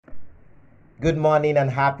Good morning and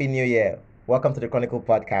happy new year. Welcome to the Chronicle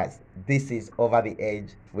Podcast. This is Over the Edge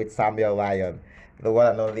with Samuel Lyon, the one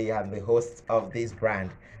and only and the host of this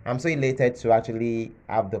brand. I'm so elated to actually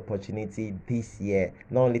have the opportunity this year,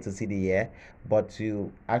 not only to see the year, but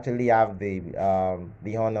to actually have the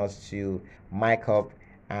honors to mic up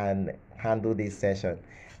and handle this session.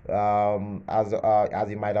 As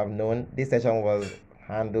you might have known, this session was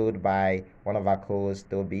handled by one of our co-hosts,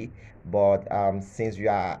 Toby. But since we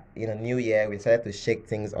are in a new year, we decided to shake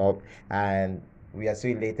things up, and we are so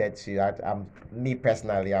elated to. Me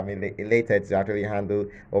personally, I'm elated to actually handle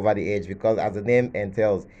Over the Edge because, as the name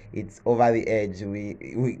entails, it's over the edge.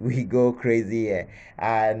 We go crazy here,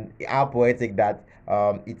 and how poetic that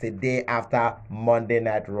it's a day after Monday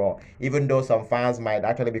Night Raw. Even though some fans might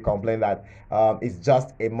actually be complaining that it's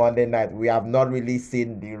just a Monday night, we have not really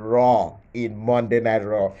seen the Raw in Monday Night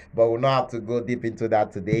Raw, but we'll not have to go deep into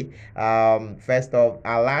that today. First off,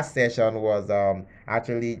 our last session was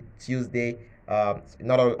actually Tuesday.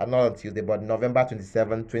 Not on Tuesday, but November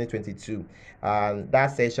 27, 2022. That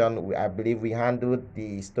session, I believe we handled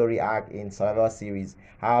the story arc in Survivor Series.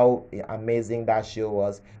 How amazing that show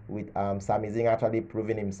was, with Sami Zayn actually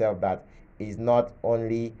proving himself that he's not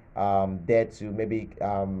only there to maybe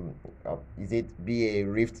is it be a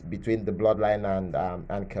rift between the bloodline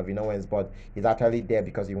and Kevin Owens, but he's actually there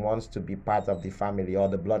because he wants to be part of the family or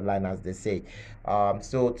the bloodline, as they say.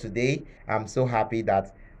 So today, I'm so happy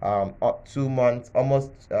that 2 months,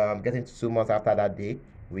 almost getting to 2 months after that day,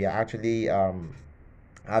 we are actually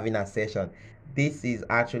having a session. This is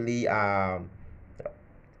actually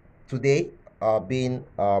today, being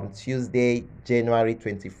Tuesday, January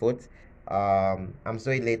 24th. I'm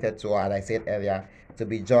so elated to, as I said earlier, to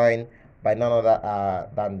be joined by none other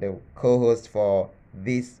than the co-host for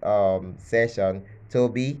this session,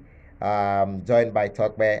 Toby, joined by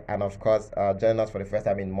Tokbe, and of course, joining us for the first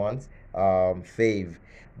time in months, Fave.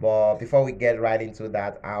 But before we get right into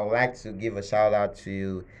that, I would like to give a shout out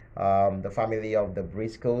to the family of the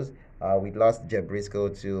Briscoes. We lost Jeb Briscoe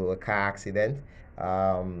to a car accident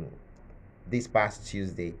um, this past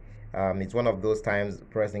Tuesday. It's one of those times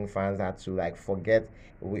pressing fans had to like forget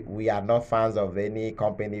we are not fans of any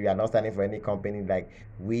company. We are not standing for any company. Like,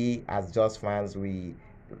 we as just fans, we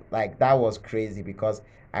like, that was crazy because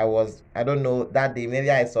I don't know, that day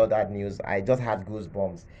maybe I saw that news, I just had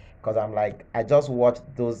goosebumps because I'm like, I just watched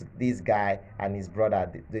this guy and his brother,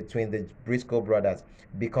 the Briscoe brothers,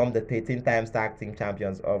 become the 13 times tag team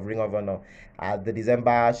champions of Ring of Honor at the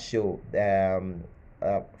December show,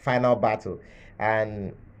 final battle.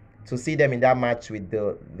 And to see them in that match with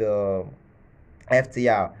the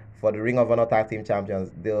FTR for the Ring of Honor Tag Team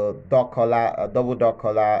Champions, the dog collar, double dog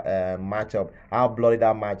collar matchup, how bloody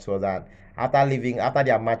that match was. And after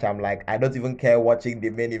their match, I'm like, I don't even care watching the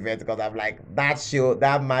main event because I'm like, that show,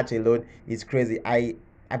 that match alone is crazy. I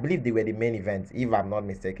believe they were the main event, if I'm not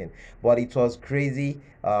mistaken. But it was crazy.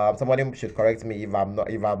 Somebody should correct me if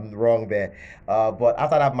I'm wrong there. But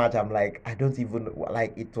after that match, I'm like, I don't even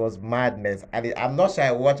like. It was madness, and I'm not sure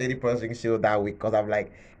I watched any wrestling show that week because I'm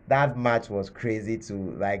like, that match was crazy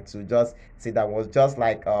to just see. That was just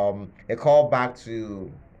like a callback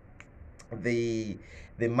to the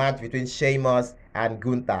the match between Sheamus and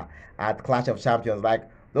Gunther at Clash of Champions. Like,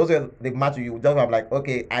 those were the match you just have like,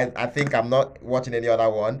 okay, I think I'm not watching any other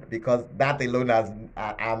one because that alone has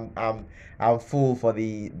I'm full for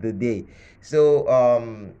the day.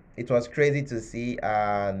 So it was crazy to see.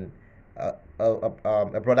 And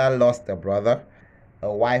a brother lost a brother,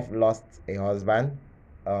 a wife lost a husband,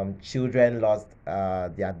 children lost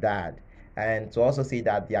their dad, and to also see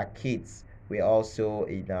that their kids were also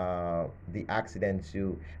in the accident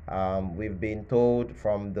too. We've been told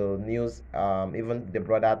from the news, even the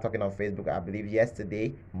brother talking on Facebook, I believe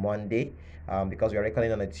yesterday, Monday, because we are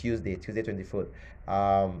recording on a Tuesday 24th,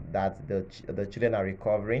 that the children are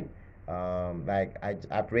recovering. Like,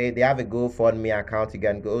 I pray they have a GoFundMe account. You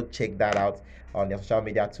can go check that out on their social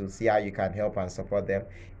media to see how you can help and support them.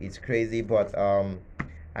 It's crazy, but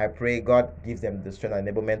I pray God gives them the strength and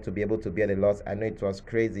enablement to be able to bear the loss. I know it was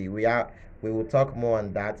crazy. We will talk more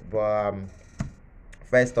on that, but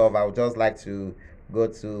first off, I would just like to go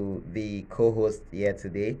to the co-host here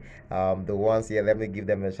today. The ones here, let me give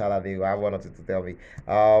them a shout out. They have one or two to tell me.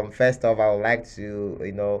 First off, I would like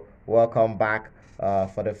to, welcome back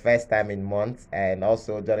for the first time in months, and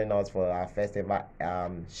also joining us for our first ever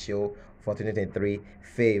show for 2023.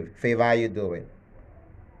 Fave, how are you doing?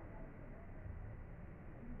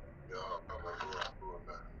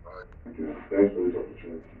 Thanks for this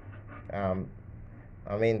opportunity. Um,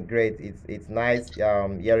 I mean, great. It's nice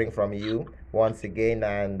hearing from you once again,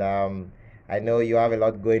 and I know you have a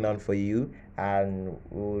lot going on for you. and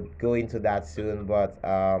we'll go into that soon. But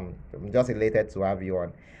I'm just elated to have you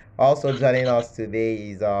on. Also joining us today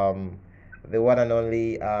is the one and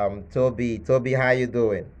only Toby. Toby, how you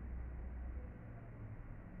doing?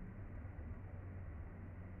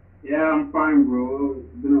 Yeah, I'm fine, bro.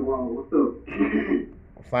 It's been a while. What's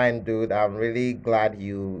up? Fine, dude. I'm really glad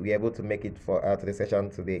you were able to make it for to the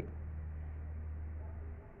session today.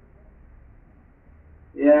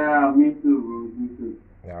 Yeah, me too, bro. Me too.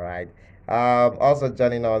 All right. Also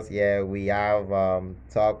joining us here, we have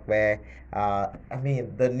Talk where I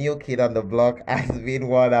mean the new kid on the block has been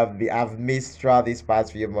one I've missed throughout these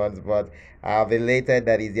past few months, but I've elated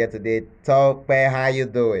that he's here today. Talk where how you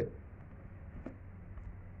doing?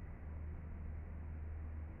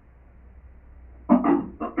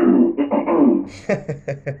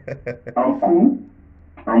 I'm cool.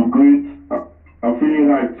 I'm great. I'm feeling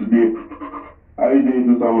right today. How are you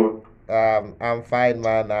doing, Susama? I'm fine,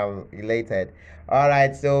 man. I'm elated. All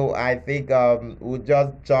right, so I think we'll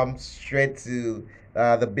just jump straight to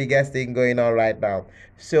the biggest thing going on right now.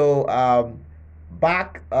 So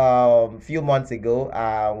back few months ago,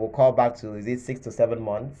 we'll call back to is it 6 to 7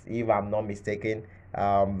 months, if I'm not mistaken.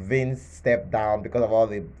 Vince stepped down because of all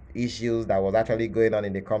the issues that was actually going on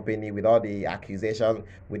in the company with all the accusations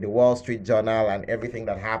with the Wall Street Journal and everything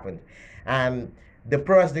that happened, and the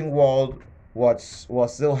pro wrestling world was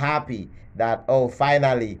so happy that oh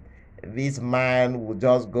finally this man would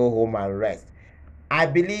just go home and rest. I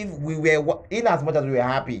believe we were in as much as we were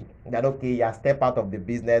happy that okay, yeah, step out of the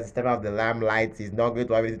business, step out of the limelight, is not going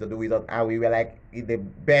to have anything to do with us, and we were like in the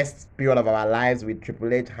best period of our lives with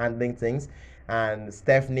Triple H handling things and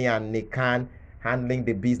Stephanie and Nick Khan handling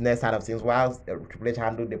the business side of things while Triple H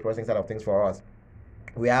handled the processing side of things for us.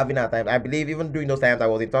 We're having our time. I believe even during those times I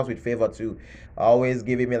was in touch with Favor too, always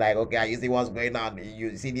giving me like, okay, you see what's going on.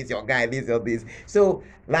 You see this your guy, this your this. So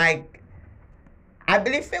like I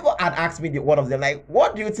believe Favor had asked me one of them, like,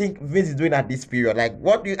 what do you think Vince is doing at this period? Like,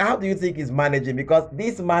 how do you think he's managing? Because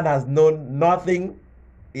this man has known nothing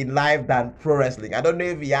in life than pro wrestling. I don't know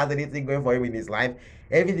if he has anything going for him in his life.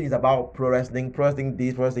 Everything is about pro wrestling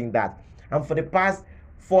this, pro wrestling that. And for the past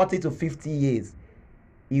 40 to 50 years,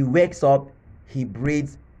 he wakes up, he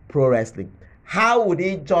breathes pro wrestling. How would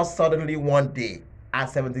he just suddenly one day at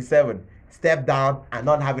 77 step down and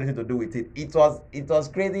not have anything to do with it? It was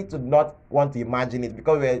crazy to not want to imagine it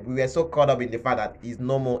because we were so caught up in the fact that he's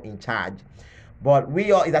no more in charge. But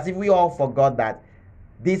it's as if we all forgot that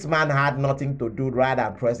this man had nothing to do rather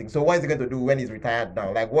than pressing. So what is he going to do when he's retired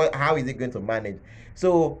now? Like how is he going to manage?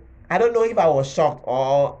 So I don't know if I was shocked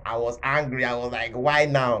or I was angry. I was like, why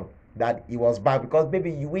now that he was back? Because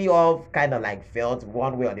maybe we all kind of like felt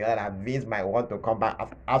one way or the other that Vince might want to come back.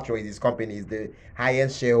 After his company is the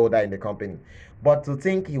highest shareholder in the company. But to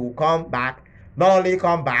think he will come back, not only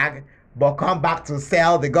come back, but come back to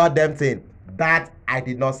sell the goddamn thing, that I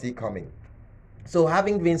did not see coming. So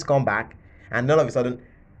having Vince come back, and all of a sudden,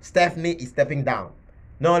 Stephanie is stepping down.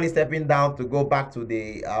 Not only stepping down to go back to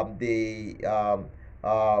the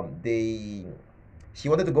she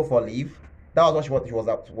wanted to go for leave. That was what she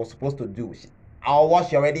was supposed to do, or what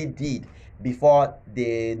she already did before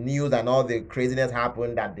the news and all the craziness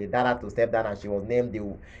happened that they had to step down and she was named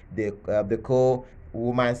the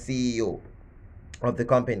co-woman CEO of the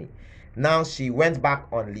company. Now she went back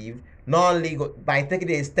on leave, not only by taking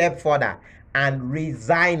it a step further and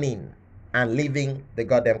resigning and leaving the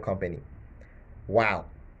goddamn company. Wow,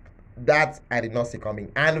 that I did not see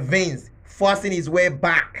coming. And Vince forcing his way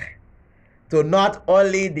back to not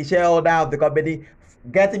only the shareholder of the company,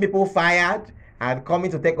 getting people fired and coming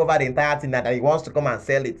to take over the entire thing, that he wants to come and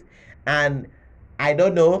sell it. And I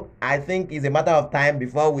don't know. I think it's a matter of time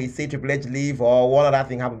before we see Triple H leave or one other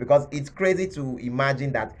thing happen, because it's crazy to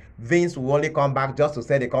imagine that Vince will only come back just to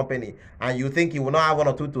sell the company, and you think he will not have one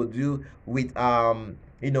or two to do with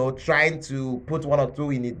trying to put one or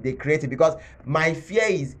two in the creative. Because my fear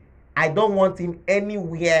is I don't want him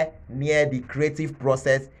anywhere near the creative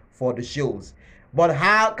process for the shows. But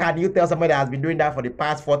how can you tell somebody that has been doing that for the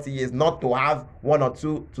past 40 years not to have one or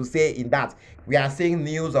two to say in that? We are seeing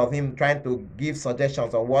news of him trying to give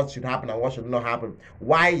suggestions on what should happen and what should not happen.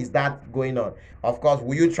 Why is that going on? Of course,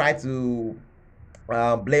 will you try to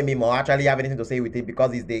blame him or actually have anything to say with it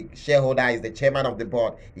because he's the shareholder, he's the chairman of the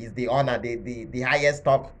board, he's the owner, the highest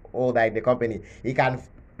stockholder in the company? He can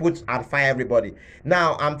put and fire everybody.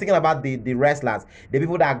 Now I'm thinking about the wrestlers, the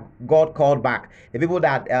people that got called back, the people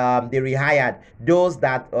that they rehired, those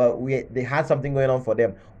that they had something going on for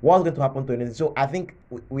them. What's going to happen to anything? So I think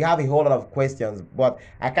we have a whole lot of questions, but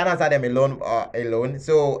I can't answer them alone.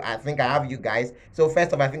 So I think I have you guys. So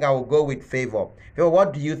first off, I think I will go with Favor. Favor,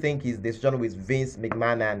 what do you think is the situation with Vince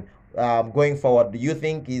McMahon and going forward? Do you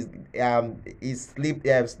think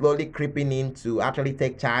slowly creeping in to actually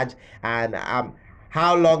take charge? And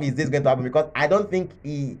how long is this going to happen? Because I don't think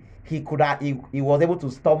he could have he was able to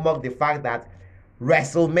stomach the fact that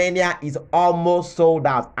WrestleMania is almost sold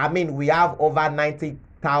out. I mean, we have over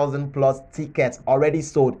 90,000 plus tickets already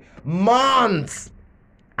sold months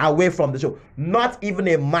away from the show. Not even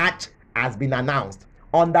a match has been announced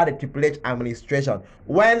under the Triple H administration.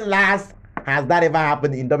 When last has that ever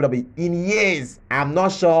happened in WWE? In years. I'm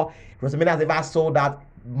not sure WrestleMania has ever sold out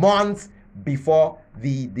months before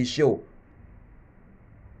the show.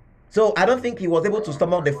 So I don't think he was able to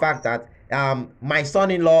stomach the fact that my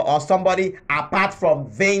son-in-law or somebody apart from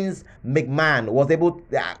Vince McMahon was able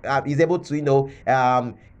is able to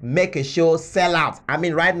make a show sell out. I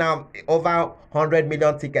mean, right now over 100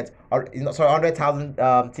 million tickets, or sorry,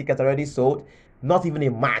 100,000 tickets already sold. Not even a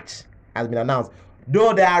match has been announced.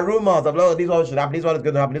 Though there are rumors of, oh, this one should happen, this one is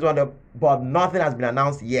going to happen, this one, but nothing has been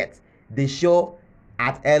announced yet. The show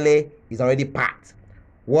at LA is already packed.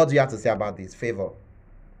 What do you have to say about this? Favor?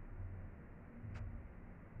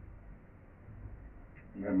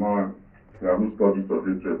 Man, you haven't studied of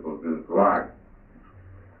interest of this. Why?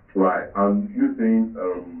 Why? And you think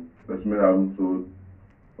Wrestlemania haven't sold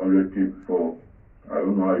 100K before? I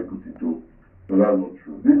don't know how you put it though. So that's not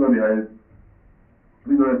true. These are the highest.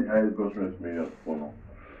 These are the highest gross Wrestlemania for now.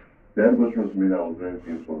 The highest gross Wrestlemania was doing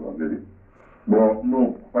things for now, really. But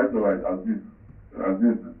no, quite alright. As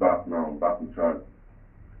this is back now, back in charge.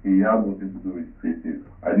 He had nothing to do with creative.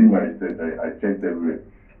 I did my research. I checked everywhere.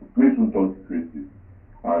 Please don't talk creative.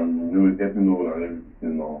 And it's getting old and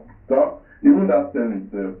everything now. So even that selling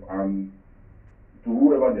itself, and to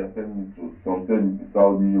whoever they are selling it to, some said it is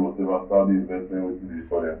Saudi, whatever, Saudi investment, what is it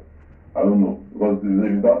for them? I don't know. Because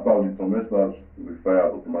if that's Saudi, some wrestlers will be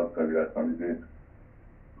fired automatically like Sami Zayn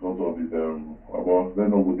because of his about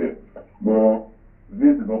let's not go there. But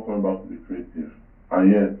this is not coming back to the creative.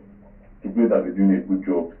 And yet, to play that they're doing a good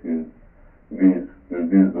job since Vince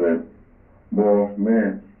left. But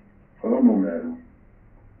man, I don't know, man.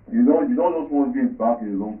 You don't just want Vince back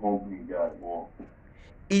in his own company, guys. Well,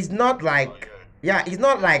 It's not like, yeah, it's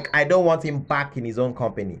not like I don't want him back in his own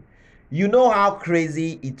company. You know how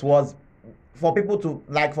crazy it was for people to,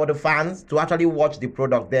 like, for the fans to actually watch the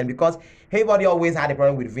product then, because everybody always had a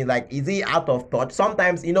problem with Vince. Like, is he out of touch?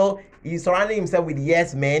 Sometimes, he's surrounding himself with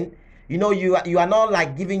yes men. You are not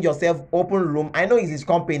like giving yourself open room. I know it's his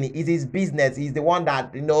company, it's his business, he's the one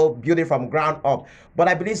that built it from ground up. But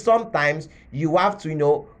I believe sometimes you have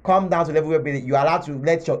to come down to the level where you're allowed to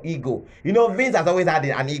let your ego. Vince has always had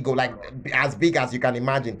an ego like as big as you can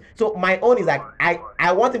imagine. So my own is like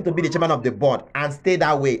I want him to be the chairman of the board and stay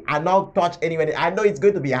that way and not touch anyone. I know it's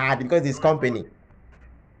going to be hard because it's his company.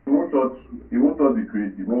 he won't touch the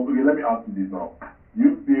creative. Well, okay, let me ask you this now.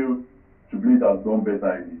 You feel Triple H has done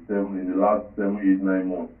better in the last 7, 8, 9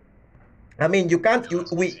 months? I mean, you can't. You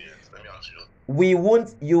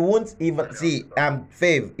won't even see.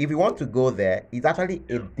 Fav, if you want to go there, it's actually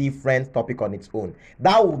a different topic on its own.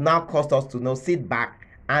 That will now cost us to sit back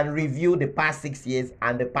and review the past 6 years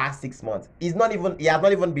and the past 6 months. He has not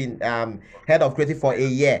even been head of creative for a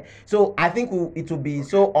year. So I think it will be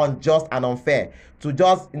so unjust and unfair to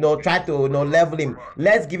just try to level him.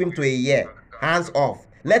 Let's give him to a year, hands off.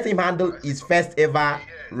 Let him handle his first ever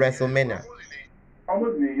WrestleMania.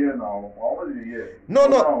 Almost in a year now. Almost in a year.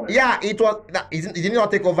 No, yeah, it did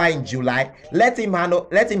not take over in July. Let him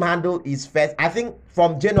handle his first. I think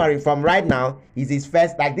from January, from right now, is his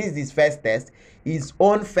first. Like, this is his first test, his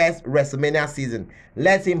own first WrestleMania season.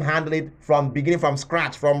 Let him handle it from beginning, from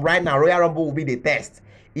scratch. From right now, Royal Rumble will be the test.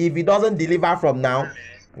 If he doesn't deliver from now,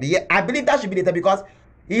 I believe that should be the test, because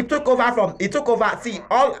he took over.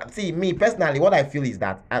 See, me personally, what I feel is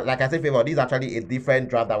that, like I said, Favor, this is actually a different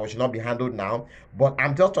draft that should not be handled now. But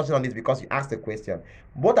I'm just touching on this because you asked the question.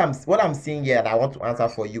 What I'm seeing here that I want to answer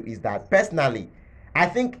for you is that, personally, I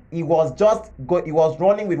think he was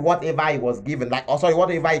running with whatever he was given,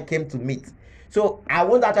 whatever he came to meet. So I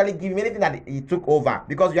won't actually give him anything that he took over,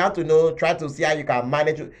 because you have to try to see how you can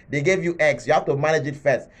manage it. They gave you X, you have to manage it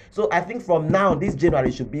first. So I think from now, this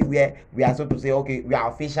January should be where we are so to say, okay, we are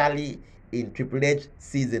officially in Triple H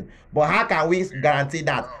season. But how can we guarantee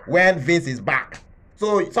that when Vince is back?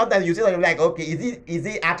 So sometimes you see something like, okay, is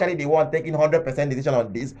he actually the one taking 100% decision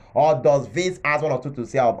on this, or does Vince has one or two to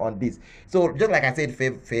say on this? So just like I said,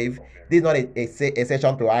 Fave, this is not a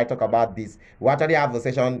session to talk about this. We actually have a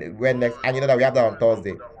session when next, and you know that we have that on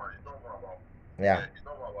Thursday. Yeah.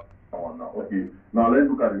 Okay, now let's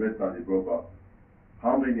look at the rest of the broker.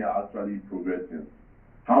 How many are actually progressing?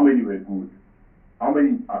 How many were good? how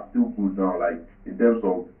many are still good now? Like in terms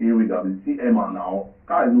of AW, see Emma now.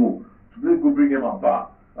 Can't know. Today go bring Emma back.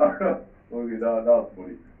 Okay, that's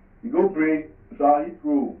funny. You go bring Shah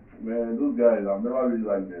Pro. Man, those guys I've never really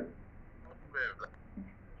liked them.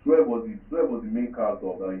 Swerve was the main character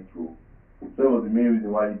of that intro. Swerve was the main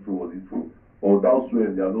reason why intro was intro. Or without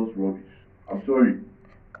Swerve, they are just rubbish. I'm sorry.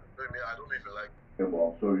 I don't even like them, but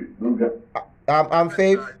I'm sorry. Those guys. I'm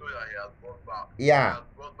Faith. I know that he has brought back. Yeah. He has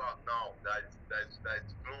brought back now. That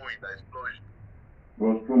is flowing. That is flourishing.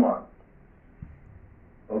 Bro, Strowman.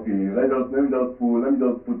 Okay, let me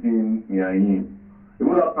just put in me and him.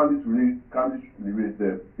 Even that Candice Ray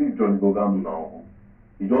said, see Johnny Gargano now.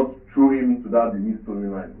 He just threw him into that unique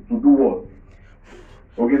storyline. To do what?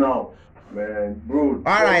 Okay now, man, bro.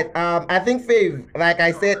 All right. I think Faith, like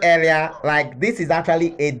I said earlier, like this is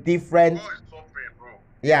actually a different.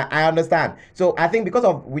 Yeah, I understand. So I think because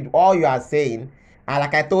of with all you are saying,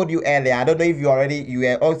 like I told you earlier, I don't know if you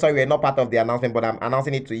were. Oh, sorry, you were not part of the announcement, but I'm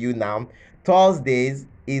announcing it to you now. Thursdays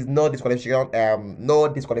is no disqualification. No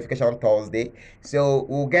disqualification Thursday. So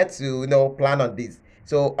we'll get to plan on this.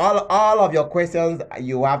 So all of your questions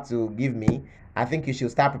you have to give me. I think you should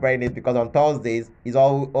start preparing it because on Thursdays is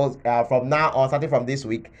all from now on, starting from this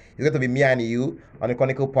week, it's going to be me and you on the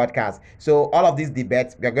Chronicle podcast. So all of these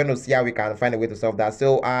debates, we are going to see how we can find a way to solve that.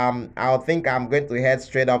 So I think I'm going to head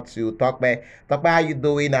straight up to Tokbe. Tokbe, how you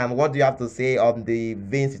doing and what do you have to say on the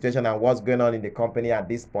Vince situation and what's going on in the company at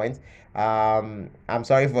this point? I'm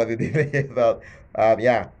sorry for the delay, but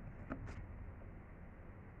yeah.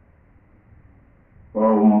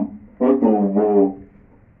 First of all,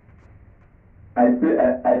 I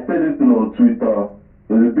said this thing on Twitter.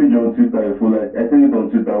 There's a page on Twitter. I feel like I said it on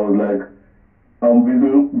Twitter. I was like,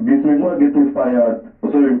 Vince McMahon getting fired.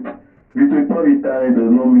 Oh, sorry, Vince McMahon retiring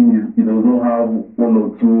does not mean he does not have one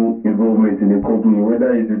or two involvement in the company,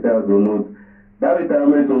 whether he's retired or not. That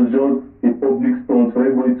retirement was just a public stunt for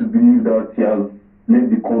everybody to believe that he has left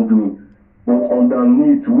the company. But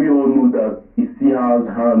underneath, we all know that he still has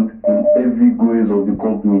hand in every goings of the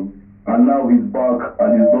company. And now he's back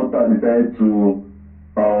and his daughter decided to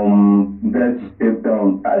step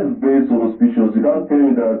down. That is very suspicious. You can't tell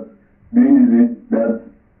me that doing this that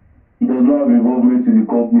he does not have involvement in the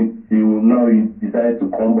company till now he decided to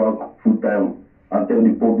come back full time and tell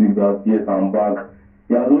the public that yes, I'm back.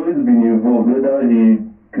 He has always been involved, whether he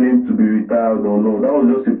claimed to be retired or not. That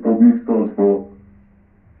was just a public stunt for,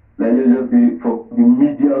 like let's just say, for the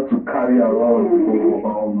media to carry around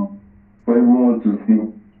for everyone to see.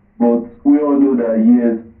 But we all know that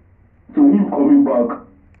yes, so him coming back,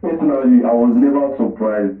 personally, I was never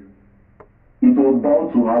surprised. It was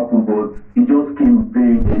bound to happen, but it just came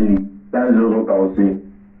very early. That is just what I was saying.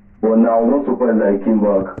 But now I was not surprised that he came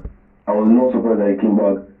back. I was not surprised that he came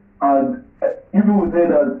back. And people would say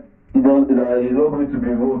that he's not going to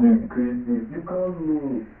be involved in crazy. You can't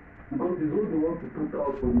know. Because he's only want to put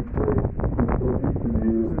out for the press,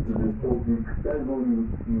 to the public. That's what you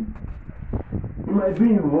see. You might be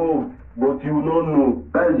involved, but you don't know.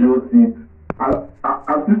 That's just it.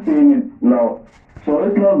 I'm still saying it now. So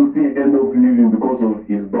wrestlers will still end up leaving because of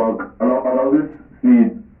his back. And I'll just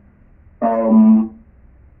say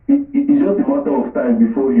it's just a matter of time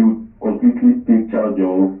before he will completely take charge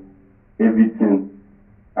of everything.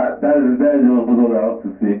 That is just what I have to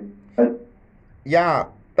say. Yeah.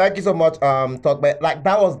 Thank you so much, Talk. But like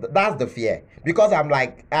that's the fear because I'm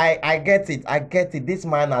like I get it. This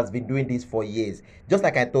man has been doing this for years. Just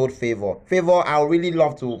like I told Favor, I would really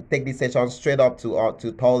love to take this session straight up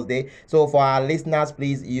to Thursday. So for our listeners,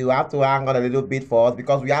 please, you have to hang on a little bit for us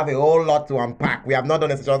because we have a whole lot to unpack. We have not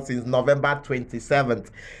done a session since November 27th,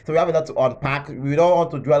 so we have a lot to unpack. We don't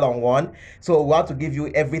want to dwell on one, so we want to give you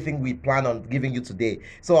everything we plan on giving you today.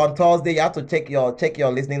 So on Thursday, you have to check your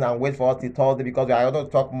listening and wait for us till Thursday because we are going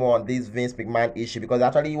to talk more on this Vince McMahon issue because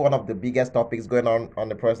it's actually one of the biggest topics going on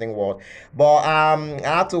the wrestling world. But I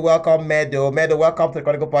have to welcome Meadow. Meadow, welcome to the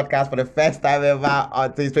Chronicle podcast for the first time ever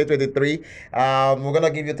until 2023. We're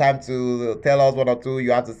gonna give you time to tell us one or two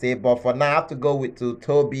you have to say, but for now, I have to go to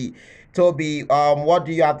Toby. Toby, what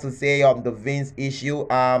do you have to say on the Vince issue?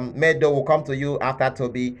 Meadow will come to you after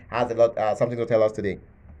Toby has a lot something to tell us today.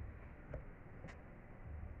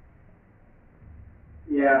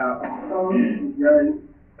 Yeah,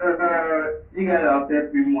 you guys have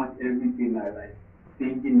said pretty much everything I like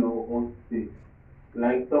thinking or want to say.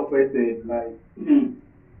 Like Topper said, like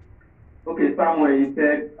okay, somewhere he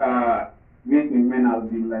said Vince McMahon has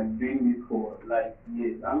been like doing this for like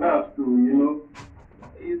years, and that's true.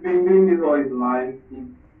 He's been doing this all his life.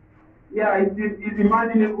 It's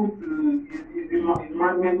imaginable to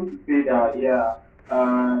say that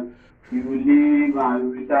he will leave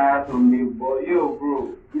and retire someday. But yo,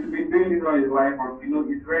 bro, he's been doing this all his life, and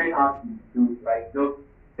it's very hard to like just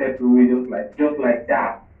step away just like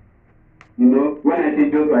that. When I say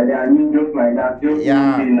just like that, I mean just like that. Just one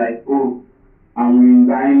Yeah. day, like, oh, I'm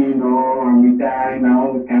resigning or I'm retiring and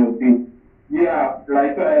all those kind of things. Yeah,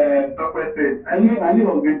 like Doctor said, I knew I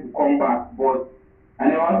was going to come back, but I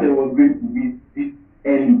never thought it was going to be this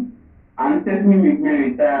early. And certainly make me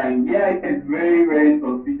retire. And yeah, it's very, very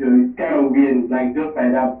suspicious. It's kind of weird, like just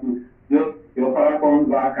like that too. Just your father comes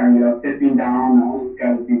back and you're stepping down and all those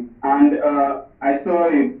kind of things. And I saw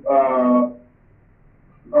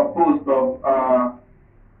a post of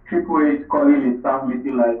Triple H calling a staff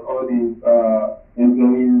meeting, like all the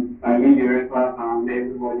employees, I mean the wrestlers and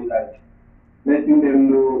everybody, like letting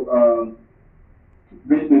them know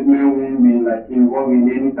businessmen won't be like involved in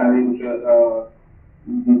any talent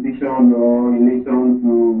decision or relation to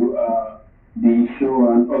the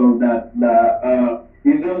show and all of that. That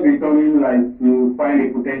it's just returning like to find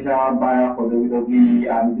a potential buyer for the WWE,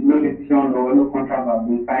 and no decision or no contract has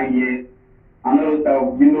been signed yet. Another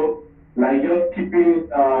stuff, like just keeping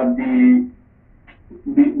the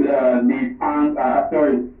fans,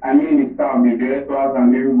 sorry, I mean the staff, the directors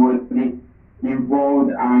and everybody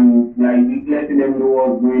involved, and like letting them know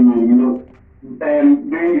what's going on.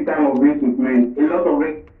 During the time of recruitment, a lot of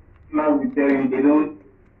wrestlers will tell you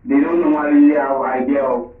they don't normally have idea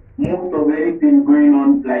of most of anything going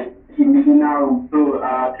on like in the inner room. So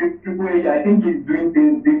Triple H, I think he's doing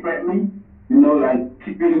things differently. Like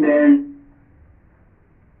keeping them.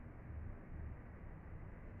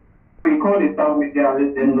 We call the staff meeting and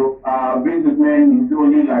let them know businessman is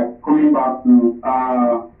only like coming back to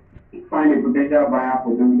find a potential buyer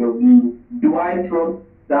for WWE. Do I trust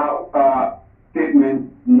that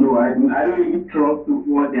statement? No, I don't really trust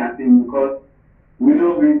what they are saying, because we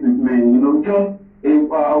know businessmen, just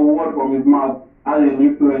a word from his mouth has an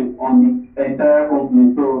influence on the entire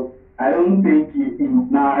company. So I don't think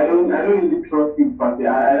I don't really trust it, but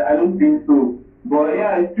I don't think so. But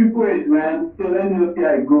yeah, it's Triple H, man. So let's just see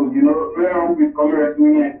how it goes. Rare Rumble is coming,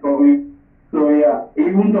 WrestleMania is coming. So yeah, he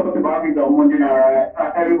even talked about it on Monday night.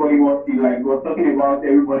 Right? Everybody was talking about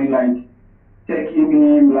everybody like checking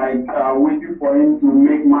him, like waiting for him to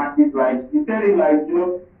make matches. Like he said it like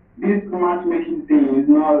this matchmaking thing is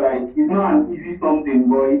not like it's not an easy something,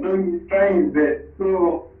 but he's trying his best.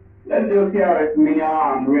 So let's just see how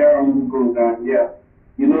WrestleMania and Rare Rumble goes. And yeah,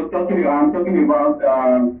 I'm talking about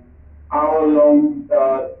how long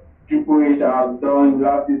Triple H has done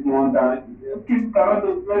last 6 months, and keep let's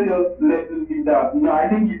just let us leave that. I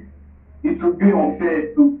think it would be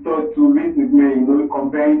unfair to Vince McMahon,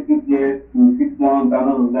 comparing 6 years to 6 months and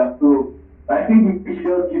all of that. So I think we should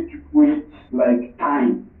just give Triple H like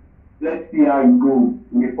time. Let's see how it goes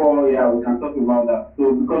before we can talk about that.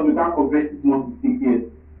 So because we can't compare 6 months to 6 years.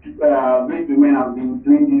 Vince McMahon has been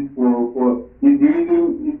doing this for it's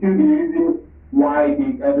still the reason why the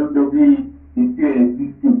WWE is still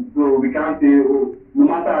existing. So we can't say, oh, no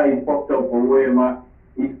matter how it popped up or whatever,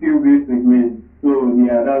 it's still Vince McMahon. So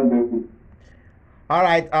yeah, that's the thing. All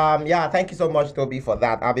right. Yeah. Thank you so much, Toby, for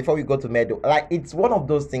that. Before we go to Medo, like it's one of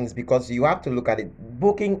those things because you have to look at it.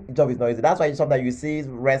 Booking job is not easy. That's why sometimes you see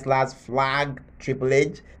wrestlers flag Triple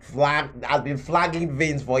H, has been flagging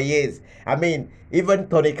Vince for years. I mean, even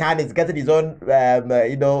Tony Khan is getting his own,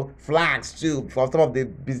 flags too for some of the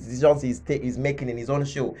decisions he's making in his own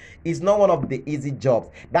show. It's not one of the easy jobs.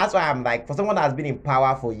 That's why I'm like, for someone that has been in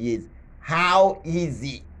power for years, how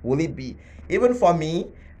easy will it be? Even for me,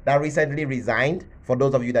 that recently resigned. For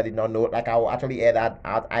those of you that did not know, like I will actually air that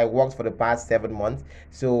out. I worked for the past 7 months,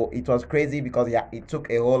 so it was crazy because it took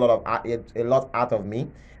a whole lot of a lot out of me.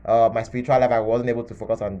 My spiritual life, I wasn't able to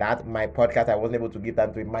focus on that. My podcast, I wasn't able to give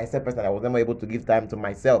time to it. Myself personally, I wasn't able to give time to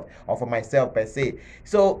myself or for myself per se.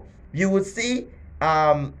 So you would see,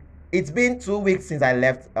 it's been 2 weeks since I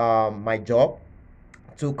left my job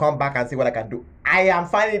to come back and see what I can do. I am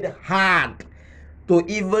finding it hard to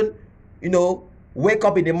even, wake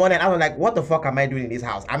up in the morning and I'm like, what the fuck am I doing in this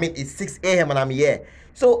house? I mean, it's 6 a.m. and I'm here.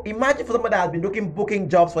 So imagine for somebody that has been booking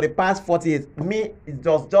jobs for the past 40 years. Me, it's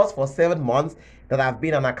just for 7 months that I've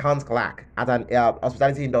been an account clerk at an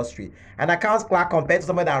hospitality industry. An account clerk compared to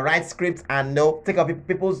somebody that writes scripts and take up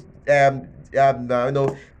people's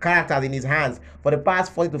characters in his hands for the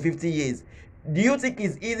past 40 to 50 years. Do you think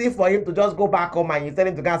it's easy for him to just go back home and you tell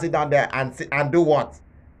him to go and sit down there and do what?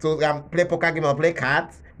 To play poker game or play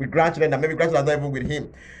cards? with grandchildren, and maybe grandchildren are not even with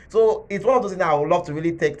him. So it's one of those things that I would love to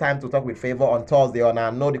really take time to talk with Favor on Thursday, on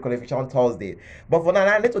our Know the Qualification on Thursday. But for now,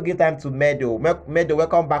 I need to give time to Meadow. Meadow,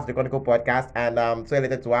 welcome back to the Chronicle Podcast, and I'm so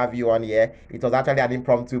elated to have you on here. It was actually an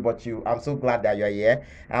impromptu, but I'm so glad that you're here.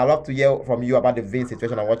 I'd love to hear from you about the Vince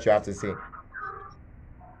situation and what you have to say.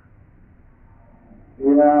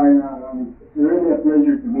 It's really a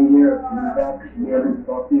pleasure to be here and back to be able to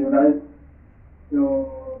talk to you guys.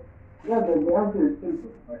 So, the answer is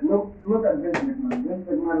simple. Like, look at Vince McMahon. Vince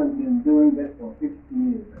McMahon has been doing this for 50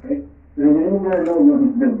 years, okay? So he's really know what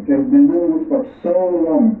he's doing, because he's been doing this for so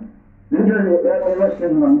long. Literally, less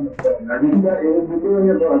than month. He's been doing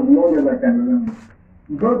it for as long as I can remember.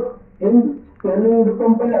 But in selling the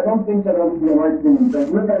company, I don't think that would be the right thing, because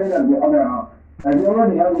look at it as the other half. Like, he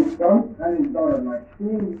already have his son and his daughter. Like,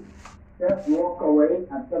 seeing Steph walk away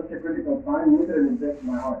at such a critical time literally breaks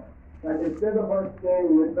my heart. Like, instead of us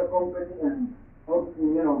staying with the company and help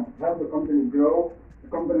the company grow, the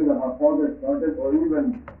company that our father started, or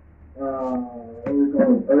even, or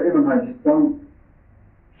even like his son,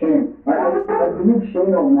 Shane. I believe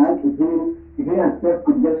Shane or Matt, if he and Steph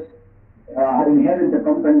could just inherit the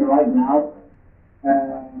company right now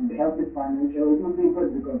and help it financially, it would be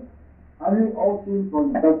good, because as we all seen for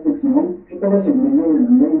the past 6 months, people have been doing an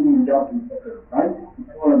amazing job in soccer, right?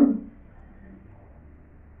 All of them.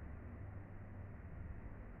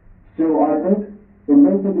 So I think, so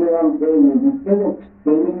basically what I'm saying is, instead of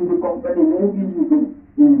selling the company, maybe he could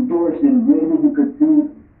endorse it, maybe he could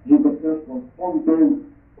search for sponsors,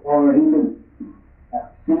 or he could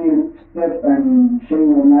see Steph and Shane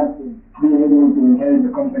will not be able to inherit the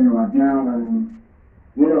company right now, and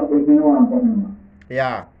if you know what I'm talking about.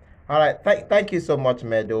 Yeah. All right. Thank you so much,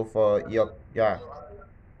 Meadow, for your yeah.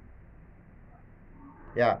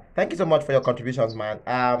 Thank you so much for your contributions, man.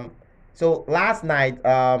 So last night,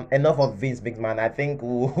 enough of Vince McMahon. I think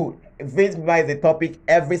Vince McMahon is a topic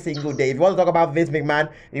every single day. If you want to talk about Vince McMahon,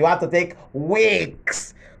 you have to take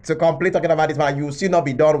weeks to complete talking about this man. You will still not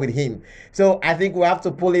be done with him. So I think we have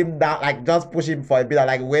to pull him down, like just push him for a bit,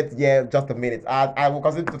 like wait, yeah, just a minute. I will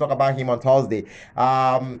continue to talk about him on Thursday.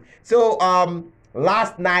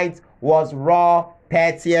 Last night was Raw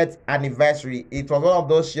 30th anniversary. It was one of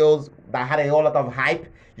those shows that had a whole lot of hype.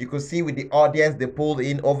 You could see with the audience, they pulled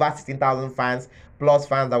in over 16,000 fans, plus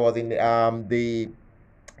fans that was in the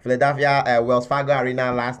Philadelphia Wells Fargo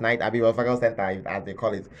Arena last night. I mean, Wells Fargo Center, as they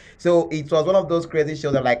call it. So it was one of those crazy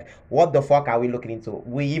shows that, like, what the fuck are we looking into?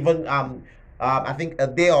 We even I think a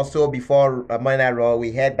day or so before Monday Night Raw,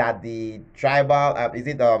 we heard that the tribal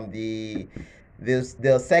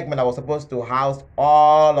the segment that was supposed to house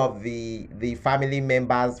all of the family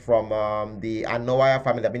members from the Anoa'i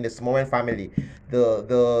family, I mean the Samoan family,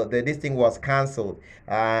 this thing was cancelled,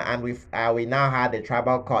 and we now had a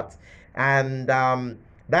tribal cut, and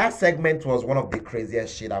that segment was one of the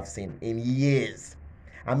craziest shit I've seen in years.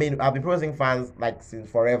 I mean, I've been promising fans like since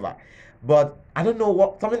forever, but I don't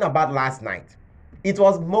know something about last night. It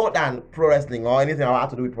was more than pro wrestling or anything I had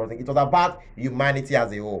to do with pro wrestling. It was about humanity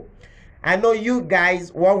as a whole. I know you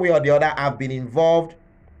guys, one way or the other, have been involved.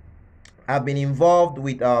 I've been involved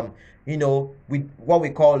with with what we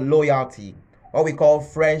call loyalty, what we call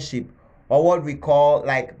friendship, or what we call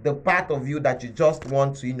like the part of you that you just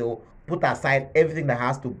want to, put aside everything that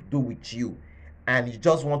has to do with you, and you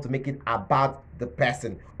just want to make it about the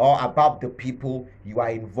person or about the people you are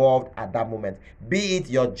involved at that moment. Be it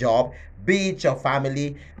your job, be it your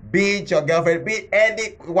family, be it your girlfriend, be it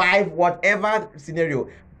any wife, whatever scenario.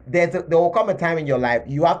 There will come a time in your life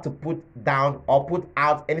you have to put down or put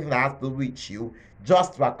out anything that has to do with you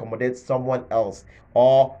just to accommodate someone else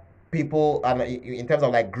or people, in terms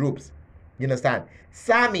of like groups. You understand?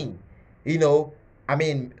 Sammy, I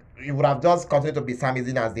mean, you would have just continued to be Sami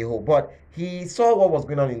Zayn as the whole, but he saw what was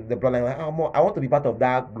going on in the bloodline. Like, oh, I want to be part of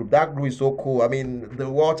that group. That group is so cool. I mean, the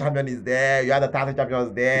world champion is there. You have the title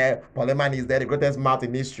champions there. Paul Heyman is there. The greatest mouth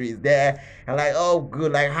in history is there. And like, oh,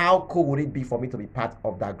 good. Like, how cool would it be for me to be part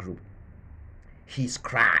of that group? He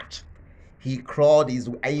scratched. He crawled he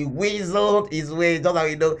weaseled his way, just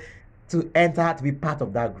like to enter to be part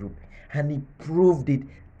of that group, and he proved it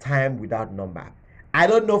time without number. I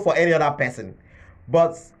don't know for any other person,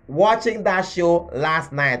 but watching that show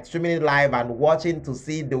last night, streaming it live and watching to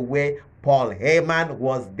see the way Paul Heyman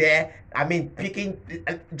was there, I mean,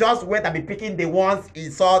 just went and be picking the ones he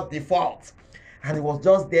saw default. And he was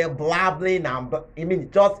just there blabbling and,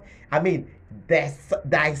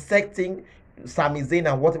 dissecting Sami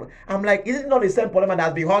Zayn and whatever. I'm like, is it not the same Paul Heyman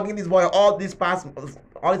that's been hugging this boy all these past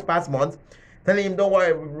months? Telling him, don't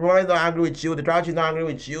worry, Roman's not angry with you, the Triple H is not angry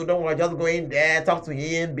with you, don't worry, just go in there, talk to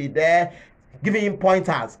him, be there, giving him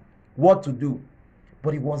pointers what to do.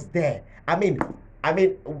 but it was there. I mean,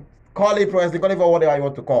 call it wrestling, call it for whatever you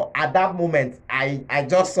want to call. At that moment, I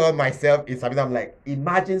just saw myself in something. I'm like,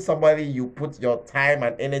 imagine somebody you put your time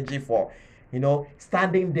and energy for,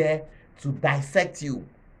 standing there to dissect you,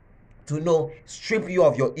 to strip you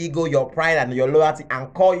of your ego, your pride, and your loyalty,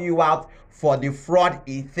 and call you out for the fraud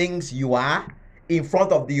he thinks you are in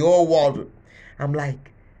front of the whole world. I'm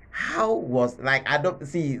like, how was, like, I don't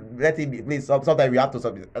see, let it be, please. Sometimes we have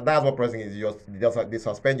to, that's what pressing is, they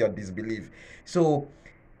suspend your disbelief. So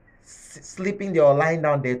sleeping there or lying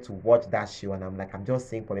down there to watch that show, and I'm like, I'm just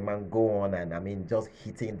seeing Polyman go on, and just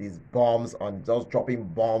hitting these bombs on, just dropping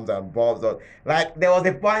bombs and bombs on. Like, there was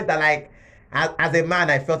a point that, like, as a man,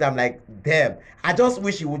 I felt, I'm like, damn, I just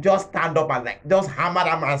wish he would just stand up and, like, just hammer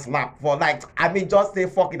that man slap for, like, just say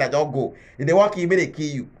fuck it and just go. If they want to kill you, they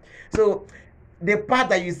kill you. So the part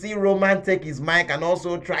that you see Roman take his mic and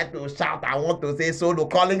also try to shout, I want to say solo,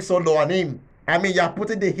 calling solo on him. You're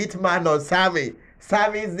putting the hitman on Sammy.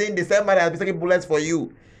 Sammy's in the same man that has been taking bullets for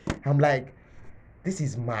you. I'm like, this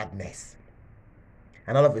is madness.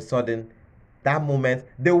 And all of a sudden, that moment,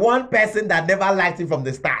 the one person that never liked him from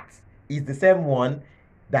the start is the same one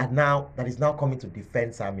that is now coming to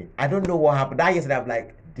defend Sammy. I don't know what happened. That yesterday, I'm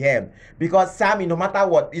like, damn. Because Sammy, no matter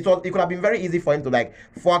what, it could have been very easy for him to, like,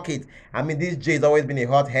 fuck it. This Jay has always been a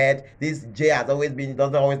hothead. This Jay has always been,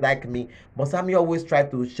 doesn't always like me. But Sammy always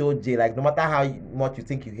tried to show Jay, like, no matter how much you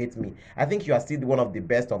think you hate me, I think you are still one of the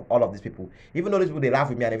best of all of these people. Even though these people, they laugh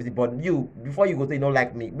with me and everything, but you, before you go say you don't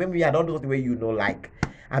like me, maybe I don't do it the way you don't like.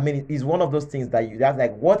 It's one of those things that that's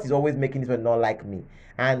like, what is always making this one not like me?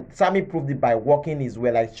 And Sammy proved it by walking his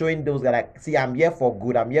way, like showing those guys, like, see, I'm here for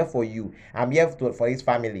good, I'm here for you, I'm here for his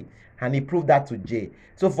family. And he proved that to Jay.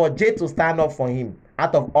 So for Jay to stand up for him,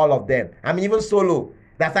 out of all of them, even Solo,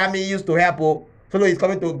 that Sammy used to help, Solo is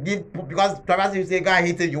coming to give, because Travis, you say, go and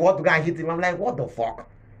hit him, you want to go and hit him. I'm like, what the fuck?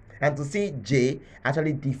 And to see Jay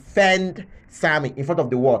actually defend Sammy in front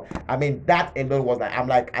of the world, that alone was like, I'm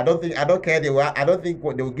like, I don't care, I don't think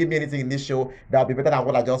they will give me anything in this show that will be better than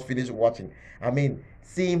what I just finished watching.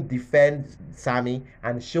 See him defend Sammy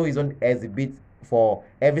and show his own exhibit for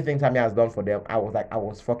everything Sammy has done for them. I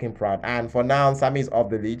was fucking proud. And for now, Sammy is off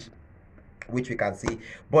the leash, which we can see.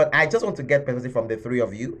 But I just want to get perspective from the three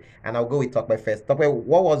of you, and I'll go with Tokwe first. Tokwe,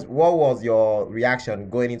 what was your reaction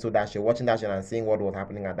going into that show, watching that show and seeing what was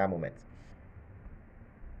happening at that moment?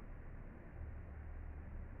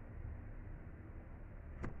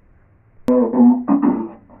 For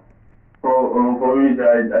me,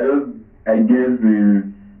 I guess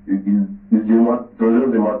it's just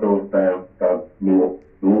a matter of time that they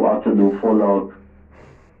will actually fall out,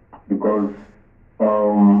 because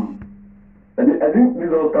I think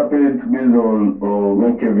this all started based on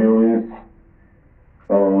when Kevin Owens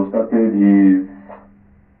started his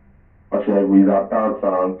attacks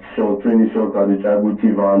and training shots at the tribal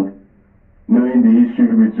chief, and knowing the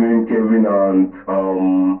history between Kevin and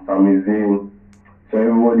Sami Zayn. So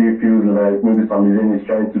everybody feels like maybe Sami Zayn is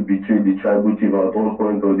trying to betray the tribal chief at one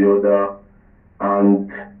point or the other, and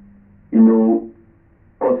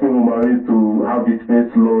causing Roman Reigns to have his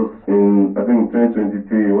first loss in, I think,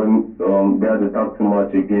 2023 when they had the tag team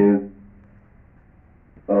match against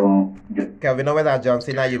Kevin Owens and John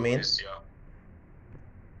Cena, you mean?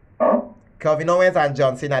 Huh? Kevin Owens and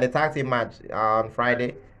John Cena, the tag team match on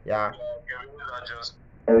Friday. Yeah.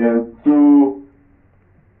 So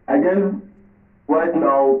I guess right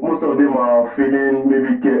now most of them are feeling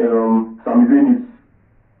maybe Sami Zayn is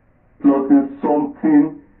plotting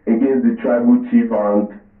something against the tribal chief, and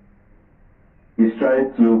he's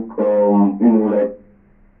trying to like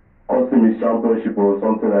cost him his championship or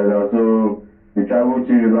something like that. So the tribal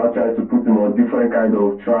chief is now trying to put him on different kind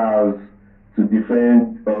of trials to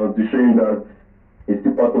defend, to show him that he's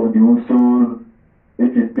still part of the Usos,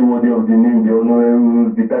 if he's still worthy of the name, the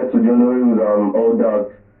honorables, the title, the honorables, and all that.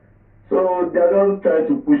 So they're just trying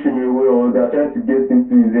to push him away, or they're trying to get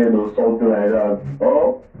into his head or something like that.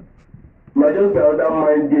 Or might just be another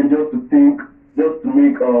mind game, just to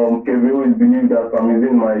make Kevin Owens believe that Sami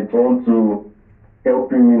Zayn might want to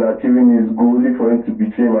help him in achieving his goal, only for him to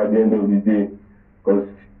betray him at the end of the day, because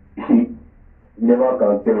he never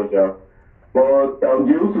can tell, yeah. But the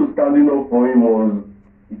Usos standing up for him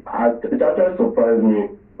it actually surprised me.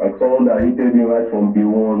 Like, someone that hated him right from day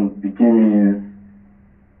one became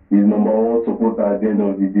his number one supporter at the end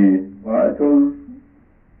of the day.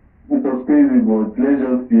 It was crazy, but let's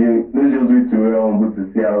just wait to Royal Rumble to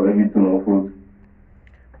see how everything unfolds.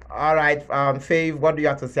 All right, Faith, what do you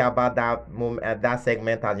have to say about that moment, that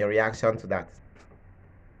segment, and your reaction to that?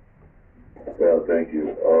 Well, thank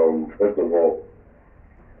you. First of all,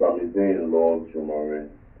 Sami Zayn loves Roman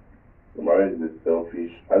Reigns. Romarin is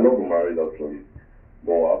selfish. I love Romarin actually,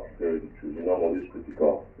 but I have to tell you the truth. You know, I'm always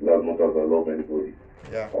critical. As much as I love anybody,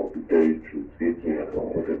 Yeah. I have to tell you the truth. Hate me or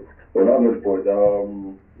whatever. But that's not the point.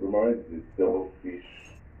 Romarin is a selfish,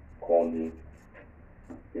 corny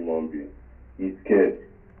human being. He's scared.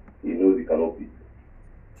 He knows he cannot beat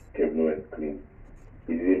Kevin Owens clean.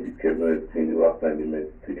 He didn't beat Kevin Owens clean the last time they met.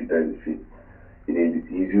 Took it in the feet. He didn't beat.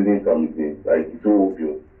 He's using Sami's name. Like, it's so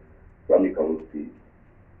obvious. Sami cannot see it.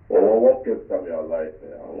 Or what kept Sami alive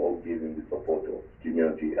and what gave him the support of Jimmy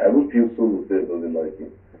and G. I don't feel Solo said doesn't like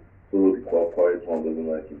him. Solo, the quiet one, doesn't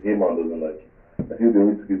like him. Heyman doesn't like him. I think the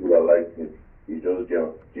only two people that like him is just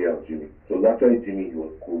Jay and Jimmy. So actually Jimmy he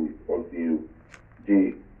was cool with until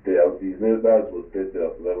Jay, his that was tested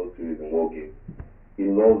at level 2 in War Game. He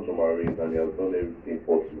loves Roman Reigns and he has done everything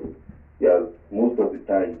possible. He has, most of the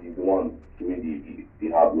time, he's the one doing the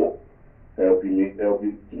hard work, helping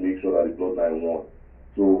to make sure that the bloodline won.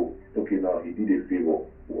 So, okay, now he did a favor.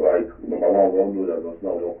 Like, number one, we all know that John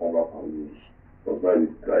Cena will not come back and lose. John Cena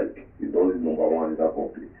is like, he's always number one in that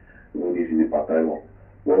company, even if he's a part-timer.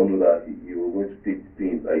 We all know that he was going to take the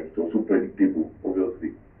thing, like, it's also predictable,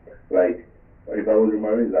 obviously. Like, if I was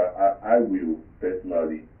Roman Reigns, I will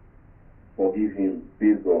personally forgive him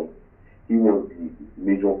based on he was the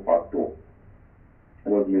major factor. He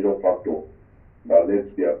was the major factor that led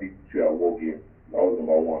to their victory at War Game. That was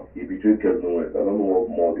number one. He betrayed Kevin Owens. I don't know what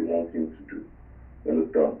more they want him to do. You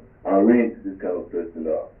understand? And Reigns is this kind of person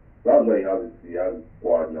that's why he has his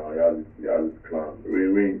squad now, he has his clan.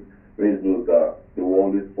 Reigns knows that they will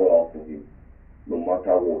always fall out for him, no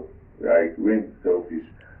matter what. Right? Reigns is selfish.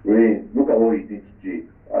 Reigns, look at what he did to Jay.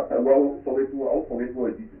 I won't forget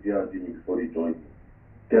what he did to Jay and Jimmy before they joined him.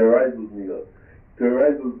 Terrorize those niggas.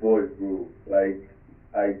 Terrorize those boys, bro. Like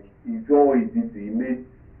you saw what he did to him.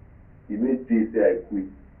 He made Jay say I quit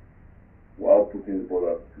while putting his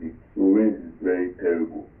brother to sleep. So Reigns is very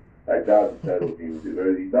terrible. Like that's the side of him.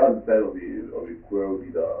 That's the side of a cruel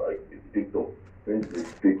leader, like a dictator. Reigns is a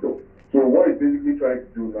dictator. So what he's basically trying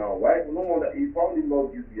to do now, why no wonder he found him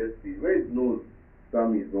not guilty yesterday. Reigns knows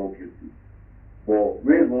Sami is not guilty. But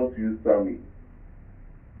Reigns wants to use Sami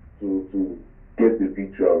to get the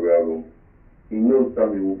victory at Royal Rumble. He knows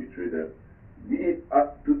Sami won't betray them.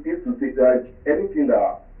 To take like anything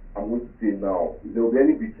that I'm going to say now, if there will be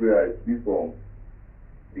any betrayal, it will be from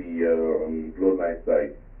the bloodline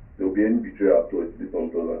side. There will be any betrayal at all, it will be from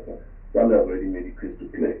bloodline side. Sami has already made it crystal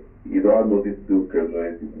clear. He don't have nothing to do with Kevin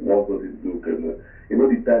Owens. He wants nothing to do with Kevin Owens. You know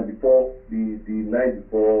the time before the night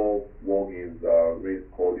before War Games, Reigns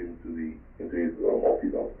called him into his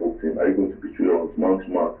office and spoke to him. Are you going to betray us man to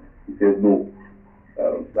man? He said no.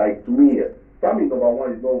 Like to me, Sami number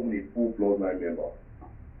one is not even a full bloodline member.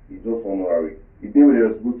 He's just honorary. The day when they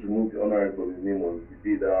were supposed to remove the honorary from his name was the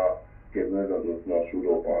day that Kevin Owens and John Cena showed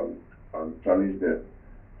up and challenged them.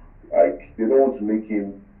 Like they don't want to make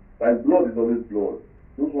him like blood is always blood.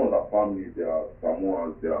 Those ones are families, they are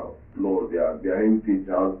Samoans, they are blood, their heritage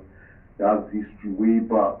has history way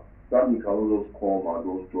back. Sami cannot just come and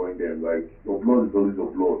just join them. Like your blood is always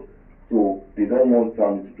your blood. So they don't want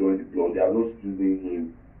Sami to join the blood. They are just using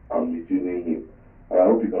him and misusing him. And I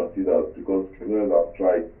hope you can see that because Kevin has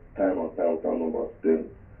tried time and time without numbers.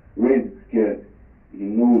 Then Reigns is scared. He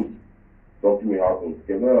knows something may happen.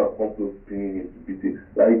 Kevin has come close to pinning him to beat him.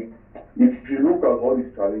 Like if you look at all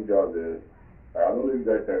these challengers, I don't know if you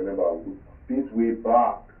guys can remember, things way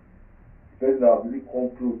back. The person that really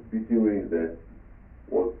come close to beating Reigns there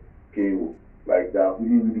was KO. Like that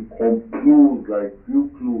really come close, like real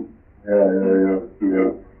close.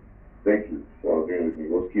 Yeah. Thank you for agreeing with me.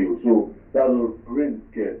 It was KO. So that's what Reigns is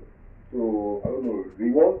scared. So I don't know. He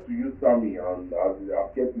wants to use Sami and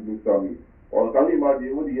I've kept using Sami. Or can you imagine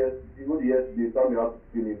even the yesterday Sami had to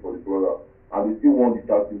fill in for the brother and they still won the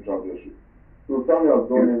tag team championship. So Sami has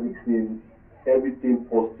done everything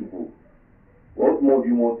possible. What more do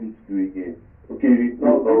you want him to do again? Okay,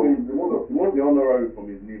 now remove the honorary from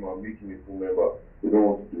his name and make him a full member. They don't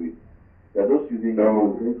want to do it. They're just using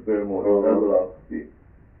him. Thanks very much. That's all I have to say.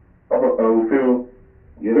 Phil.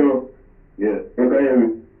 Yeah. Yeah. You can hear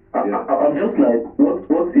me? I'm just like, what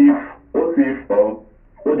if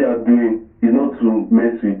what they are doing is not to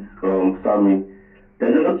mess with Sami.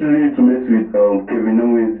 They're just using it to mess with Kevin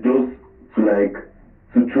Owens, just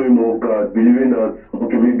to throw him off guard, believing that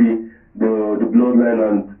okay maybe the bloodline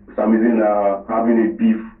and Sami Zayn are having a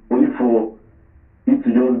beef, only for it to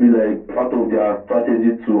just be like part of their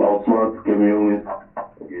strategy to outsmart Kevin Owens.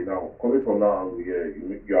 Okay, now coming from now angle, yeah,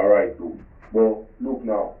 you are right too. But look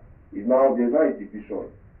now, there's now a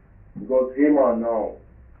division because Heyman now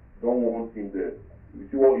don't want him there. You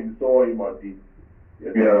saw what Heyman did.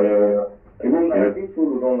 Yeah. Even I think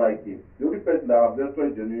Solo don't like him. The only person that I've just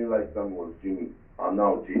tried genuinely like Sammy was Jimmy, and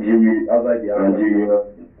now Jimmy, that's like the other. Jimmy.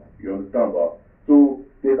 You understand, but so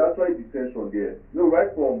there's actually dissension there. No,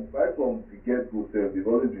 right from the get-go, there's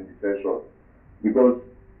always been dissension because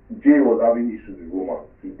Jay was having issues with Roman.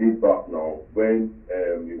 He did back now when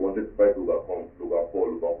he wanted to fight Logan Paul.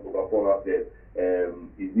 Logan Paul now said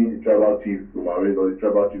he needs the tribal chief Roman Reigns or the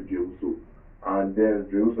tribal chief Jey Uso. And then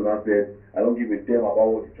Jey Uso now said, I don't give a damn about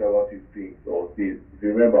what the tribal chief thinks or says. If you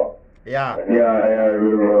remember. Yeah. I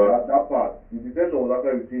remember. That part. The dissension was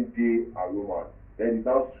actually between Jay and Roman. Then it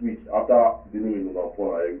now switched after dealing with Logan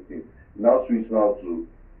Paul and everything. It now switched now to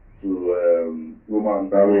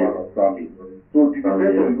Roman and Sammy. So the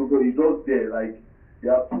dissension is just there. Like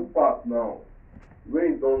there are two parts now.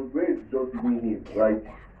 Reigns is just leading him. Like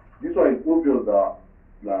this one is obvious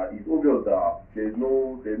that there's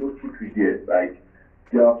no trickery there. Like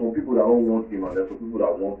there are some people that don't want him and there's some people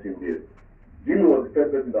that want him there. Jimmy was the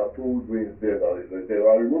first person that told Reigns there that he said,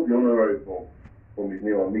 I'll remove the honorary from his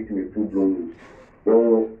name and make him a full-blown loose.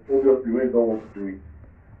 So obviously Reigns don't want to do it.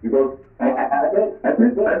 Because I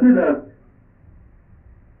think that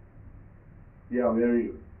yeah, I'm hearing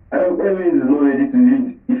you. Reigns is not ready to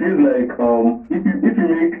lead. It feels like if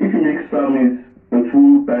you make Sammy's a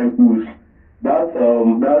full-time host,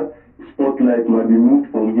 that spotlight might be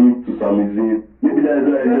moved from him to Sami Zayn. Maybe that's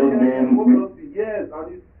why he's just being. Obviously, yes,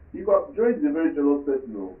 and Joey is a very jealous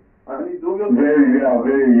person, though. And he's obviously I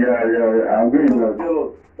agree with that.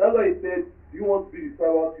 jealous. That's why he said, "Do you want to be the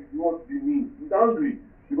tribal chief? Do you want to be me?" He's angry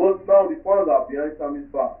because now the fans are behind Sammy's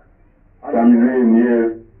back. Sami Zayn,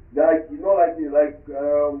 yes. Like he's not like me. Like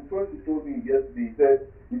Tony told me yesterday.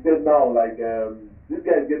 He said now like this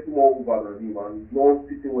guy is getting more over than him and he's not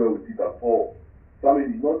sitting well with it at all. Sammy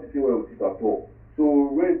is not sitting well with it at all. So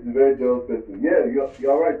Reigns is a very jealous person. Yeah,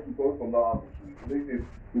 you're right to come from that angle.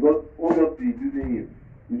 Because obviously he's using him.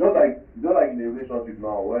 It's not like in a relationship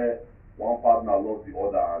now where one partner loves the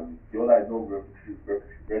other and the other is not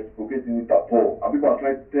reciprocating it at all. And people are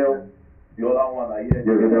trying to tell the other one that the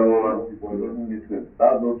other one people doesn't listen.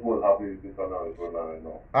 That's not what's happening with this one right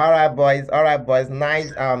now. All right, boys.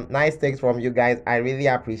 Nice takes from you guys. I really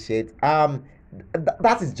appreciate.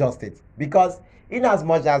 That is just it. Because in as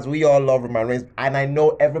much as we all love Roman Reigns, and I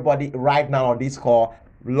know everybody right now on this call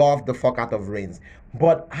love the fuck out of Reigns,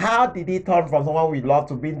 but how did he turn from someone we love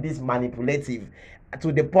to being this manipulative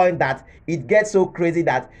to the point that it gets so crazy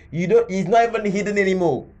that he's not even hidden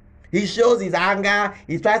anymore? He shows his anger,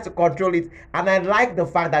 he tries to control it, and I like the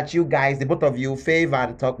fact that you guys, the both of you, Fave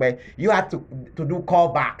and Talkman, you had to do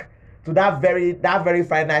callback to that very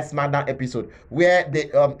Friday Night SmackDown episode where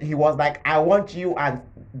he was like, I want you and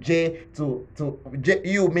Jay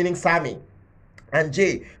you meaning Sammy and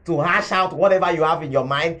Jay to hash out whatever you have in your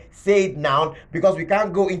mind, say it now, because we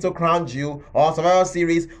can't go into Crown Jewel or Survivor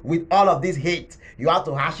Series with all of this hate. You have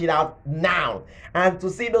to hash it out now. And to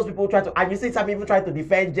see those people try to, and you see some people try to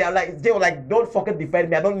defend Jay, Jay was like, don't fucking defend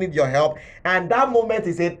me, I don't need your help. And that moment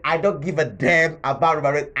he said, I don't give a damn about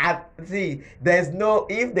Roman Reigns. And see, there's no,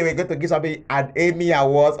 if they were going to give somebody an Emmy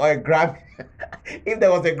Awards or a Grammy, if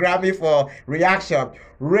there was a Grammy for reaction,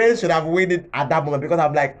 Reigns should have won it at that moment, because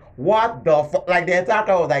I'm like, what the fuck? Like the entire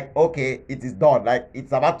crowd was like, okay, it is done. Like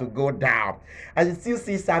it's about to go down. And you still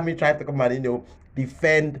see Sammy trying to come and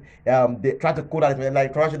defend. They try to cool down.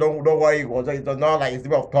 Like, Trash, don't worry. It was not like it's a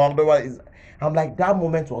bit of tongue. Don't worry. I'm like, that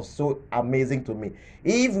moment was so amazing to me.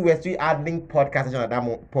 If we were still adding podcast session at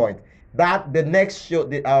that point, that the next show,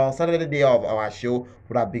 the Saturday day of our show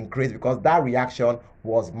would have been crazy, because that reaction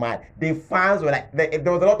was mad. The fans were like,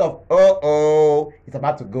 there was a lot of it's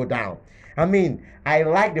about to go down. I mean, I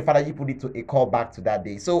like the fact that you put it to a call back to that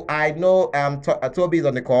day. So I know Toby is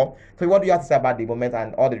on the call. So what do you have to say about the moment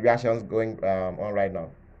and all the reactions going on right now?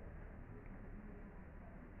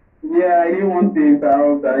 Yeah, I didn't want to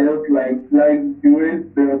interrupt. I just like the way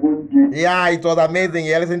they were both giving. Yeah, it was amazing.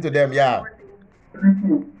 Yeah, listen to them. Yeah.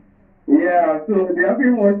 Yeah, so the happy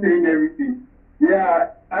was saying everything.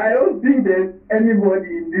 Yeah, I don't think there's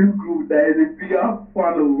anybody in this group that is a bigger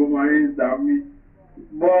fan of Roman Reigns than me.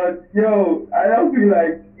 But yo, I don't feel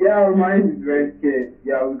like, yeah, Roman Reigns is very scared.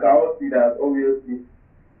 Yeah, we can all see that, obviously.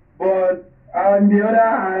 But on the other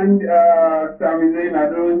hand, Sami Zayn, I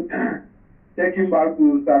don't taking back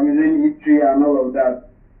to Sami Zayn E3 and all of that.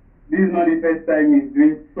 This is not the first time he's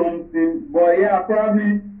doing something. But yeah,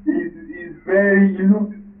 probably he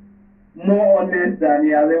looks more honest than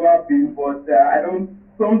he has ever been. But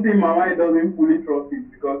something my mind doesn't fully trust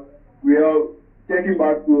it, because we are checking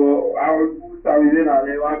back to our Sami Zayn has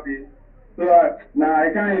ever been. So now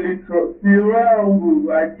I can't really trust the Royal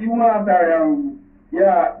Rumble. Like even after Royal Rumble,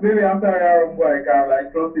 Yeah, maybe after Royal Rumble I can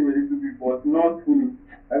like trust him a little bit, but not fully.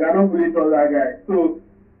 I cannot fully trust that guy. So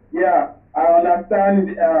yeah, I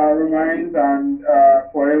understand Roman's and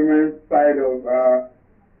Foreman's side of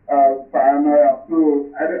paranoia. So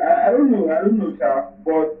I don't know, sir.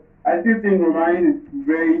 But I still think Roman is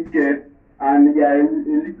very scared and yeah, a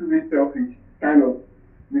little bit selfish, kind of,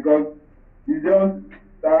 because he's just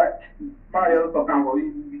Mario talking about he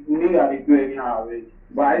nigga they do anyhow already.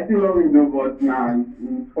 But I still love him though, but nah,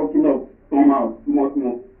 he's fucking up somehow, too much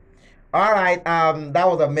more. All right, that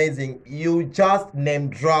was amazing. You just name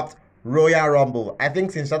dropped Royal Rumble. I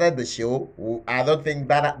think since started the show, I don't think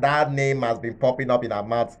that name has been popping up in our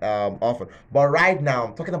mouths often. But right now,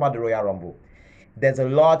 I'm talking about the Royal Rumble. There's a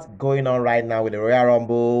lot going on right now with the Royal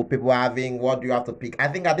Rumble. People having what do you have to pick? I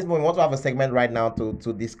think at this moment we want to have a segment right now to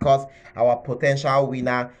discuss our potential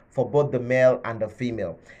winner for both the male and the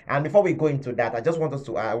female. And before we go into that, I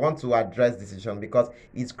want to address this decision because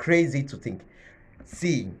it's crazy to think.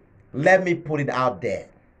 See, let me put it out there.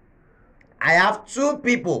 I have two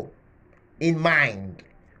people in mind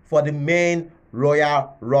for the main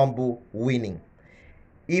Royal Rumble winning.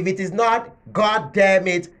 If it is not, God damn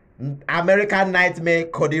it, American Nightmare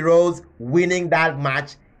Cody Rhodes winning that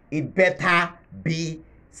match, it better be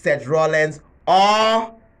Seth Rollins,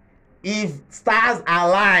 or if stars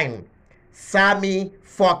align, Sami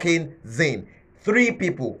fucking Zayn. Three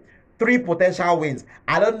people, three potential wins.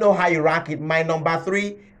 I don't know how you rank it. My number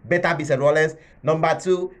three better be Seth Rollins. Number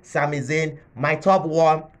two, Sami Zayn. My top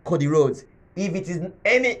one, Cody Rhodes. If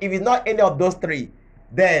it's not any of those three,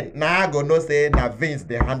 then now I go no say na Vince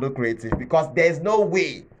they handle creative, because there's no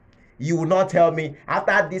way you will not tell me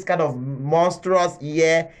after this kind of monstrous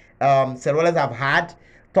year Seth Rollins have had,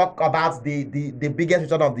 talk about the biggest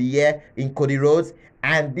return of the year in Cody Rhodes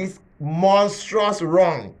and this monstrous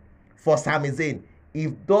run for Sami Zayn.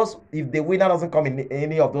 If the winner doesn't come in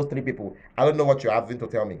any of those three people, I don't know what you're having to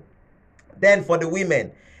tell me. Then for the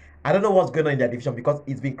women, I don't know what's going on in their division because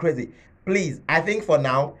it's been crazy. Please, I think for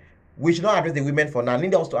now, we should not address the women for now. I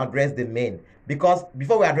need us to address the men. Because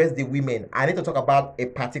before we address the women, I need to talk about a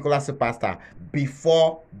particular superstar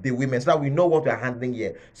before the women so that we know what we're handling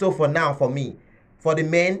here. So for now, for me, for the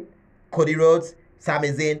men, Cody Rhodes, Sami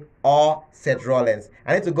Zayn, or Seth Rollins.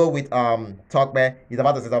 I need to go with Tokbe. He's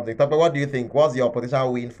about to say something. Tokbe, what do you think? What's your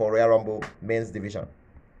potential win for Royal Rumble men's division?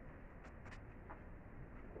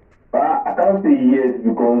 I can't say yes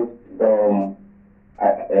because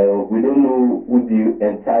we don't know who the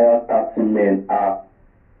entire 30 men are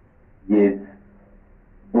yet.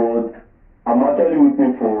 But I'm actually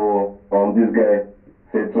waiting for this guy,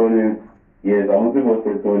 Seth Rollins. Yes, I'm waiting for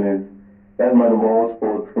Seth Rollins. That's my number one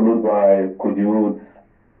spot, followed by Cody Rhodes.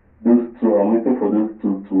 Those two, I'm waiting for those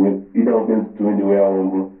two to win. Either of them to win the Royal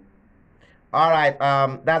Rumble. All right,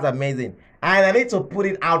 that's amazing. And I need to put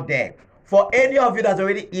it out there. For any of you that's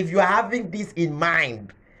already, if you are having this in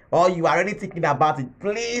mind, or you are already thinking about it,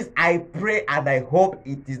 please, I pray and I hope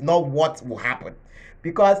it is not what will happen.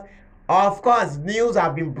 Because, of course, news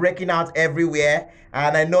have been breaking out everywhere,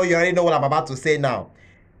 and I know you already know what I'm about to say now.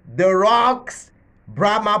 The Rock's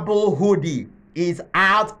Brahma Bull hoodie is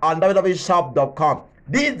out on www.shop.com.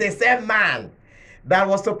 This is the same man that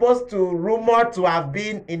was supposed to rumored to have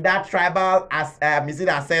been in that tribal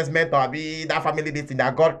assessment or be that family meeting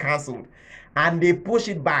that got cancelled, and they push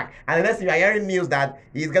it back. And the next thing you are hearing news that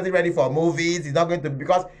he's getting ready for movies. He's not going to,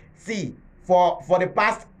 because see, for the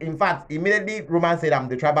past, in fact, immediately Roman said I'm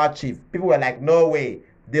the tribal chief. People were like, no way.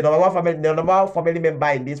 The number one family member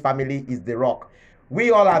in this family is The Rock.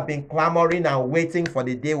 We all have been clamoring and waiting for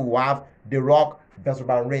the day we will have The Rock versus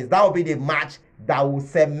Roman Reigns. That will be the match that will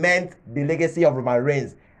cement the legacy of Roman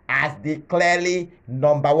Reigns as the clearly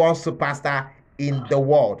number one superstar in the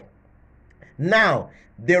world. Now,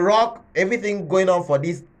 The Rock, everything going on for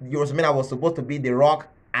this WrestleMania was supposed to be The Rock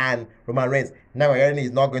and Roman Reigns. Now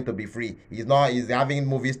he's not going to be free. He's having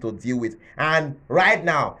movies to deal with. And right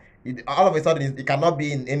now, all of a sudden, it cannot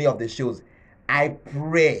be in any of the shows. I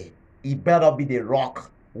pray it better be The Rock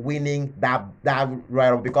winning that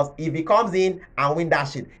Royal Rumble, because if he comes in and win that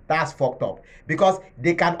shit, that's fucked up, because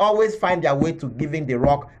they can always find their way to giving The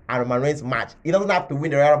Rock and Roman Reigns match. He doesn't have to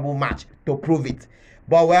win the Royal Rumble match to prove it.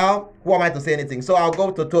 But well, who am I to say anything? So I'll go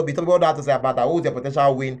to Toby. Toby, what do you have to say about that? Who's your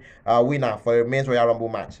potential winner for the men's Royal Rumble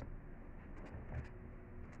match?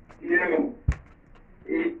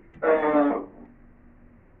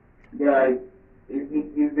 Guys,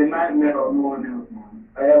 it's the nightmare of no one else, man.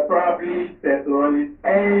 Probably Seth Rollins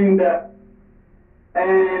and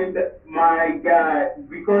my guy,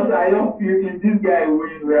 because I don't feel if this guy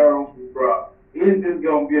wins Royal Rumble, bro, is this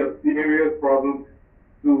gonna be a serious problem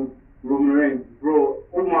to Roman Reigns, bro.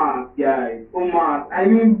 Omar, guy, Omar. I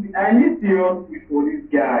need serious push for this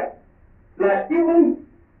guy. Like even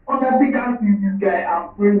Undertaker sees this guy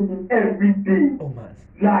and praise him every day. Omas.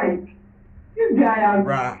 Like this guy has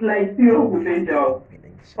Bruh. like serious potential.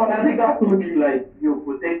 Winning shit. Undertaker told him like, yo,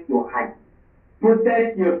 protect your height,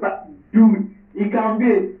 protect your dude. It can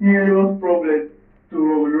be a serious problem to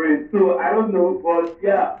Roman Reigns. So I don't know, but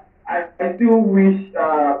yeah, I still wish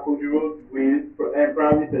Cody Rhodes wins,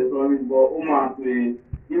 probably Seth Rollins, but Omar wins.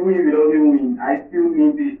 Even if he doesn't win, I still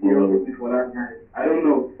need a serious push for that guy. I don't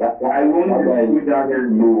know. I won't push that guy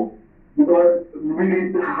no. Because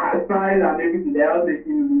really hard size and everything, they are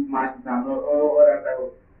making lose matches and all that type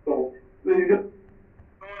of stuff. So you just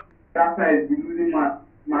that side be losing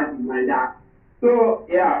matches like that. So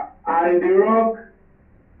yeah, and The Rock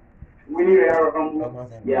winning Royal Rumble,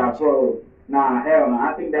 yeah, bro. Nah, hell, nah,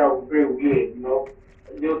 I think that was pretty weird, you know.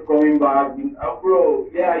 Just coming back, bro.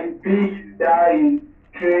 Yeah, he's big, he's that, he's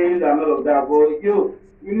trained and all of that, but you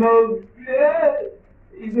know, yeah,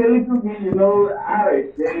 it's a little bit, you know, out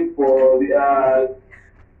of shape for the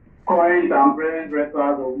current and present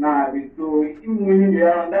wrestlers of now. So even winning the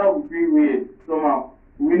round, that would be weird somehow.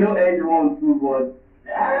 We know Edge won too, but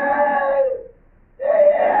yeah.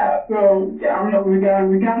 So yeah, I'm not. We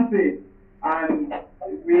can't say. And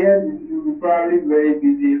we had you'll be probably very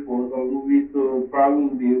busy for some movies, so probably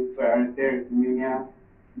will be WrestleMania,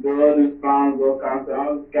 the all those plans or cancer,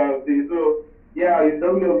 all those kind of things. So yeah, it's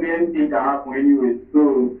WWE anything can happen anyway.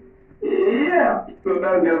 So yeah, so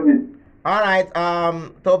that's just it. All right,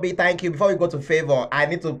 Toby, thank you. Before we go to Favor, I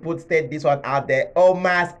need to state this one out there.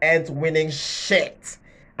 Omos ain't winning shit.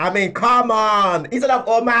 I mean, come on. Instead of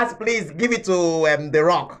Omos, please give it to The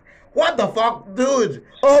Rock. What the fuck, dude?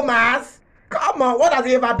 Omos? Come on. What has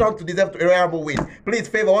he ever done to deserve a Royal Rumble win? Please,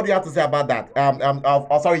 Favor, what do you have to say about that?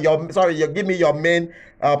 You give me your main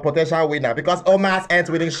potential winner because Omos ain't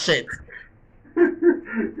winning shit. Yeah,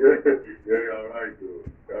 you're right, though.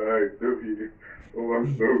 You're right, Toby. Oh,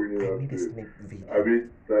 I'm so winning that shit. I mean,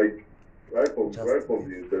 like, right from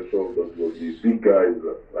the inception of that was these big guys,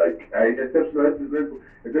 like,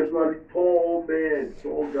 exceptionally tall men,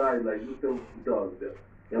 tall guys, like, you tell people,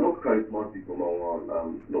 they're not charismatic, number one,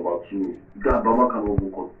 number two, God, Baba can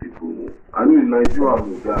overcome people. I know in Nigeria,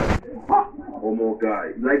 I'm a guy, one more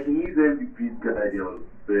guy, like, he needs every big guy there on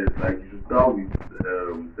the best, like, you should start with,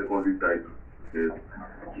 secondary titles, yes,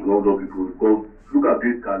 to love those people, because look at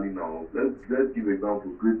Great Khali now. Let's give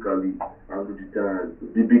examples. Great Khali, Andrew the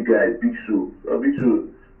Giant, the big guy, Big Show. Big Show,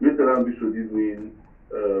 Mr. and Big Show did win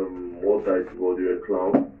what title, but they were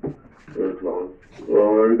clowns.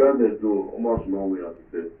 Regardless though, almost no way as I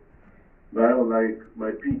said. But I don't like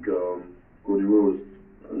my peak, Cody Rhodes.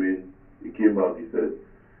 I mean, he came back, he said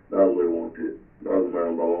that was what he wanted. That was my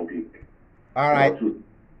number one pick. All right.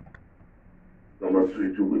 Number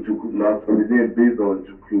two, it took last based on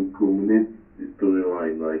to culminate the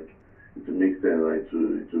storyline, like to make sense, like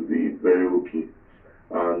to be very okay.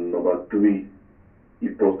 And number three,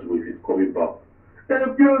 if possible, if it's coming back.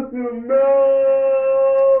 And beautiful, no!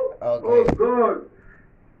 Okay. Oh God!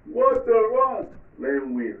 What the rock? Let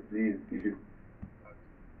him win, please. If it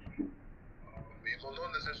will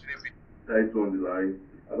not necessarily be title on the line.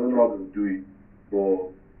 I don't know how to do it, but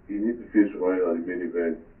he needs to face Ryan at the main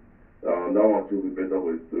event. That one will be better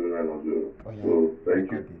with the storyline as well. Oh, yeah. So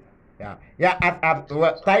thank you. Well,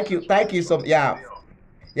 thank you thank you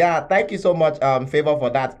so much, Favor, for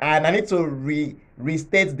that. And I need to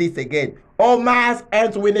restate this again. Omos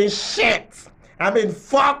ain't winning shit. I mean,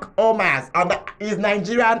 fuck Omos. He's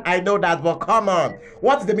Nigerian, I know that, but come on,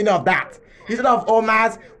 what's the meaning of that? Instead of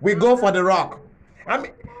Omos, we go for The Rock. I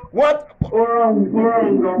mean, what? Bro,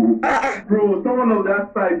 someone of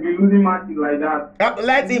that side be losing matches like that.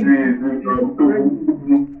 Let him.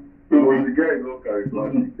 The guy is not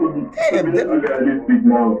charismatic.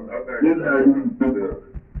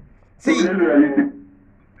 See,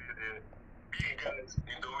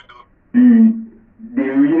 they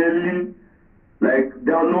really like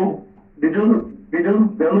they're not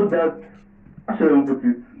that. I shouldn't put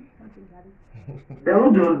it. They're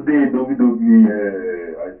not just there in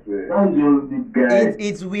WWE. I swear. Not just the guy.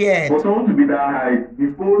 it's weird. For someone to be that high,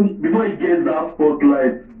 before he gets that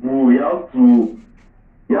spotlight, bro, he has to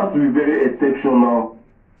be very exceptional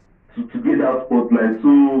to get that spotlight.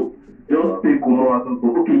 So just take Omar and so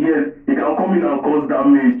okay, yes, he can come in and cause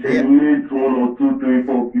damage, eliminate 1 or 2, 3,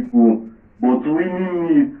 4 people, but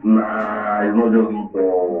winning it, nah, it's not just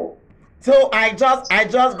So I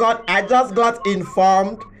just got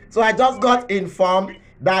informed. So I just got informed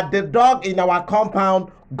that the dog in our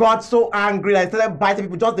compound got so angry that he started biting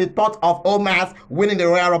people just the thought of Omos winning the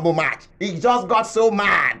Royal Rumble match. He just got so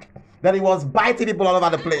mad. that he was biting people all over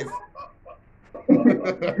the place. Bro,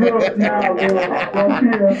 nah, bro.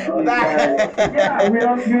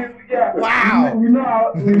 Continue. Yeah, Wow. we know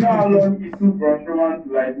how long it took Braun Strowman to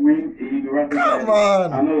like win a universal Come title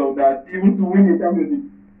on. and all of that, even to win a championship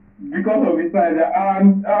because of his size.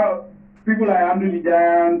 And people like Andrew the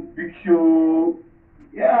Giant, Big Show,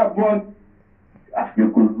 yeah, but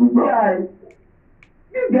You could look back.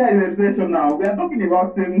 yeah, this guy is exceptional. We are talking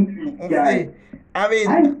about 7 feet See, guy. I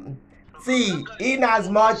mean, see, in as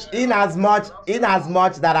much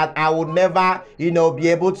that I would never, be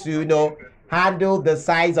able to, handle the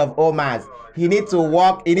size of Omos. He need to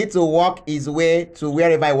walk his way to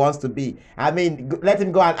wherever he wants to be. I mean, let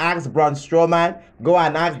him go and ask Braun Strowman, go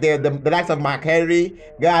and ask the likes of Mark Henry,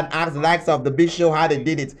 go and ask the likes of the Big Show how they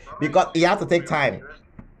did it, because he has to take time.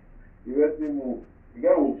 You let me move. The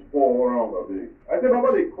guy will fall all around a bit. I said,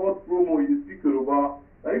 about the court promo, you speak to Yoruba.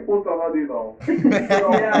 Now you post another day now.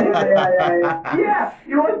 Yeah,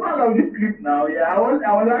 he was part of this clip now. Yeah, I was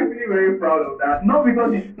actually very proud of that. Not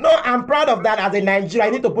because it's No, I'm proud of that. As a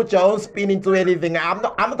Nigerian, you need to put your own spin into anything. I'm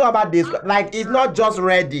not talking about this. Like, it's not just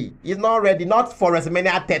ready. It's not ready. Not for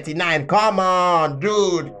WrestleMania 39. Come on,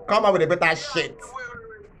 dude. Come on with a better shit.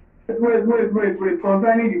 Wait.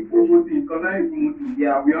 Concerning the promoting,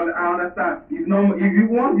 yeah, I understand. It's not, if you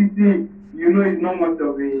want the thing, it's not much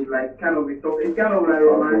of a, like, kind of a talk. It's kind of like,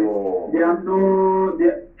 there's no,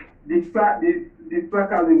 the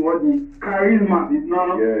sarcasm or the charisma is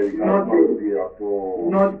not.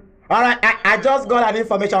 All right, I just got that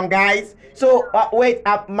information, guys. So, wait,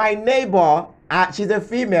 my neighbor, she's a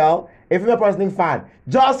female wrestling fan,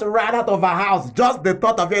 just ran out of her house. Just the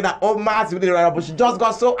thought of hearing that Omos really ran up, but she just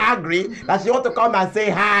got so angry that she want to come and say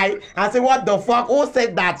hi and say, what the fuck? Who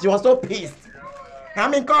said that? She was so pissed. I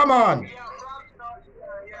mean, come on.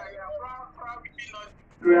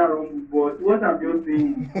 But what I'm just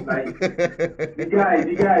saying, like, the guy,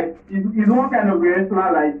 he's one kind of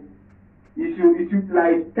wrestler, like, he should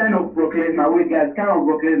like kind of Brock Lesnar. Wait, guys, kind of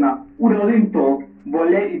Brock Lesnar, who doesn't talk, but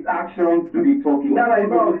let his actions do the talking. That's like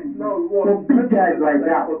for big guys like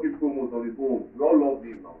that. Talking promos on his own. We all love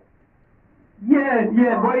him now.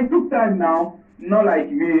 Yeah, but it took time now. Not like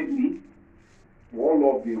immediately. We all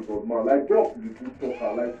love him, but man, like Brock is a good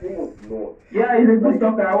talker. Like he must not. Yeah, he's a good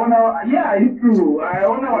talker. It's true. I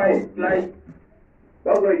wonder why, like.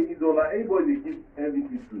 That's why he's on, like anybody they give MVP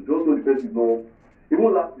to, just so the person know. He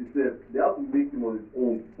won't last himself. They have to make him on his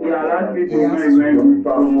own. Yeah, that's it.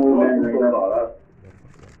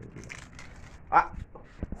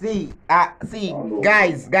 See,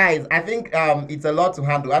 guys, I think it's a lot to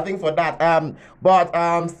handle. I think for that, but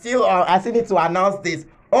still, I still need to announce this.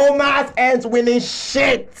 Omos ends winning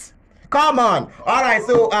shit. Come on. All right,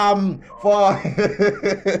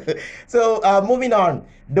 so moving on.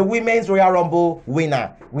 The Women's Royal Rumble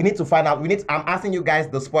winner. We need to find out. I'm asking you guys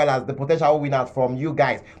the spoilers, the potential winners from you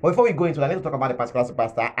guys. But before we go into it, I need to talk about the particular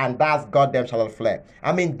superstar, and that's goddamn Charlotte Flair.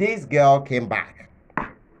 I mean, this girl came back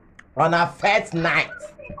on her first night.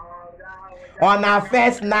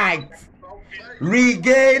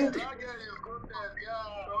 Regained.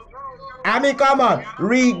 I mean, come on.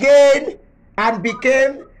 Regained and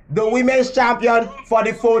became the women's champion for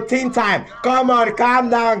the 14th time. Come on, calm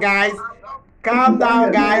down, guys. Calm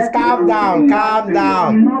down, guys. Calm down. I'm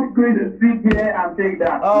not going to sit here and take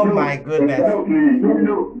that. Oh my goodness.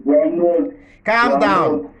 Calm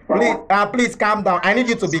down. Please calm down. I need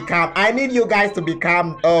you to be calm. I need you guys to be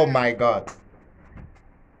calm. Oh my God.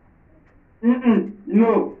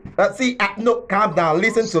 No. No, calm down.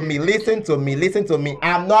 Listen to me.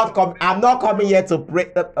 I'm not coming here to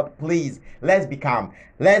break. Please, let's be calm.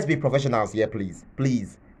 Let's be professionals here, please.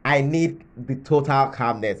 I need the total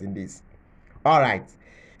calmness in this. All right.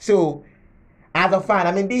 So, as a fan,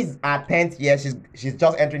 I mean, this is her 10th year. She's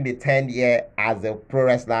just entering the 10th year as a pro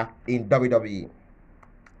wrestler in WWE.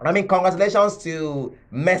 I mean, congratulations to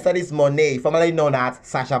Mercedes Moné, formerly known as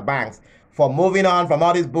Sasha Banks, for moving on from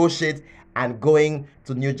all this bullshit and going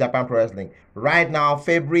to New Japan Pro Wrestling. Right now,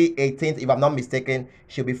 February 18th, if I'm not mistaken,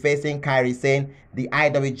 she'll be facing Kairi Sane, the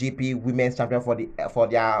IWGP Women's Champion for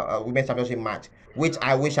their Women's Championship match, which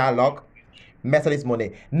I wish her luck. Mercedes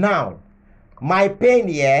Moné. Now, my pain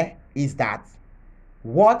here is that,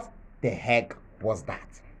 what the heck was that?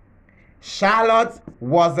 Charlotte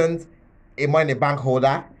wasn't a Money in the Bank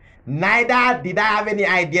holder. Neither did I have any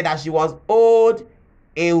idea that she was owed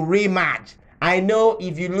a rematch. I know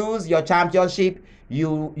if you lose your championship,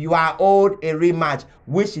 you are owed a rematch,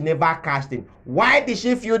 which she never cashed in. Why did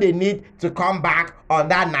she feel the need to come back on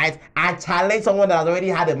that night and challenge someone that has already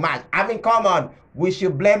had a match? I mean, come on. We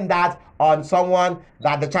should blame that on someone,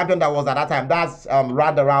 that the champion that was at that time. That's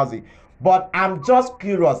Ronda Rousey. But I'm just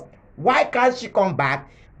curious. Why can't she come back,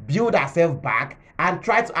 build herself back, and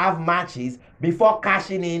try to have matches before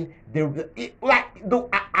cashing in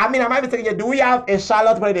I mean, am I mistaken here? Do we have a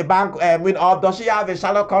Charlotte money in the bank win, or does she have a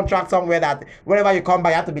Charlotte contract somewhere that whenever you come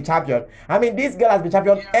by you have to be champion? I mean, this girl has been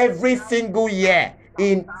champion every single year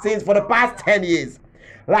since for the past 10 years.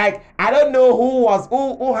 Like, I don't know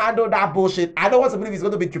who handled that bullshit. I don't want to believe it's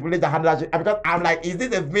going to be Triple H that handled that shit, because I'm like, is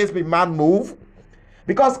this a Vince McMahon move?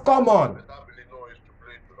 Because come on.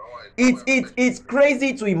 It's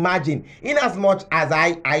crazy to imagine. In as much as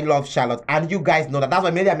I love Charlotte, and you guys know that, that's why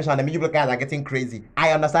maybe I mentioned the you guys are getting crazy.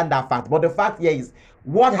 I understand that fact, but the fact here is,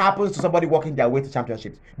 what happens to somebody working their way to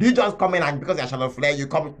championships? Do you just come in and because you're Charlotte Flair, you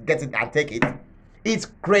come get it and take it? It's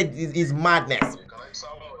crazy. It's madness.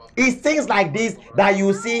 It's things like this that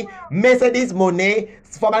you see Mercedes Moné,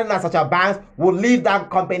 formerly known as Sasha Banks, will leave that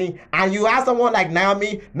company, and you have someone like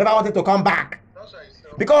Naomi never wanted to come back.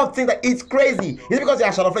 Because of things that it's crazy. It's because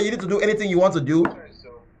you're Charlotte Flair, you need to do anything you want to do.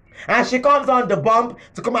 And she comes on the bump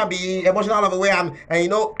to come and be emotional all the way. And you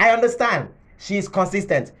know, I understand. She's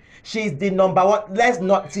consistent. She's the number one. Let's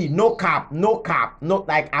not see, no cap.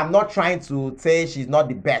 Like, I'm not trying to say she's not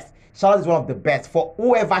the best. Charlotte is one of the best. For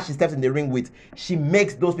whoever she steps in the ring with, she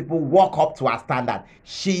makes those people walk up to her standard.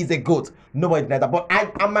 She's a goat. Nobody denies that. But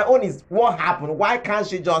and my own is, what happened? Why can't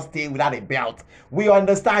she just stay without a belt? We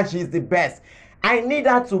understand she's the best. I need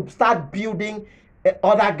her to start building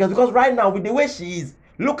other girls, because right now, with the way she is,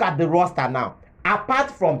 look at the roster now. Apart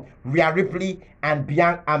from Rhea Ripley and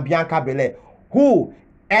Bianca Belair, who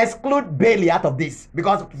exclude Bayley out of this,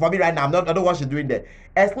 because for me right now, I don't know what she's doing there.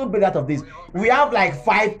 Exclude Bayley out of this. We have like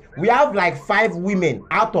five women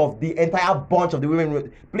out of the entire bunch of the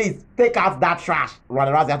women. Please take out that trash,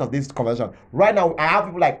 Ronda Rousey, out of this conversation. Right now, I have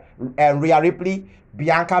people like Rhea Ripley,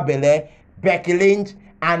 Bianca Belair, Becky Lynch,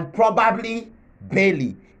 and probably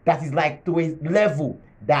Bayley, that is like to a level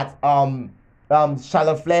that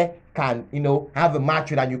Charlotte Flair can, you know, have a match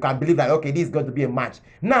with, and you can believe that, okay, this is going to be a match.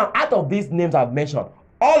 Now, out of these names I've mentioned,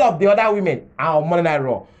 all of the other women are on Monday Night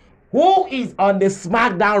Raw. Who is on the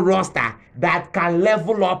SmackDown roster that can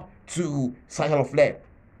level up to Charlotte Flair?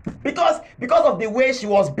 Because of the way she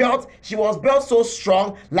was built so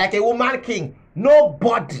strong, like a woman king.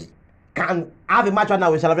 Nobody can have a match right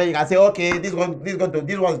now with Charlotte Flair. You can say, okay, this one is going to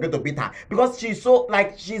beat her, because she's so,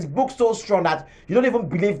 like, she's booked so strong that you don't even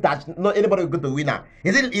believe that not anybody is going to win her.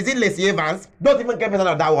 Is it Lacey Evans? Don't even get me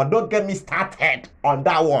started on that one. Don't get me started on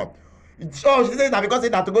that one. So she says that because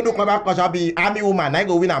that to go to combat culture be army woman, I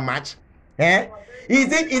go win a match. Eh?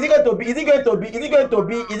 Is it going to be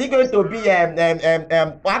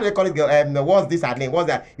how do they call it, girl? What's this her name? What's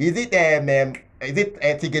that? Is it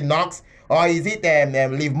Tegan Knox? Or is it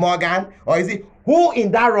Liv Morgan? Or is it who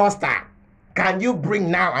in that roster can you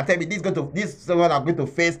bring now and tell me this someone are going to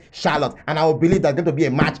face Charlotte, and I will believe that's going to be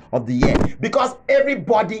a match of the year? Because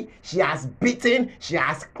everybody she has beaten,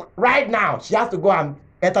 right now she has to go and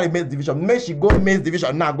enter the men's division. May she go men's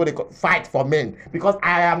division now, go to fight for men, because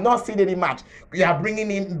I am not seeing any match. You are bringing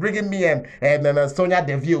me Sonya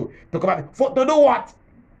Deville to come back to do what?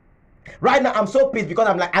 Right now, I'm so pissed, because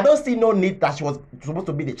I'm like, I don't see no need that she was supposed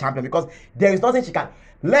to be the champion, because there is nothing she can.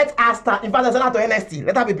 Let her start. In fact, send her to NXT.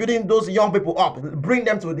 Let her be building those young people up. Bring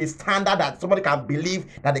them to the standard that somebody can believe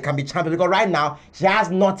that they can be champions. Because right now, she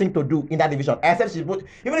has nothing to do in that division, except she put,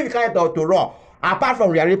 even if you can't to Raw, apart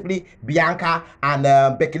from Rhea Ripley, Bianca, and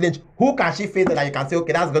Becky Lynch, who can she face that you can say,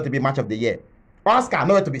 okay, that's going to be match of the year? Asuka,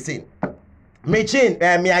 nowhere to be seen. Michin,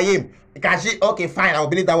 Mia Yim, can she? Okay, fine, I will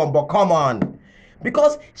believe that one, but come on.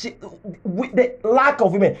 Because with the lack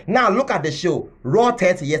of women. Now look at the show, Raw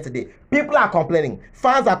 30 yesterday. People are complaining.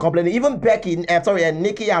 Fans are complaining. Even Becky,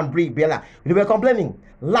 Nikki and Brie Bella, they were complaining.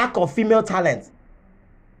 Lack of female talent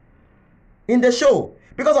in the show.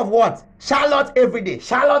 Because of what? Charlotte every day.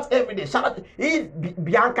 Charlotte. If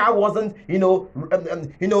Bianca wasn't,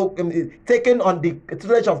 taken on the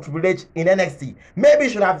tutelage of Triple H in NXT, maybe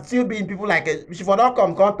should have still been people like she for not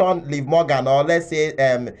come on Liv Morgan, or let's say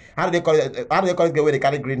how do they call it the way they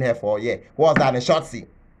carry green hair for? Yeah, what was that? A Shotzi.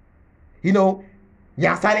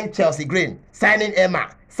 You're signing Chelsea Green, signing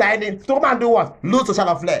Emma, signing to come and do what? Lose to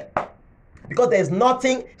Charlotte Flair. Because there's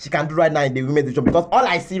nothing she can do right now in the women's division. Because all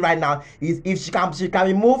I see right now is if she can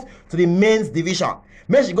be moved to the men's division.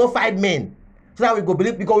 Maybe she go fight men. So that we go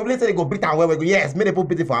believe, because we believe they go beat and well, we go, yes, maybe they put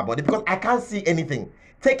pity for her body. Because I can't see anything.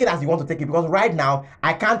 Take it as you want to take it. Because right now,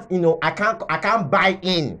 I can't buy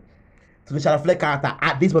in to the Charlotte Flair character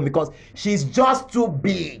at this moment, because she's just too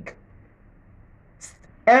big.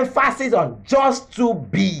 Emphasis on just too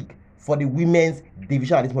big for the women's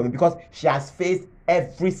division at this moment, because she has faced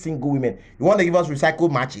every single woman. You want to give us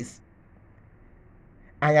recycled matches?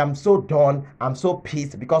 I am so done. I'm so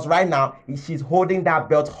pissed because right now she's holding that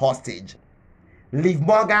belt hostage. Liv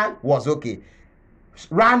Morgan was okay.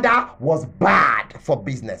 Randa was bad for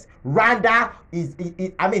business. Randa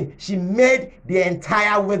I mean, she made the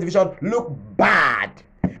entire women's division look bad.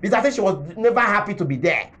 Because I think she was never happy to be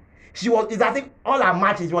there. It's as if all her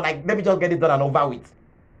matches were like, let me just get it done and over with.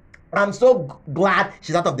 I'm so glad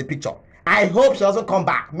she's out of the picture. I hope she doesn't come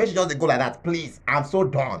back. Make sure she doesn't go like that, please. I'm so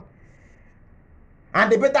done. And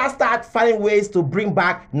they better start finding ways to bring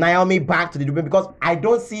back Naomi back to the WWE because I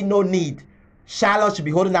don't see no need. Charlotte should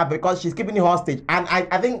be holding that because she's keeping it hostage. And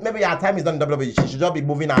I think maybe her time is done in WWE. She should just be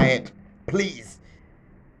moving ahead. Please.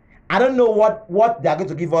 I don't know what they are going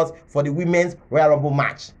to give us for the women's Royal Rumble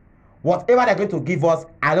match. Whatever they're going to give us,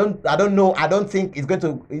 I don't know. I don't think it's going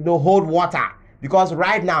to hold water. Because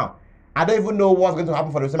right now, I don't even know what's going to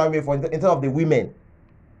happen for the WrestleMania for instead of the women.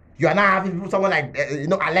 You are now having someone like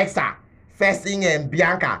Alexa facing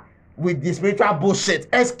Bianca with the spiritual bullshit.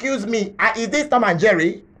 Excuse me, is this Tom and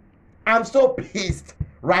Jerry? I'm so pissed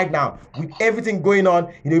right now with everything going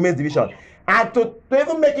on in the women's division. And to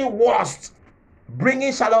even make it worse,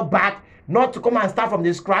 bringing Charlotte back, not to come and start from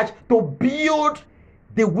the scratch, to build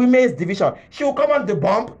the women's division. She will come on the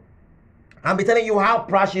bump and be telling you how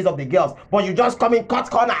proud she is of the girls, but you just come in cut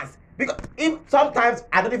corners. Because if sometimes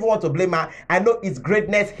I don't even want to blame her, I know it's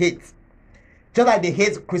greatness hates. Just like they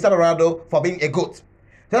hate Cristiano Ronaldo for being a goat.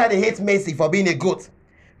 Just like they hate Messi for being a goat.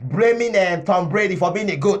 Blaming Tom Brady for being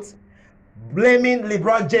a goat. Blaming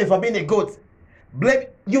LeBron James for being a goat.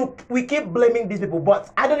 We keep blaming these people,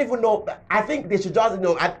 but I don't even know. I think they should just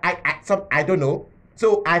I don't know.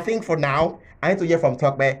 So I think for now, I need to hear from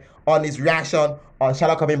Tokbe on his reaction on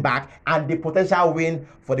Charlotte coming back and the potential win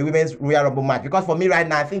for the women's Royal Rumble match. Because for me right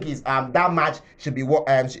now, I think that match should be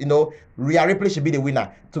Rhea Ripley should be the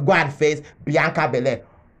winner to go and face Bianca Belair.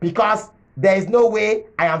 Because there is no way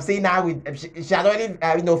I am saying now she has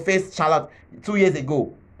already faced Charlotte 2 years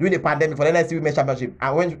ago during the pandemic for the NXT Women's Championship,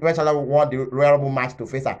 and when Charlotte won the Royal Rumble match to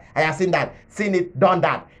face her. I have seen it, done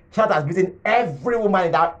that. Charlotte has beaten every woman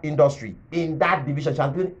in that industry, in that division. She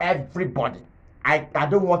has beaten everybody. I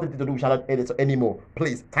don't want anything to do with Charlotte anymore.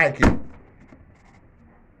 Please, thank you.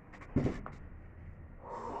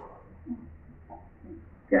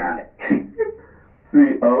 Yeah.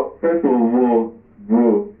 See, first of all,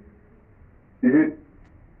 bro, is it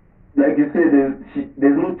like you said?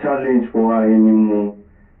 There's no challenge for her anymore.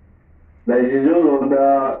 Like she's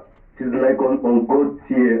like on God's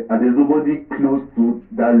tier, and there's nobody close to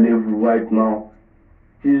that level right now.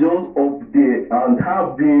 She's just up there, and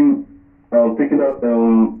her being taking that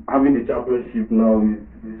having the championship now is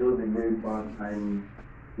just a very bad time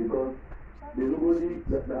because there's nobody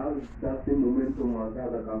that has that same momentum as that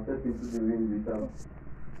can step into the ring with her.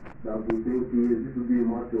 That will say, okay, this will be a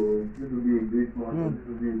match, or this will be a great match, or this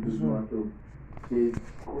will be a good match. There's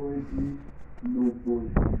currently no push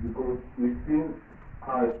because we've seen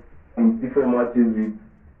her in different matches with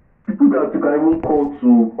people that you can even call to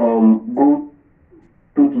go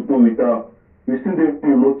toe to toe with her. We've seen them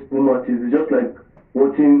in multiple matches. It's just like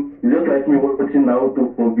me watching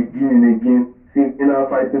Naoto from beginning again, seeing her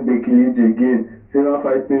fighting Becky Lynch again, seeing her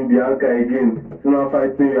fighting Bianca again, seeing her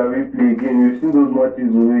fighting Rhea Ripley again. We've seen those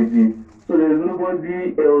matches already. So there's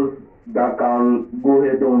nobody else that can go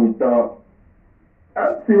head on with her.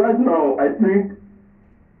 See, right now, I think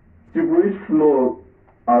Triple H flaw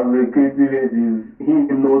as a creative head is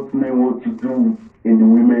him not knowing what to do in the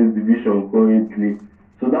women's division currently.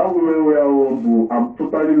 So that women Royal Rumble, I'm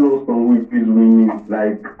totally lost on who is winning.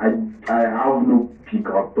 Like I have no pick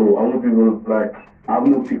at all. I won't even I have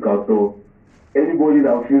no pick at all. Anybody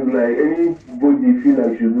that feels like anybody feel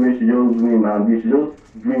like she's doing, she just win, and they should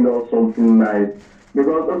just bring out something nice.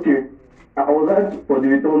 Because okay, I was asked for the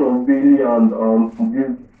return of Bailey and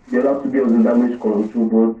the other two girls in Damage Control,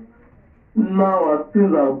 but now as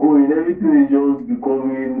things are going, everything is just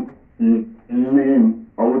becoming lame.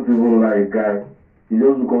 I won't even guy. It's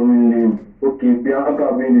just becoming lame. Okay,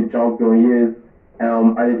 Bianca being the champion, yes.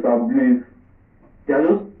 Alexa Bliss. They are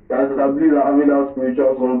just Alexa Bliss are having that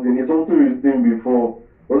spiritual something. It's something we've seen before.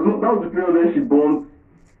 But that was the period when she burnt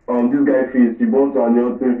this guy face. She burnt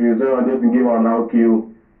Daniel face. So I just gave her an RKO.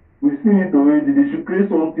 We've seen it already. They should create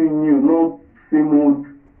something new, not same old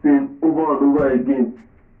thing over and over again.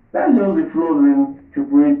 That's just the flaws in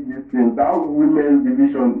Triple H this thing. That women's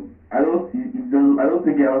division, I don't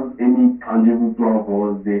think it has any tangible plan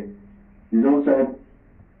for us there. It's just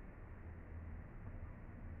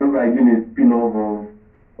like doing a spin-off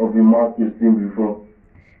of the match you've seen before.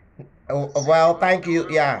 Well, thank you.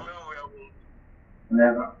 Yeah.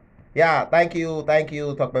 Yeah, thank you,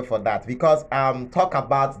 Tokpe, for that. Because talk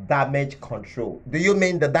about damage control. Do you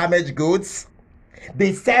mean the damaged goods?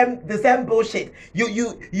 The same bullshit.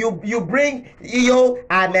 You bring EO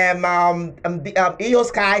and the EO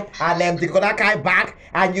Sky and the Kodakai back,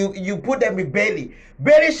 and you put them with Bailey.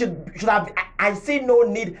 Bailey should have. I see no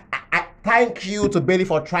need. Thank you to Bailey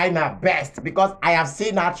for trying her best, because I have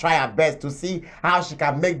seen her try her best to see how she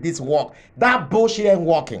can make this work. That bullshit ain't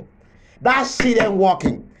working. That shit ain't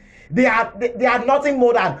working. They are nothing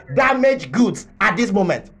more than damaged goods at this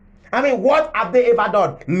moment. I mean, what have they ever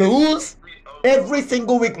done? Lose? Every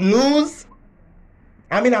single week lose?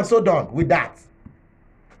 I mean, I'm so done with that.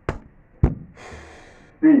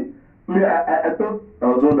 See, I thought I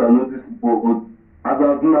was one that noticed, but as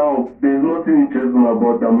of now, there's nothing interesting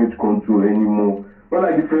about damage control anymore. Not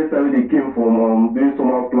like the first time they came from doing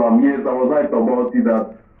summer slam. Yes, I was hyped about it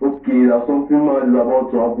that okay, that something mad is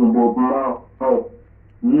about to happen, but now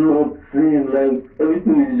nothing. Like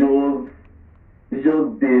everything is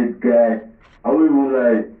just dead, guy. I won't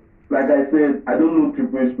even like I said, I don't know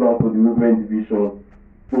Triple H plan for the women division,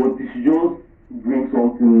 but it should just bring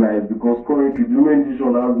something nice, because currently the women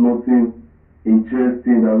division has nothing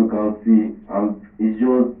interesting that we can see, and it's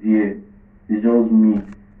just there. It's just me.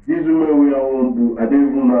 These women we are on do, I don't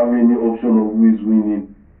even have any option of who is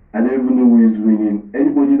winning. I don't even know who is winning.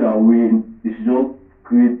 Anybody that wins, it should just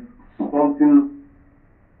create something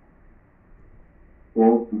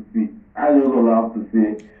for us to see. I just all I have to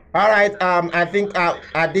say. All right. I think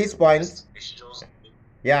at this point,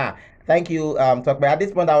 yeah. Thank you, Tokbe. At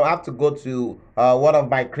this point, I will have to go to one of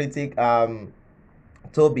my critic,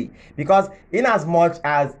 Toby, because in as much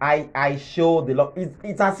as I show the love,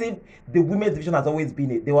 it's as if the women's division has always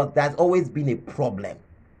been there's always been a problem.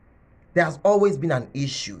 There's always been an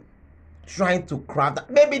issue trying to craft that.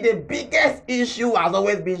 Maybe the biggest issue has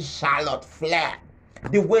always been Charlotte Flair,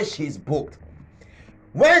 the way she's booked.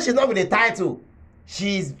 When she's not with the title,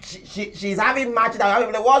 she's having matches that are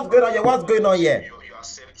having like, what's going on here? What's going on here? You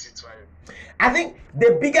accept it, right? I think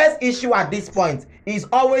the biggest issue at this point is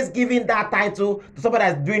always giving that title to somebody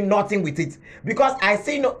that's doing nothing with it. Because I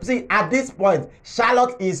see at this point,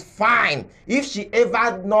 Charlotte is fine. If she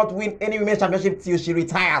ever not win any women's championship till she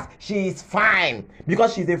retires, she is fine.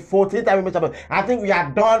 Because she's a 14-time women's champion. I think we are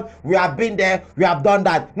done. We have been there. We have done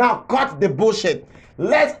that. Now cut the bullshit.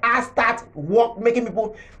 Let us start bringing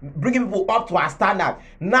people up to our standard.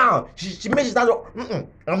 Now, she makes it start,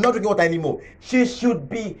 I'm not drinking water anymore. She should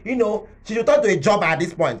be, she should turn to a job at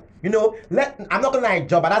this point. I'm not going to like a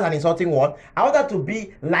job, but that's an insulting one. I want her to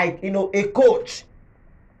be like, a coach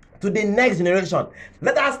to the next generation.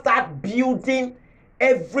 Let us start building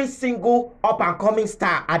every single up and coming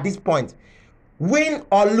star at this point. Win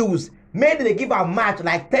or lose. Maybe they give a match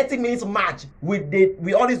like 30 minutes match with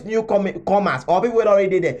all these newcomers or people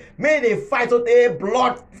already there. Maybe they fight so they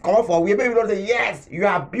blood come up for we. Maybe we say yes, you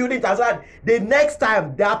are building it as well. The next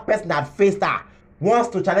time that person that faced her wants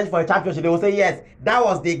to challenge for a championship, they will say yes, that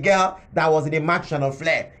was the girl that was in the match Charlotte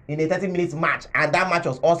Flair in a 30 minutes match, and that match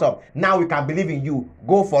was awesome. Now we can believe in you.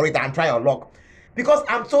 Go for it and try your luck. Because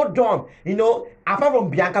I'm so done, apart from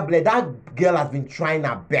Bianca Belair, that girl has been trying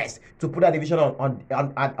her best to put that division on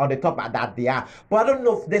the top that they are. But I don't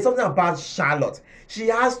know, there's something about Charlotte. She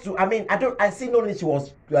has to, I see no need she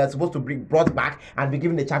was supposed to be brought back and be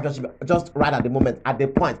given the championship just right at the moment, at the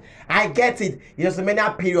point. I get it, it's a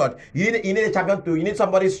mania period. You need a champion too, you need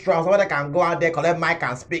somebody strong, somebody that can go out there, collect mic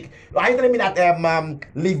and speak. Are you telling me that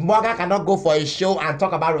Liv Morgan cannot go for a show and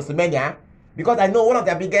talk about WrestleMania? Because I know one of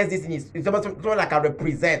their biggest things is someone that can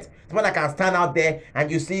represent, someone that can stand out there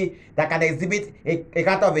and you see that can exhibit a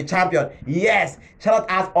character of a champion. Yes,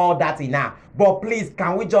 Charlotte has all that in her. But please,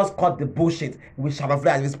 can we just cut the bullshit with Charlotte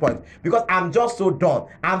Flair at this point? Because I'm just so done.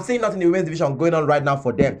 I'm seeing nothing in the women's division going on right now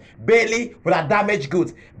for them. Bailey with her damaged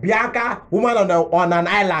goods. Bianca, woman on an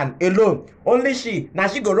island alone. Only she. Now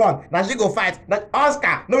she go run. Now she go fight. Now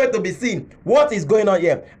Oscar, nowhere to be seen. What is going on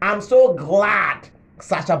here? I'm so glad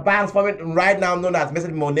Sasha Banks forming right now known as Message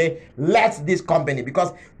Monet left this company,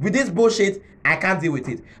 because with this bullshit I can't deal with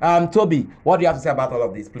it. Toby, what do you have to say about all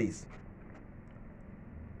of this, please?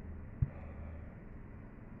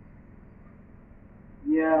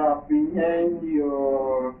 Yeah, I've been hearing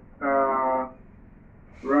your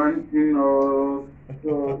ranting or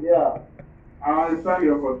so yeah. I understand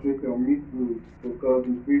your frustration, me too, because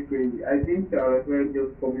it's pretty crazy. I think Charlotte Flair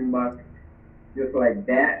just coming back just like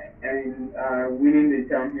that and winning the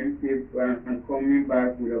championship and coming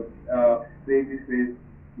back with a baby face.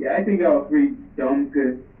 Yeah, I think that was pretty dumb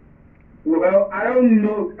because, well, I don't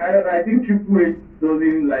know. I think Triple H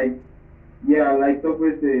doesn't like, yeah, like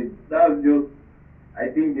Topper said, that's just, I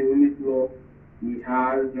think the only flaw he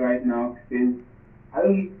has right now. Since I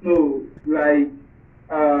don't know, like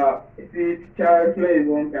see, Charlotte Flair is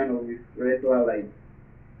one kind of wrestler. Like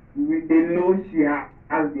they know she has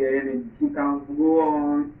the energy. She can go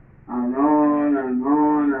on and on and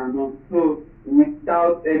on and on. So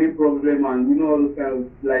without any problem, and all those kind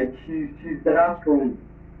of, like, she's that strong.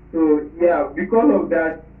 So yeah, because of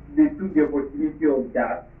that, they took the opportunity of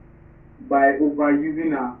that by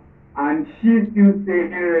overusing her, and she's still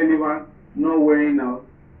staying relevant, not wearing out.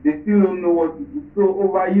 They still don't know what to do. So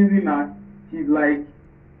overusing her, she's like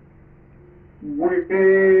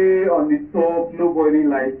way on the top. Nobody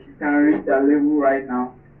like can reach that level right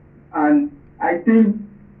now, and I think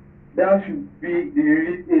that should be the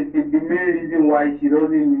main reason why she doesn't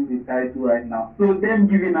win the title right now. So them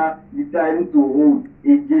giving her the title to hold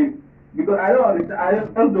again, because I don't understand. I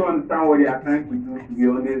just don't understand what they are trying to do, to be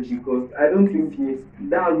honest. Because I don't think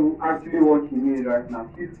that's actually what she needs right now.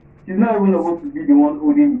 She's not even supposed to be the one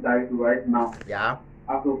holding the title right now. Yeah.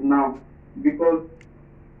 As of now, because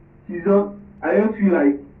she's just. I just feel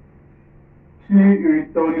like she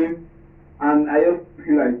returning, and I just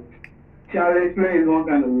feel like Charlotte Flair is one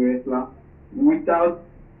kind of wrestler without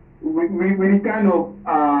with the kind of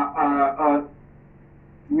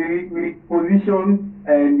with the position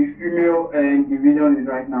and the female and division is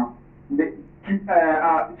right now. The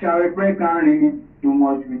Charlotte Flair can't really do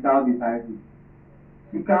much without the title.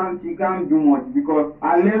 She can't do much because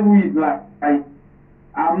her level is like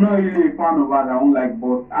I'm not really a fan of her. I don't like,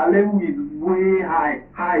 but her level is way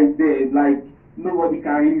high there. Like nobody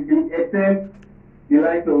can really be except the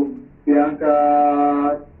likes of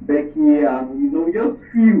Bianca, Becky, and just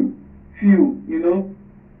few.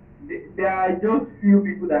 There are just few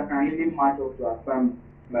people that can really match up to her standard.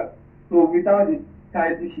 Like, so without the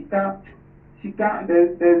title, she can't.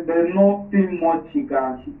 There's nothing much she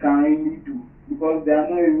can really do because they are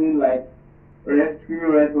not even like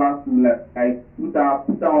female wrestlers to like put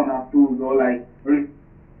her on her toes or like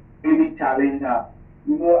really challenge her.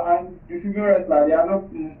 And the female wrestlers, they are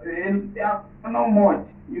not much.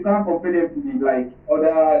 You can't compare them to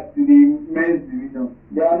the men's division.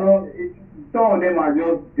 They are not. Some of them are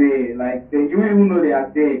just there, like you don't even know they are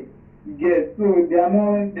there. Yes, so they are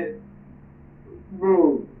not.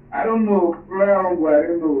 Bro, I don't know. Royal Rumble, I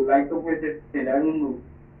don't know. Like Topper said, I don't know.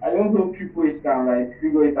 I don't know Triple H can like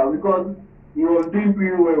figure it out because he was doing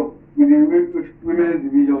pretty well with the women's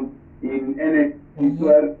division in NXT. So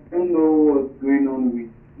I don't know what's going on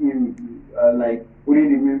with him, like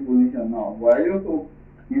holding the main position now. But I just hope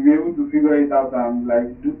he'll be able to figure it out and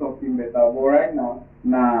like do something better. But right now,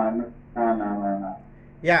 nah.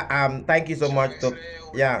 Yeah. Thank you so much.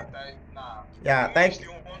 Yeah. Yeah. Thank.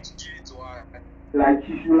 You want to give it to her. Like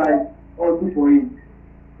she should like also for it.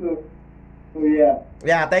 So yeah.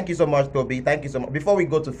 Yeah, thank you so much, Toby. Thank you so much. Before we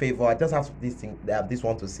go to favor, I just have this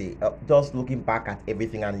one to say. Just looking back at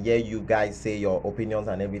everything and hear you guys say your opinions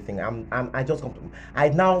and everything. I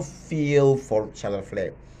now feel for Charlotte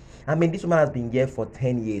Flair. I mean, this woman has been here for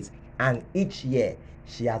 10 years, and each year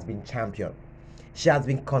she has been champion. She has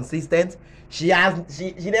been consistent. She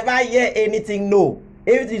never hear anything no.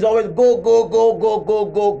 Everything is always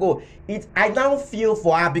go. I now feel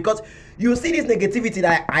for her because you see this negativity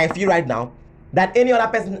that I feel right now, that any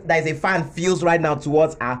other person that is a fan feels right now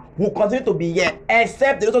towards her will continue to be here,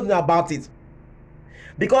 except they do something about it.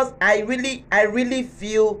 Because I really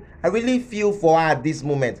feel for her at this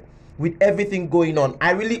moment. With everything going on,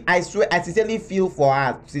 I sincerely feel for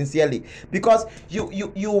her, sincerely, because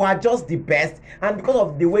you are just the best, and because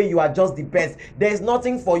of the way you are just the best, there is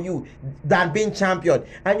nothing for you than being champion,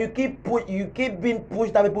 and you keep being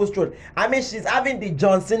pushed down people's throat. I mean, she's having the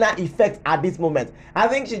John Cena effect at this moment. I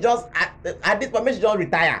think she just at this point she just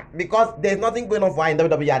retire because there's nothing going on for her in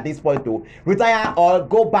WWE at this point to retire or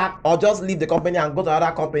go back or just leave the company and go to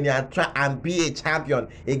another company and try and be a champion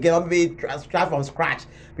again, or maybe try from scratch,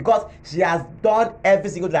 because she has done every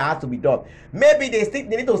single thing that has to be done. Maybe they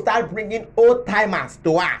need to start bringing old timers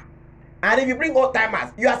to her, and if you bring old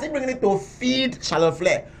timers, you are still bringing it to feed Charlotte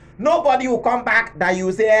Flair. Nobody will come back that you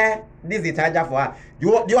say this is the challenger for her.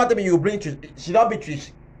 You want to me you bring Trish? She don't be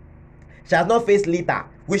Trish. She has not faced Lita,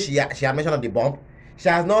 which she had mentioned on the bump. She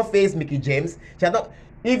has not faced Mickie James. She has not.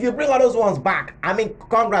 If you bring all those ones back, I mean,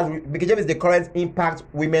 congrats. Mickie James is the current Impact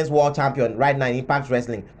Women's World Champion right now in Impact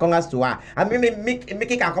Wrestling. Congrats to her. I mean,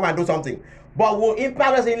 Mickie can come and do something. But will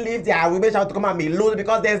Impact Wrestling leave their women's champion to come and be lose?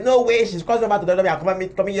 Because there's no way she's crossing over to WWE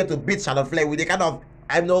and coming here to beat Charlotte Flair with the kind of,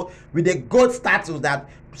 with the good status that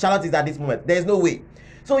Charlotte is at this moment. There's no way.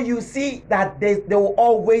 So you see that there will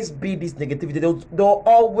always be this negativity. There will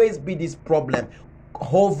always be this problem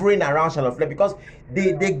hovering around Charlotte Flair because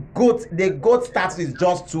the goat status is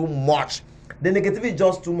just too much. The negativity is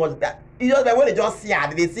just too much. That it's just like when they just see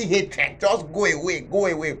her, they see hatred, just go away, go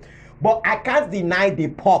away. But I can't deny the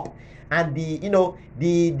pop and the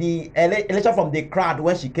the elation from the crowd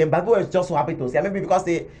when she came back. People were just so happy to see her. Maybe because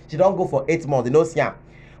she don't go for 8 months, they don't see her.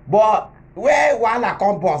 But where Wahala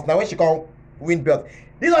come boss now when she come win belt.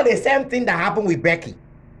 This is the same thing that happened with Becky.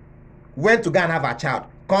 Went to go and have a child,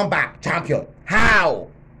 come back champion. How?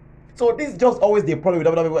 So this is just always the problem with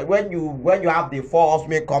WWE. When you have the 4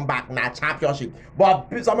 horsemen come back na championship. But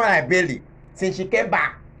someone like Bailey, since she came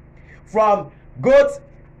back from goods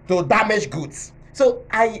to damaged goods. So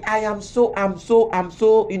I'm so I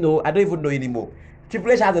don't even know anymore.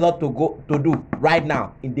 Triple H has a lot to do right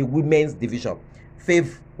now in the women's division.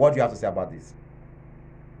 Faith, what do you have to say about this?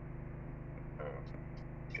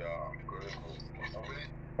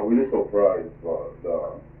 I'm really surprised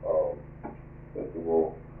that first of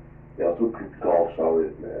all, they are so critical of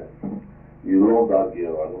Charlotte, man. You love that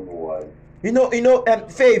girl, I don't know why.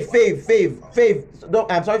 Faith. No,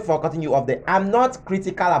 I'm sorry for cutting you off there. I'm not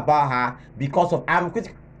critical about her because of I'm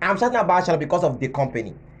shouting about Charlotte because of the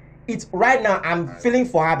company. It's right now I'm feeling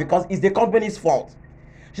for her because it's the company's fault.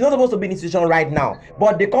 She's not supposed to be in institution right now,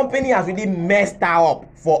 but the company has really messed her up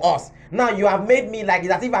for us. Now you have made me like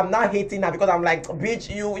it's as if I'm not hating her because I'm like, bitch,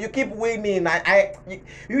 you keep winning.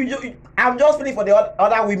 I'm just feeling for the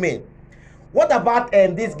other women. What about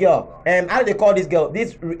this girl? How do they call this girl?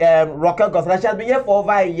 This Raquel Gonzalez. She has been here for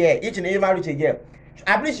over a year. Each and every reach a year.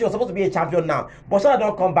 I believe she was supposed to be a champion now, but Charlotte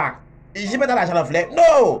don't come back. Is she better than Charlotte Flair?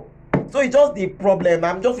 No. So it's just the problem.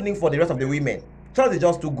 I'm just feeling for the rest of the women. Charlotte is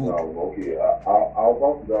just too good. Okay, I'll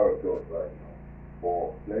bounce to that result right now.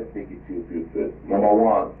 But let's take it to you first. Number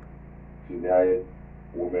one, she's the highest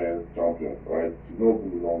women's champion, right? She's not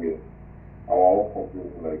the longest. Our own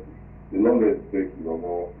company like it. The longest break is not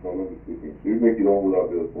mistaken. So you make it all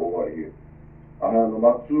that belt for over here. And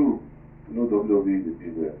number two, WWE is the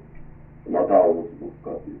business. No matter how much people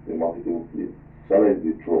cut it, the marketing place. Charlotte is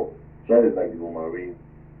the draw. Charlotte is like the Roman Reigns.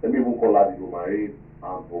 Let me even call her the Roman Reigns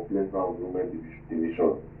and for Lesnar women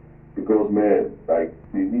division. Because man, like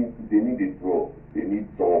they need a draw. They need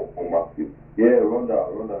someone combative. Yeah, Ronda,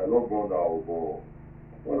 I love Ronda, but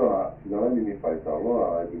Ronda, she's an MMA fighter.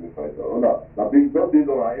 Ronda, the big just based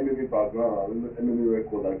on her MMA background and MMA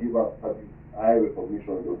record, I give her high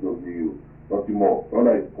recognition in WWE. Nothing more.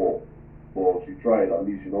 Ronda is poor, but she tried. At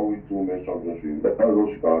least she don't win 2 women's championships. That's all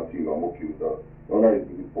she can achieve. I'm okay with that. Ronda is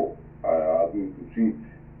really poor. I agree with you.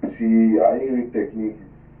 Her in-ring technique.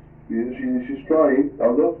 She's trying.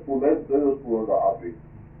 Let's just put Ronda happy.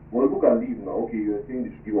 But look at Liv now. Okay, you're saying they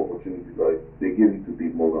should give opportunities, right? They gave it to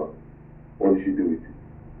Liv Morgan. What did she do with it?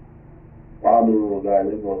 I don't know, guy.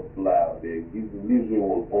 Let's not fly out there. Liv's ring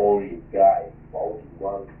was boring, guy. If I was to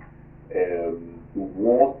run the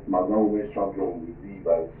worst SmackDown Women's Champion with Liv,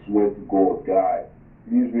 I swear to God, guy.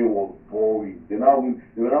 Liv's ring was boring. They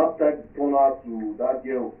were now trying to turn her to that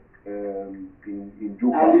girl in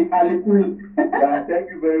Joker. Ali Queen. Yeah, thank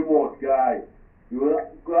you very much, guy.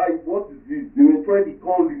 Guys, what is this? They were trying to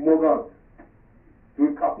call Liv Morgan to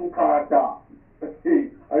a cartoon character. Hey,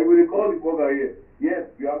 I will call Liv Morgan here. Yes,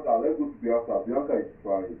 Bianca, let's go to Bianca. Bianca is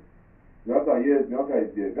fine. Bianca is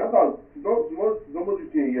there. Bianca, she's not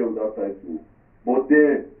just here with that title. But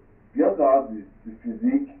then, Bianca has the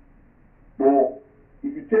physique. But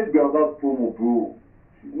if you change Bianca's promo, bro,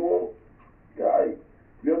 she's not, guy,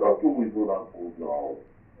 Bianca's promo is not that good now.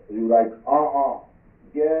 You're like,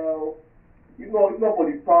 girl. It's not for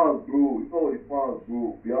the fans, bro.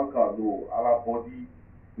 Bianca, no. And her body,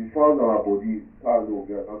 the fans and her body, no,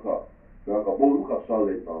 Bianca. But look at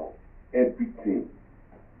Charlotte now. Everything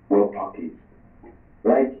well packaged.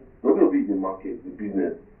 Like, WWE is the market, the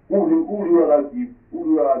business. Who do you rather give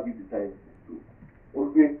the time to?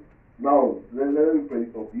 Okay, now let me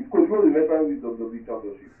predict something. If Coach Rose is veteran with WWE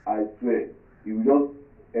Championship, I swear he will just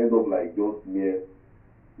end up like just near.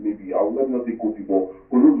 Maybe let me not say Kofi, but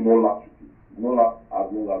Coach Rose will not last with it. Not last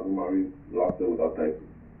as long as Roman Reigns lasted with that title.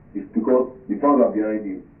 It's because the fans are behind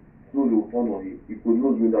him, so they will turn on him. If Coach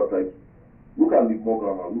Rose win that title, look at Liv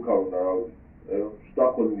Morgan and look at Ronda Rousey.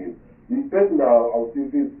 Start calling him. The person that I was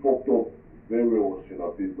thinking fucked up very well was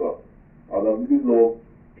Shayna Baszler. And I really love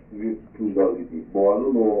to push that lady. But I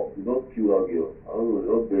don't know, they just kill that girl. I don't know,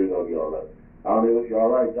 they just bury that girl alive. And you're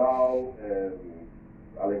right, now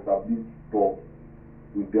Alexa Bliss talk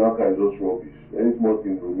with Bianca is just rubbish. Any small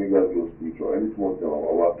thing will make that girl spiritual. Any small thing, I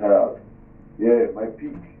was tired. Yeah, my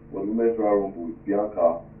pick was Women's Royal Rumble with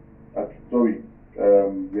Bianca.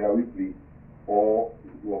 Rhea Ripley or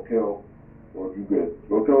Raquel Rodriguez.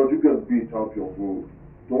 Raquel Rodriguez be a champion, bro.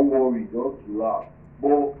 Don't worry, just relax.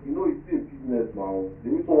 But it's still a business now.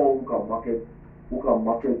 They need someone who can market who can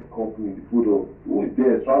market the company, the product. Who is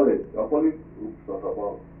there? Charlotte. You're calling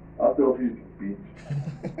about that selfish bitch.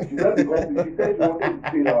 She left the company. She said she wanted to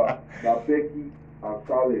say that Becky and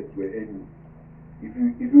Charlotte were enemies. If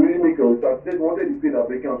you really make your research, she wanted to say that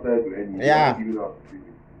Becky and Charlotte were enemies. Yeah.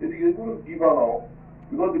 They couldn't give her now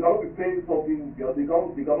because they cannot be paying something. They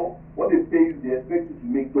cannot. What they pay you, they expect you to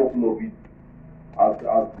make double of it as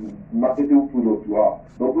the marketable product you are.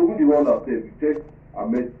 But even the one that said, you check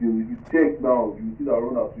Ahmed still, if you check now, you see that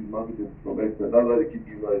Ronald is marketing to some extent. That's why they keep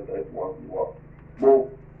giving her a title once in a while. But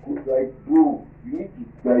like, bro, you need to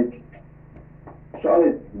like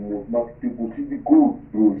Charlotte is the most marketable. She's the gold,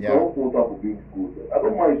 bro. You cannot fault her for being the gold. I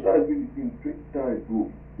don't mind Charlotte being the thing 20 times,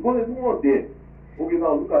 bro. Because there's no one there. Okay,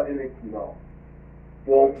 now look at NXT now.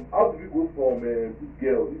 How do we go from this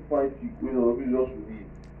girl, this fine chick, we just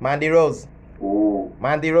released? Mandy Rose. Oh.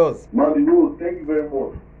 Mandy Rose, thank you very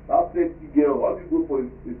much. That sexy girl, how do you go for a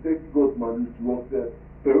sexy girl to Mandy to work there?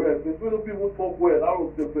 Perez, since we don't people talk well, that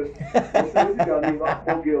was the first. That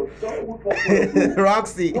poor girl. Don't talk well.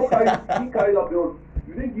 Roxy. You didn't carry that belt.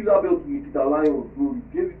 You didn't give that belt to Nikita Lyons, bro. You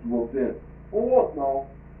gave it to work there. For what now?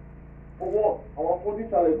 For what? Our 14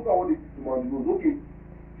 challenge, look at what they did to Mandy Rose. Okay,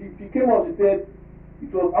 she came out, she said,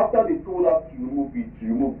 it was after they told her to remove it, she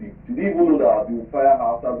removed it. She didn't even know that they would fire her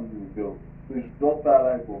after losing the belt. So she just fire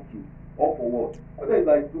line from 2. All for what? I think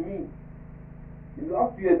like to me, in the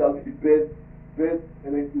last year that was the best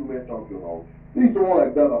NXT women's champion now. This is someone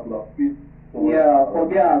like that could have faced someone. Yeah,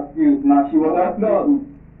 forget her skills. Now she was actually good.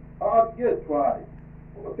 Yes, try.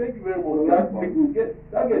 Well, thank you very much. That's pretty good.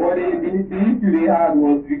 But the issue they had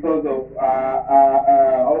was because of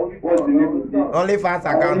what's the name of it? OnlyFans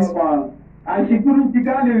account. OnlyFans. And she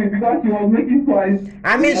can't leave it because she was making twice.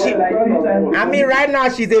 I mean, right now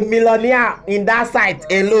she's a millionaire in that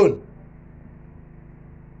site alone.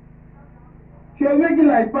 She was making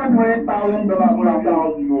like $500,000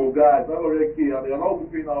 $500,000, guys. $500K, and they are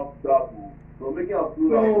not paying out that. So making us do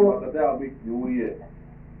that, that makes the whole year.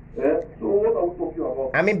 Yeah? So what are we talking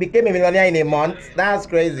about? I mean, became a millionaire in a month. That's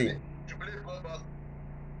crazy.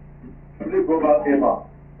 They brought back Emma.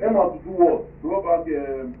 Emma to do what? They brought back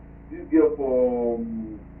this girl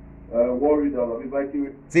from Warrior,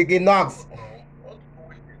 Viking. Tiki Knox.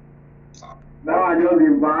 Now I just be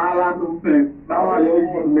violent to things. Now I just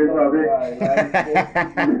use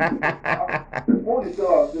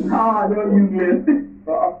Now I don't use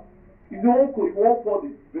If you want for the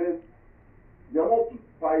best, you are not to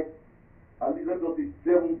fight at least let us say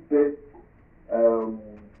 7 best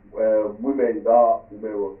women in that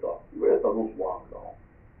women roster. The rest are not work now.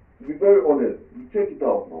 To be very honest, you check it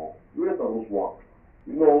out now. The rest are not work.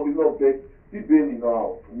 You know, see Bailey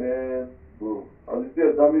now, man, bro. As you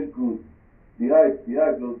said, damage goods. The hype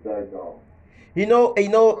just died down. You know,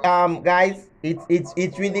 guys,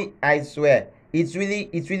 it's really, I swear, it's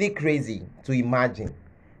really crazy to imagine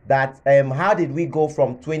that how did we go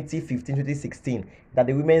from 2015 2016 that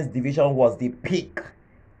the women's division was the peak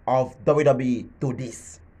of WWE to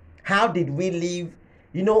this? How did we leave?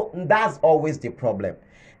 You know, that's always the problem.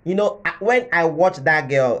 You know, when I watched that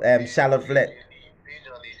girl, Charlotte Flair.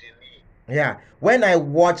 Yeah, when I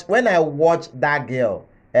watched that girl,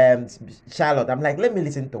 Charlotte, I'm like, let me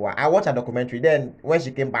listen to her. I watched her documentary. Then when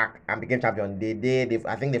she came back and became champion,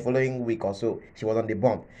 I think the following week or so, she was on the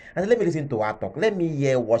bump. I said, let me listen to her talk. Let me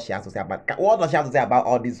hear what she has to say about. What does she have to say about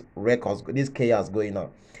all these records, this chaos going on?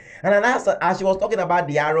 And then as she was talking about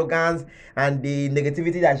the arrogance and the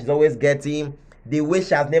negativity that she's always getting, the way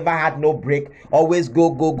she has never had no break, always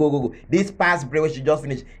go. This past break where she just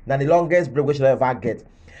finished, now the longest break where she'll ever get.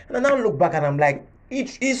 And I now look back and I'm like,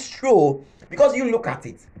 it's true. Because you look at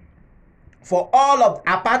it, for all of,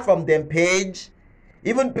 apart from them Paige,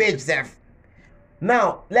 even Paige self.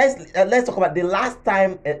 Now let's talk about the last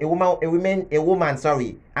time a woman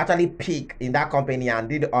actually peaked in that company and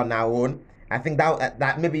did it on her own. I think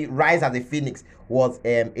that maybe rise as a phoenix was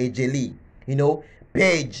AJ Lee. You know,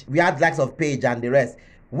 Paige. We had likes of Paige and the rest.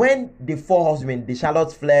 When the 4 horsemen, the Charlotte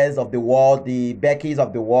Flairs of the world, the Beckys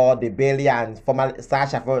of the world, the Bailey and former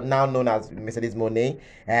Sasha, now known as Mercedes Moné,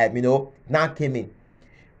 now came in.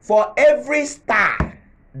 For every star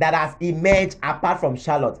that has emerged apart from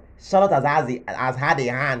Charlotte has had a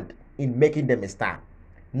hand in making them a star.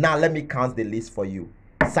 Now let me count the list for you.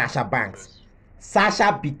 Sasha Banks.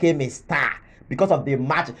 Sasha became a star because of the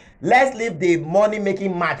match. Let's leave the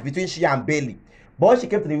money-making match between she and Bailey. But when she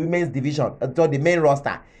came to the women's division, to the main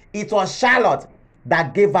roster, it was Charlotte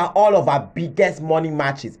that gave her all of her biggest money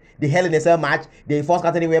matches. The Hell in a Cell match, the first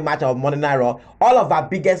Cut Anywhere match of Monday Night Raw, all of her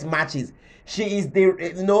biggest matches. She is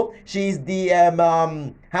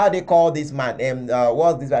how they call this man?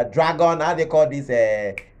 What's this? Dragon? How they call this?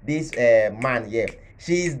 this man here.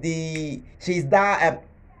 She's that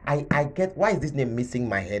I get, why is this name missing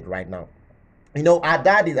my head right now? You know, our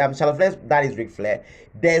dad is Charlotte Flair's dad is Ric Flair.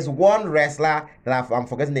 There's one wrestler that I'm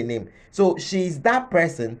forgetting the name. So she's that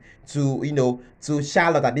person to, you know, to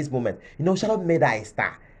Charlotte at this moment. You know, Charlotte made her a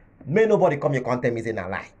star. May nobody come here and tell me it's a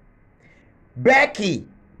lie. Becky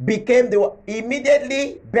became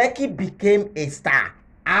Becky became a star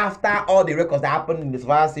after all the records that happened in the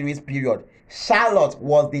Survivor Series period. Charlotte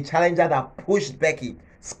was the challenger that pushed Becky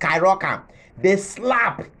skyrocket. They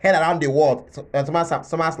slap head around the world.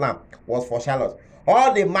 SummerSlam was for Charlotte.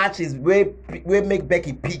 All the matches we make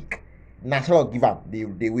Becky peak, now Charlotte give up. They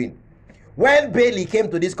win. When Bayley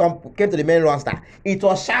came to the main roster, it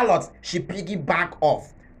was Charlotte. She piggyback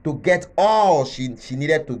off to get all she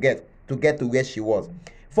needed to get to where she was.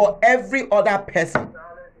 For every other person,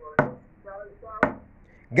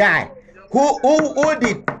 guy, who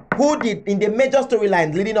did in the major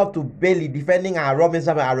storyline leading up to Bayley defending her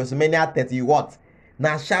Robinson at WrestleMania 30 what?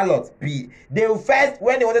 Now Charlotte be they first,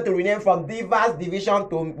 when they wanted to rename from Divas division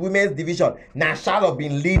to Women's division, now Charlotte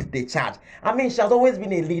been lead the charge. I mean, she has always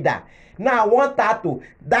been a leader. Now I want her to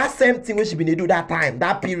that same thing which she been to do that time,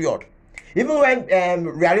 that period. Even when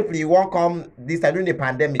Rhea Ripley won't come this time during the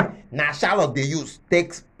pandemic, now Charlotte they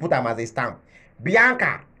put them as a stamp.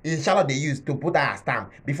 Bianca is Charlotte they use to put her as stamp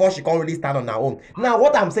before she can really stand on her own. Now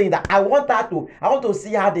what I'm saying that I want to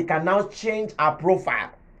see how they can now change her profile,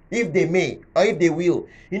 if they may or if they will.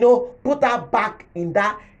 You know, put her back in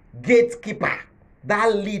that gatekeeper,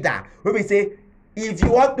 that leader. Where we say, if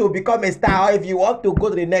you want to become a star or if you want to go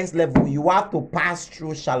to the next level, you have to pass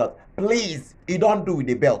through Charlotte. Please, you don't do with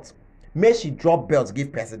the belt. May she drop belts,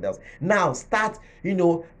 give person belts. Now start, you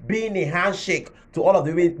know, being a handshake to all of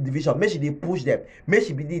the division. May she they push them. May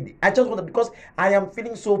she be I just want to, because I am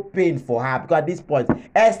feeling so pain for her, because at this point,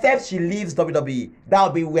 except she leaves WWE, that'll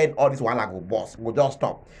be when all this one like will just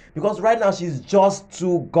stop. Because right now she's just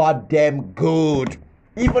too goddamn good.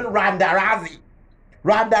 Even Ronda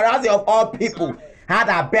Rousey of all people had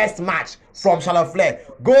her best match from Charlotte Flair.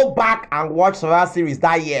 Go back and watch Survivor Series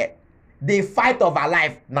that year. The fight of her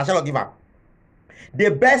life, now Charlotte give her.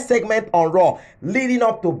 The best segment on Raw leading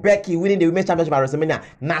up to Becky winning the Women's Championship at WrestleMania,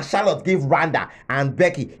 now Charlotte give Ronda and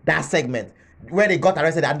Becky that segment where they got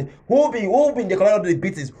arrested, and who been the color of the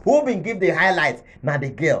beatings, who been give the highlights, now the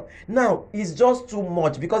girl. Now it's just too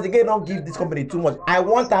much, because the girl don't give this company too much. I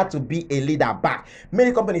want her to be a leader back.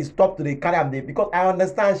 Many companies stop to the carry them because I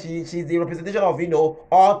understand she's the representation of, you know,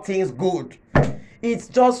 all things good. It's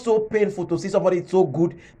just so painful to see somebody so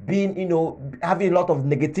good being, you know, having a lot of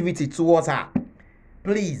negativity towards her.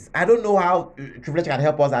 Please, I don't know how Triple H can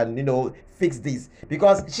help us and, you know, fix this,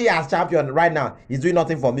 because she as champion right now is doing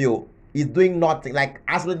nothing for me. Is doing nothing, like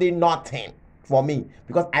absolutely nothing for me,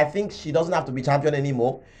 because I think she doesn't have to be champion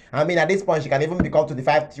anymore. I mean, at this point, she can even become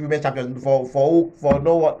 25 women's champion for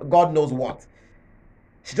no what, God knows what.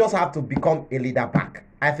 She just have to become a leader back.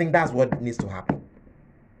 I think that's what needs to happen.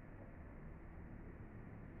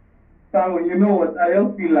 Samuel, you know what? I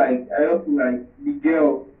just feel like the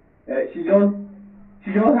girl, she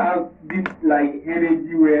just has this like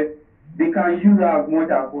energy where they can use her as much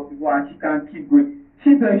as possible and she can keep going.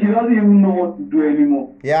 She said she doesn't even know what to do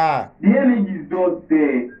anymore. Yeah. The energy is just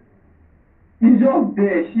there. It's just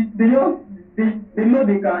there. They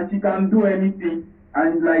know she can do anything,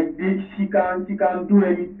 and like she can do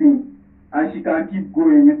anything, and she can keep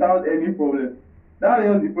going without any problem. That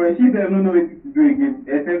is the point. She doesn't know what to do again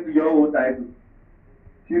except to your own title.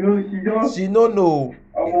 She don't know.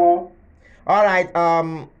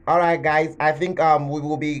 All right, guys. I think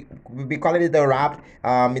we'll be calling it a wrap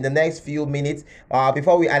in the next few minutes.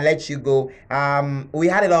 Before I let you go, we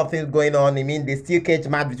had a lot of things going on. I mean, the steel cage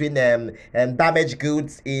match between Damaged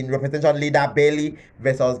Goods in representation leader Bayley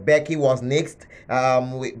versus Becky was next.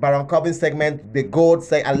 With Baron Corbin segment, the gold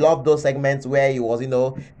I love those segments where it was, you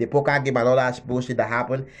know, the poker game and all that bullshit that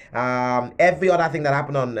happened. Every other thing that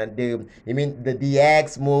happened on the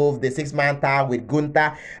DX move, the 6-man tag with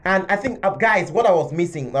Gunther, and I think guys, what I was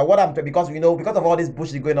missing, because of all this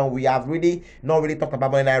bullshit going on, we have really not really talked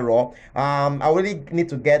about Monday Night Raw. I really need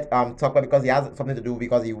to get Tucker, because he has something to do,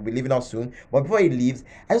 because he will be leaving us soon. But before he leaves,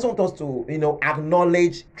 I just want us to, you know,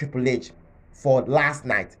 acknowledge Triple H for last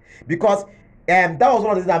night, because that was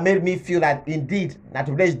one of the things that made me feel that indeed that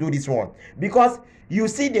Triple H do this one, because you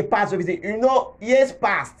see the past, you know, years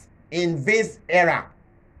past in Vince era,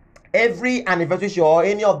 every anniversary show or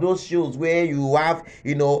any of those shows where you have,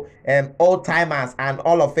 you know, old timers and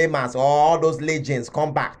all of famous or all those legends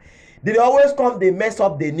come back, they always come, they mess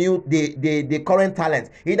up the current talent.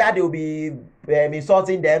 Either they will be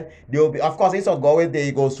insulting them, they will be, of course, insult go always there,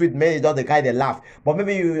 you go sweet, maybe just the guy they laugh. But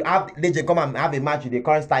maybe you have legend come and have a match with the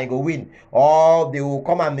current star, you go win, or they will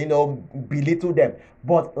come and belittle them.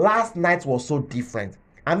 But last night was so different.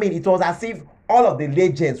 I mean, it was as if all of the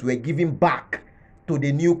legends were giving back to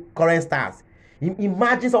the new current stars.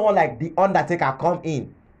 Imagine someone like The Undertaker come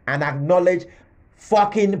in and acknowledge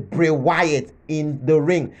fucking Bray Wyatt in the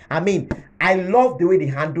ring. I mean, I love the way they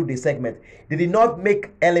handled the segment. They did not make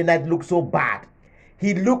LA Knight look so bad.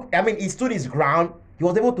 He stood his ground. He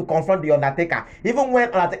was able to confront The Undertaker. Even when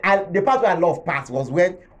the part where I love past was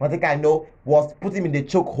when Undertaker, was put him in the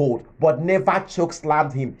choke hold, but never choke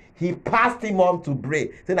slammed him. He passed him on to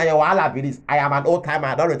Bray, saying, "Now your wahala be this. I am an old timer.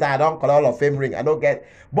 I don't retire. I don't call Hall of Fame ring. I don't get."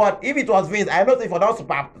 But if it was Vince, I don't think for that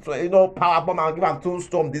power bomb and give him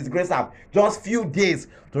tombstone, disgrace him. Just few days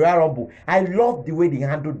to Royal Rumble. I love the way they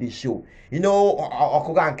handled the show.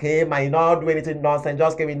 Okugan came and not do anything nonsense.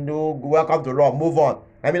 Just came in, welcome to Raw, move on.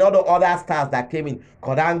 I mean, all the other stars that came in,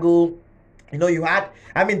 Kodango. You had,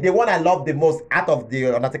 the one I loved the most out of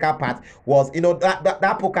the Undertaker part was,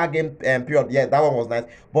 that poker game period. Yeah, that one was nice.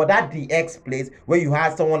 But that DX place where you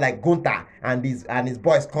had someone like Gunther and his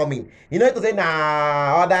boys coming. It was in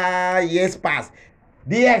other years past.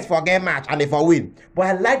 DX for game match and they for win. But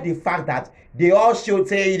I like the fact that they all should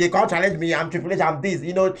say they can't challenge me, I'm Triple H, I'm this,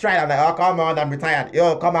 try. I'm like, oh come on, I'm retired.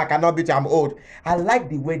 Come on, I cannot beat you, I'm old. I like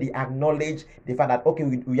the way they acknowledge the fact that okay,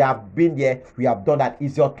 we have been there, we have done that,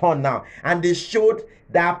 it's your turn now. And they showed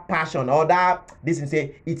that passion or that this and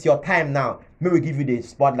say, it's your time now. May we give you the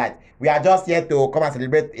spotlight. We are just here to come and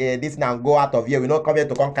celebrate this now and go out of here. We not come here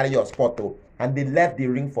to come carry your spot though. And they left the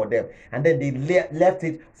ring for them. And then they left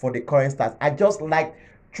it for the current stars. I just like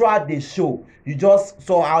throughout the show, you just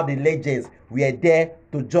saw how the legends were there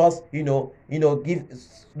to just do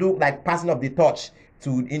like passing of the torch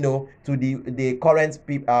to to the current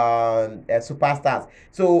superstars.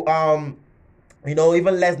 So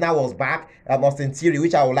even Lesnar was back, Austin Theory,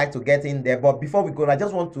 which I would like to get in there. But before we go, I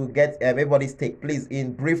just want to get everybody's take, please,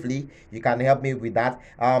 in briefly. You can help me with that.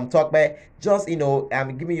 Talk about just give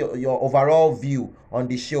me your overall view on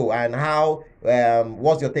the show and how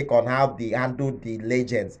what's your take on how they handled the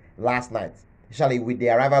legends last night, especially with the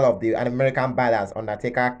arrival of the American Badass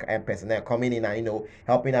Undertaker and personnel coming in and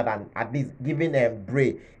helping out and at least giving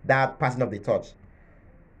Bray that passing of the torch.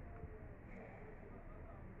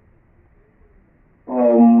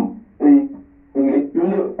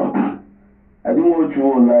 I didn't watch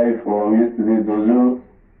all live from yesterday. It was just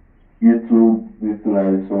YouTube this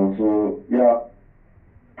night. So yeah.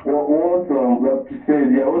 What like you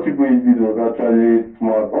said, yeah, what Triple H did was actually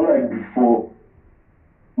smart. Unlike before,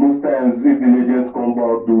 most times if the legends come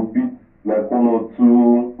back, they'll beat like one or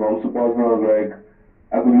two superstars. Like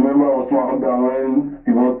I could remember on SmackDown when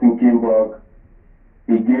Steve Austin came back,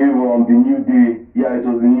 he gave the New Day. Yeah, it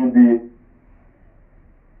was the New Day.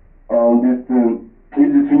 This thing. He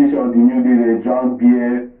just finished on the New Day, they drank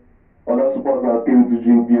beer. Other superstars came to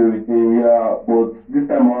drink beer with him, yeah. But this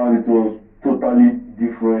time around, it was totally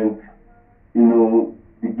different. They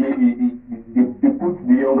put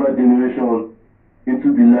the younger generation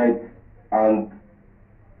into the light, and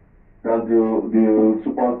the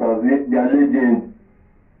superstars, they are legends.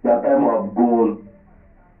 Their time have gone.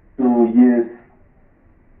 So yes,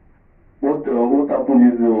 what happened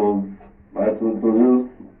is it was just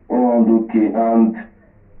all okay. And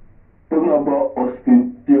talking about Austin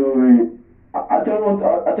Theory, I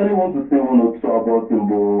actually want to say one or two about him,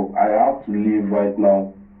 but I have to leave right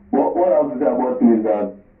now. But what I have to say about him is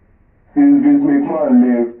that since Vince McMahon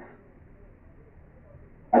left,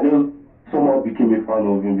 I just somehow became a fan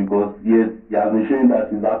of him because yes, he has been showing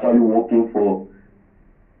that he's actually working for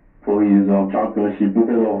his championship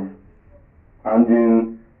instead of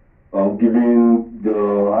handing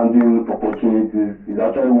opportunities. He's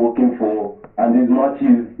actually working for, and his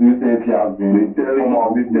matches recently have been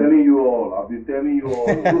I've been telling you all.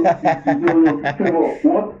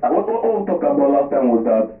 What I talked about last time was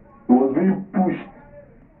that he was being pushed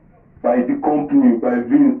by the company, by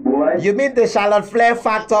Vince. But you mean the Charlotte Flair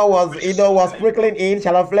factor was sprinkling in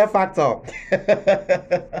Charlotte Flair factor?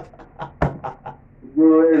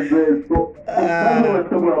 So that's what I was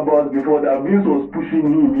talking about before, that Vince was pushing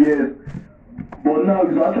him, yes. But now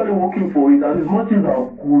he's actually working for it, and his matches are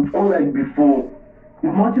good, unlike before.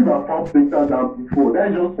 His matches are far better than before.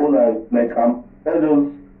 That's just all that's just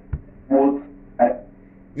what I...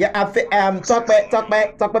 Yeah,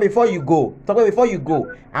 talk before you go.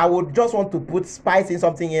 I would just want to put spice in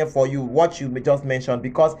something here for you, what you just mentioned,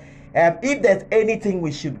 because if there's anything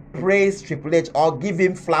we should praise Triple H or give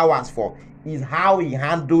him flowers for, is how he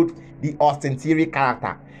handled the Austin Theory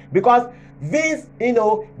character. Because Vince,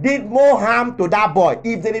 did more harm to that boy.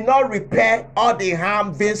 If they did not repair all the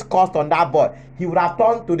harm Vince caused on that boy, he would have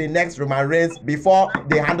turned to the next Roman Reigns before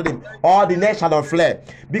they handled him, or the next Charlotte Flair.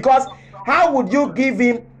 Because how would you give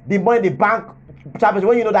him the Money in the Bank championship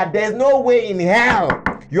when you know that there's no way in hell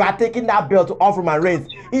you are taking that belt off Roman Reigns?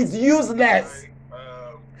 It's useless.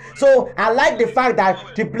 So I like the fact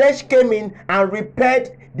that Triple H came in and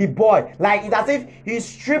repaired the boy. Like, it's as if he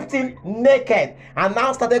stripped him naked and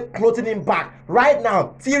now started clothing him back. Right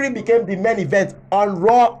now, Theory became the main event on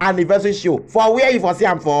Raw Anniversary Show. For where you for see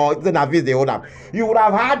him for the Navis they hold him. You would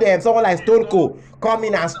have had someone like Stone Cold come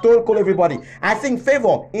in and Stone Cold everybody. I think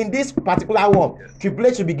Favor in this particular one, Triple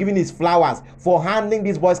H should be giving his flowers for handling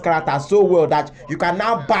this boy's character so well that you can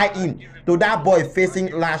now buy in to that boy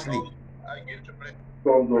facing Lashley.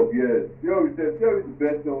 Thumbs up, yes. Theory is the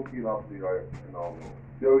best young king happening right now.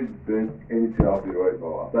 Theory is the best anything happening right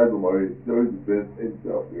now. Aside from Marie, Theory is the best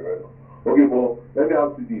anything happening right now. Okay, but let me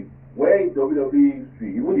ask you this. Where in WWE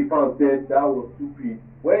history, even the fans said that was stupid,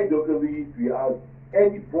 where in WWE history has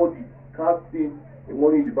anybody casting a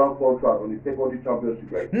Money in the Bank contract on the secondary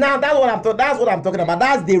championship right now? That's what I'm talking about.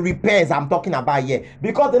 That's the repairs I'm talking about here.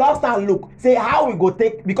 Because the last time look, say how we go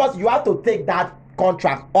take, because you have to take that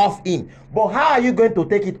contract off him, but how are you going to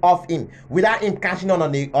take it off him without him cashing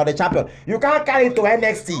on the champion? You can't carry it to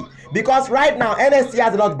NXT, because right now NXT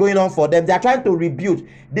has a lot going on for them. They are trying to rebuild.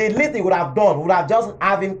 The least they would have done would have just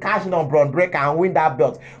have him cashing on Braun Breaker and win that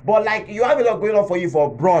belt. But like, you have a lot going on for you for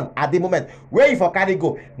Braun at the moment. Where you for carry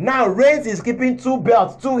go? Now Reigns is keeping 2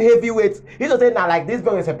 belts, 2 heavyweights. He's just saying now, like, this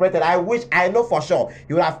belt is separated. I know for sure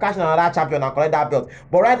he would have cashed on another champion and collect that belt.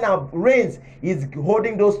 But right now Reigns is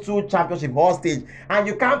holding those 2 championships hostage, and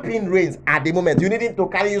you can't pin Reigns at the moment. You need him to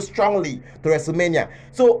carry you strongly to WrestleMania.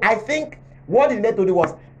 So I think what they need to do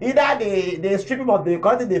was either they strip him of the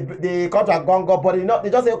contract gone, but they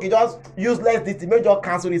just say, okay, just useless this thing, maybe just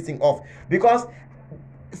cancel this thing off. Because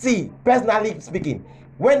see, personally speaking,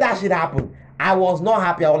 when that shit happened, I was not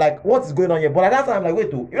happy. I was like, what is going on here? But at that time, I'm like,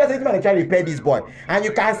 wait, you know, they try to repair this boy, and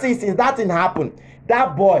you can see since that thing happened,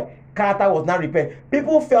 that boy character was not repaired.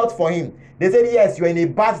 People felt for him. They said, yes, you're in a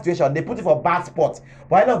bad situation. They put him for bad spots.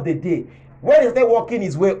 But at the end of the day, when he started working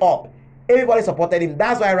his way up, everybody supported him.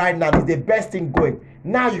 That's why right now he's the best thing going.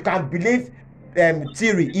 Now you can believe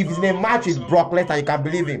Theory. If he's in a match with Brock Lesnar, you can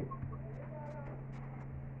believe him.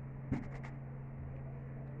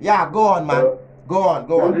 Yeah, go on, man. Go on.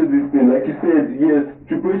 What is this thing? Like you said, yes,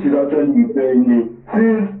 Triple H is actually repairing him.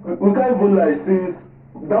 Since, we can't even lie, since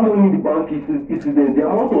that Money in the Bank incident, the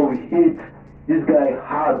amount of hate this guy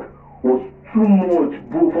had was too much,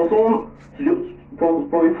 bro. For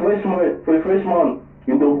a freshman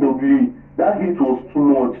in WWE, that hate was too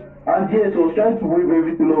much. And yes, he was trying to wave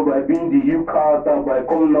everything off by being the heel character, by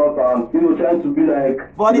coming out and trying to be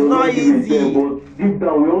like. But it's not easy. But deep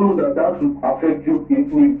down, we all know that will affect you in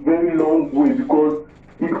a very long way, because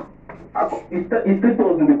his status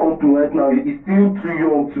in the company right now is still too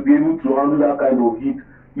young to be able to handle that kind of heat.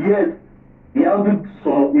 Yes, he handled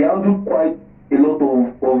quite a lot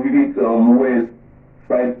of it well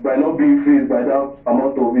by not being faced by that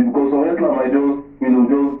amount of it, because some wrestler might just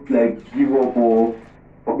like give up or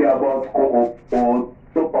forget about or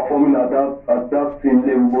stop performing at that same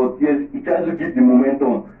level. But yes, he tries to keep the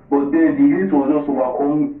momentum, but then the hate was just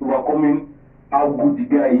overcoming how good the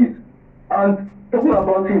guy is. And talking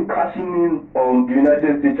about him cashing in on the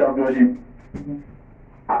United States Championship,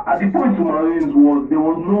 at the point to Marines was, there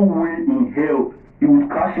was no way in hell he would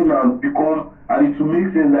cash in and it will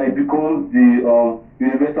make sense that it becomes the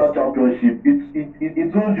Universal Championship.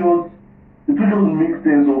 It won't just make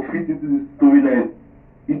sense or fit into the storyline.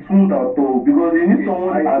 It won't at all, because you need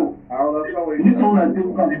someone that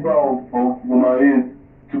takes caliber of Marines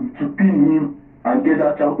to pin him and get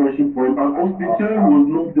that championship for him. And Austin Theory was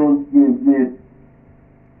not just yet.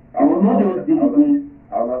 I was not just yet.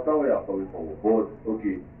 I understand where you're coming from, but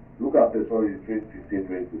okay, look at the story 2015,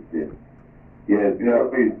 2016. Yes, we are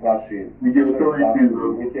paying passion. We get story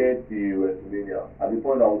related to WrestleMania. At the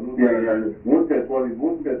point I was looking most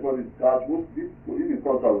one is cash, this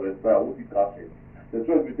contract will expire, won't be cashing. The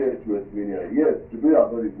 12 related to WrestleMania. Yes, today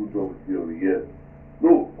I've done a good job with Theory, yes.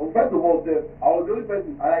 No, first of all, I was the only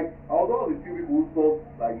person, I was one of the few people who thought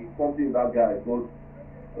like it's something in that guy, but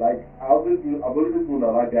like I've always known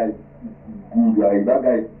that guy is good, like that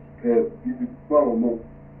guy is if it's fun or no.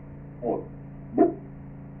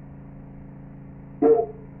 But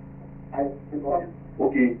I think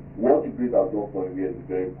okay, what you place has done for him is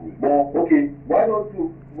very good. But okay, why don't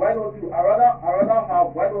you why don't you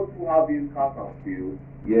have him cast and fail?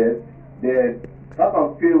 Yes, then that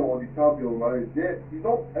can fail on the champion marriage. Yeah, you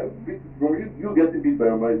know, you getting beat by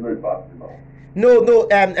your marriage is not a bad thing now. No,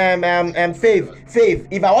 Faith,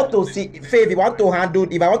 if I want to see, Faith, if I want to handle,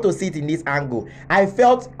 if I want to see it in this angle, I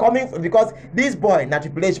felt coming from, because this boy, na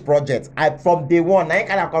Triple H project, from day one, I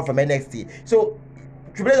kind of come from NXT. So,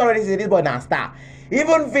 Triple H already said this boy na star.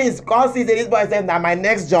 Even Vince come see say this boy said na my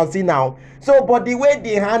next John Cena now. So, but the way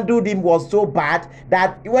they handled him was so bad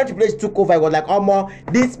that when Triple H took over, it was like, omo,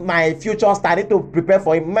 this my future star, I need to prepare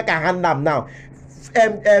for him, make a hand am now.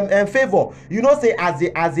 Favor, you know, say as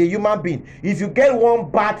a human being, if you get one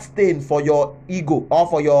bad stain for your ego or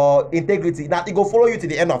for your integrity, that it go follow you to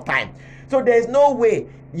the end of time. So there's no way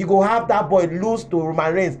you go have that boy lose to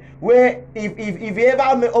Roman Reigns, where if he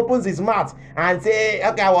ever opens his mouth and say,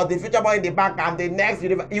 okay, I was the future boy in the back and the next,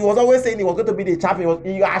 he was always saying he was going to be the champion.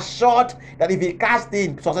 You are assured that if he cashed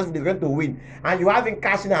in successfully, he's going to win, and you have him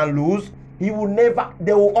cash in and lose, he will never,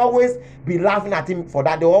 they will always be laughing at him for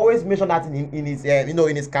that. They will always mention that in his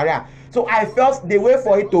in his career. So I felt the way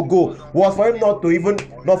for it to go was for him not for him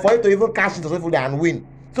to even cash in successfully and win.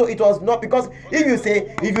 So it was not, because if you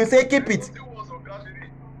say keep it,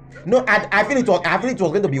 no, I feel it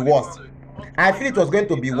was going to be worse. I feel it was going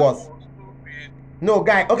to be worse. No,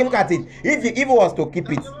 guy, okay, look at it. If it was to keep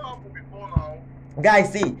it,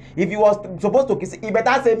 guys, see, if he was supposed to kiss, he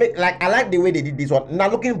better say, make, like, I like the way they did this one. Now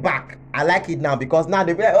looking back, I like it now, because now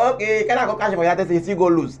they be like, okay, can I go cash for United States, he go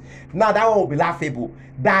lose. Now that one will be laughable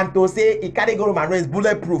than to say he can't go Roman Reigns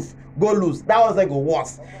bulletproof, go lose. That was like a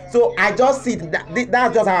worse. So I just see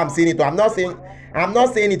that's just how I'm seeing it. I'm not saying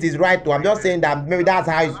it is right too. I'm just saying that maybe that's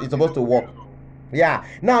how it's supposed to work. Yeah.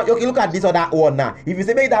 Now okay, look at this other one now. If you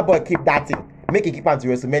say make that boy keep that thing, make it keep on to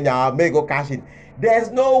WrestleMania, make it go cash in.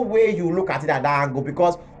 There's no way you look at it at that angle,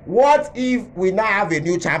 because what if we now have a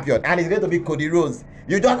new champion and it's going to be Cody Rhodes?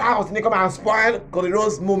 You just have to come and spoil Cody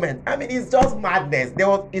Rhodes' moment. I mean, it's just madness.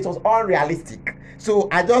 It was unrealistic. So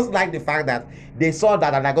I just like the fact that they saw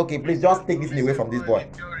that and like, okay, please just take this away from this boy.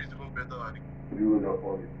 You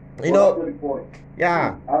know,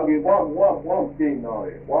 yeah. Okay, what I'm saying now,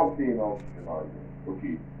 okay,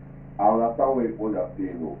 I understand what you're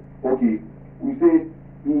saying now. Okay, we say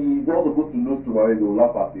he's not supposed to lose to Mario, they will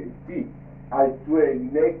laugh at him. See, I swear,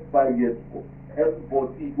 next 5 years,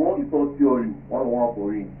 everybody, if you want to talk theory, one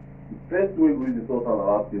for him, the first way we insult and the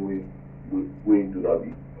last thing we into that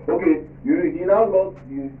bit. Okay, he now lost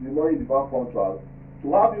the money in the bank contract.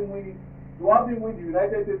 To have him win the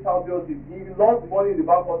United States Championship, he lost the money in the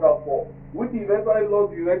bank contract for. Which he eventually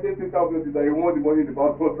lost the United States Championship that he won the money in the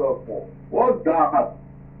bank contract for. What's that?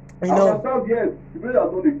 You know, yes, the man has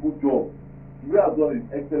done a good job. The man has done an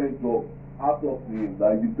excellent job. Hats off to him.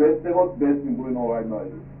 Like the second best thing going on right now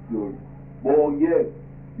is theory. But yes,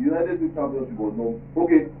 the United States Championship was not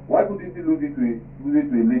okay. Why couldn't he lose it to a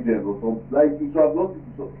legend or something? Like he should have lost it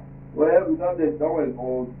to something. Well, without that one is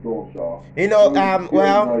all done, Sha. You know,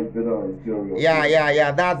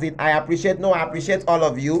 yeah, that's it. I appreciate all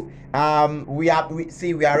of you. We are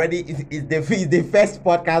ready. It's the first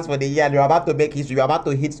podcast for the year, and we're about to make history. We're about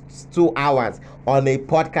to hit 2 hours on a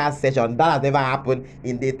podcast session. That has never happened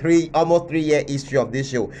in the almost 3-year history of this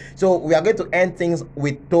show. So we are going to end things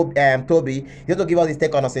with Toby. He's going to give us his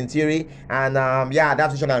take on Osintiri, and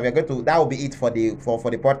that's vision, and that will be it for the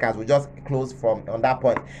podcast. We'll just close on that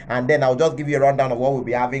point, and then I'll just give you a rundown of what we'll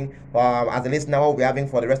be having as a listener, what we'll be having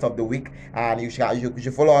for the rest of the week, and you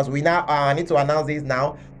should follow us. We now I need to announce this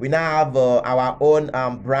now. We now have our own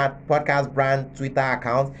podcast brand Twitter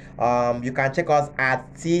account. You can check us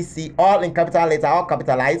at TC, all in capital letter, all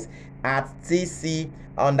capitalized, at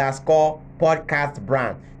TC_podcast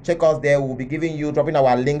brand. Check us there. We'll be dropping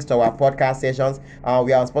our links to our podcast sessions.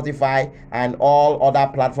 We are on Spotify and all other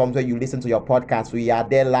platforms where you listen to your podcast. We are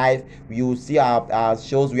there live. You see our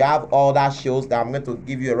shows. We have other shows that I'm going to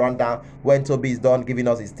give you a rundown when Toby is done giving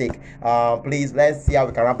us his take. Please, let's see how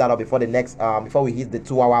we can wrap that up before we hit the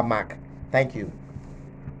 2-hour mark. Thank you.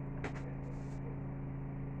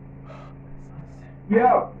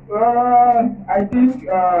 Yeah, I think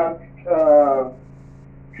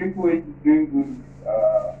Triple H is doing good.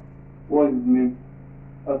 What's his name?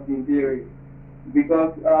 Austin Theory.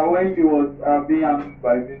 Because when he was being asked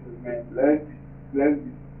by Vince McMahon, let's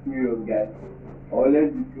be serious, guys, or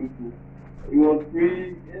let's be truthful. It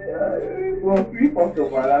was pretty fucked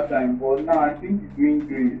up at that time, but now I think he's doing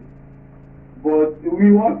great. But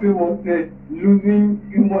we want to say losing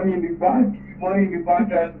money in the bank trying to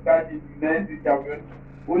catch the United States champion,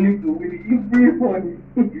 only to win it. It's pretty funny.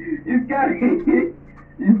 It's kind of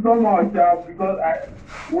it's somehow sharp because I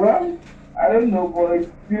don't know, but it's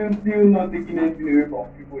still not taking anything away from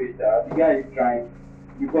Triple H. The guy is trying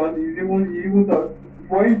because he even thought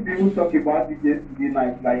for him to even talk about it yesterday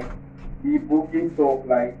night, like the booking stuff,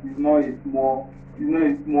 like it's not a small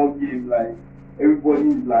game. Like everybody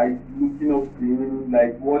is like looking up to him,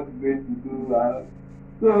 like what he's going to do.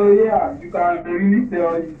 So yeah, you can really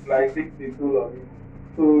tell it's like takes a toll of it.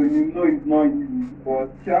 So you know it's not easy, but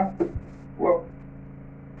yeah, well,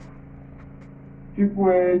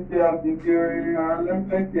 Triple H has been doing,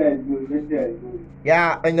 let's see how it goes. Let's see how it goes.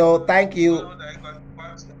 Yeah, thank you.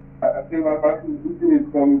 I think my back is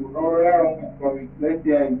coming. Royal Rumble is coming. Let's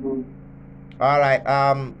see how it goes. All right.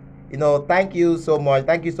 Thank you so much.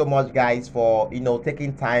 Thank you so much, guys, for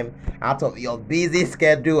taking time out of your busy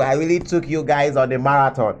schedule. I really took you guys on the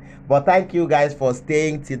marathon, but thank you guys for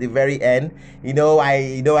staying till the very end.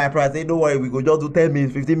 I probably say, don't worry, we go just do 10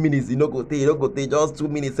 minutes, 15 minutes. Go take just 2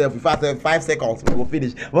 minutes. In fact, 5 seconds, we go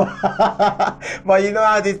finish. But you know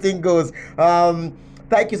how this thing goes.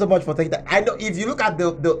 Thank you so much for taking that. I know if you look at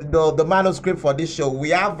the manuscript for this show, we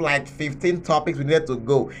have like 15 topics we need to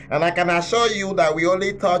go, and I can assure you that we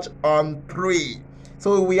only touch on 3.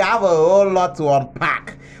 So we have a whole lot to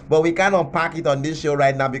unpack, but we can't unpack it on this show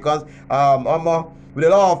right now because with a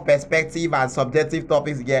lot of perspective and subjective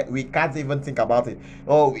topics here, we can't even think about it.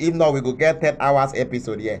 Oh, if not, we could get 10 hours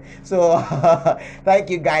episode here. So thank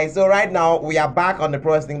you guys. So right now we are back on the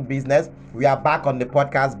pro wrestling business. We are back on the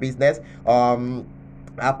podcast business.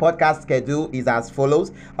 Our podcast schedule is as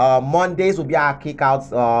follows. Mondays will be our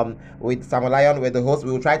kickouts with Samuel Lion, with the host.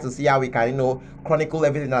 We will try to see how we can, chronicle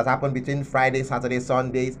everything that's happened between Friday, Saturday,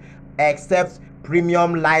 Sundays, except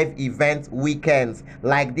premium live event weekends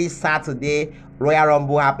like this Saturday. Royal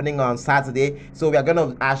Rumble happening on Saturday. So we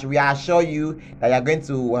assure you that you're going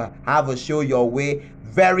to have a show your way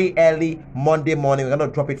very early Monday morning. We're going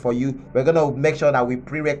to drop it for you. We're going to make sure that we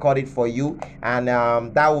pre-record it for you, and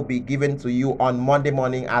that will be given to you on Monday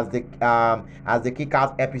morning as the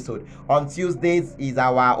kick-out episode. On Tuesdays is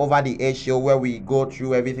our Over the Edge show, where we go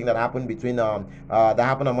through everything that happened between that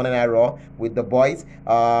happened on Monday Night Raw with the boys.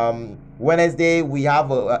 Wednesday we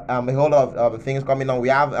have a whole lot of things coming on. We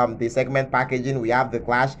have the segment packaging, we have the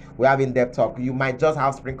Clash, we have in-depth talk. You might just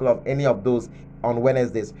have sprinkle of any of those on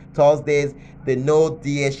Wednesdays. Thursdays, the no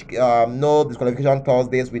disqualification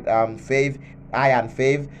Thursdays with Fave, and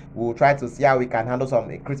Fave. We'll try to see how we can handle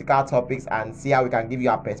some critical topics and see how we can give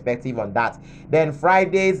you a perspective on that. Then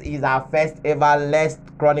Fridays is our first ever Let's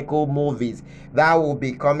Chronicle movies. That will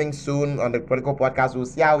be coming soon on the Chronicle podcast. We'll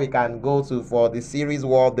see how we can go for the series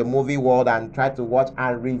world, the movie world, and try to watch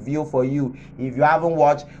and review for you. If you haven't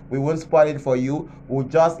watched, we won't spoil it for you. We'll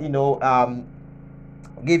just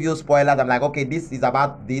give you spoilers. I'm like, okay, this is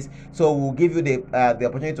about this, so we'll give you the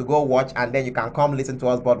opportunity to go watch, and then you can come listen to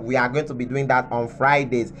us. But we are going to be doing that on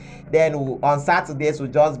Fridays. Then on Saturdays will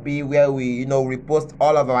just be where we repost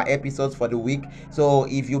all of our episodes for the week. So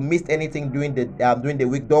if you missed anything during the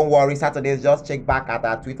week, don't worry. Saturdays, just check back at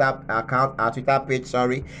our Twitter account, our Twitter page,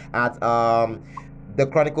 at the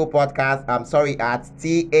Chronicle podcast, at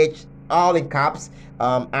TH, all in caps,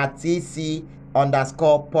 at TC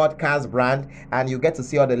 _podcast brand, and you get to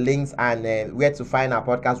see all the links and where to find our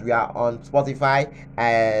podcast. We are on Spotify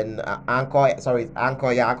and Anchor.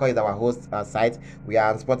 Anchor. Yeah, Anchor is our host site. We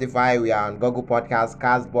are on Spotify. We are on Google Podcasts,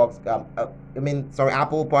 Castbox.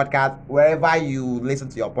 Apple Podcast. Wherever you listen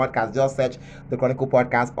to your podcast, just search the Chronicle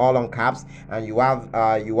Podcast, all on caps, and you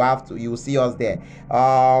will see us there.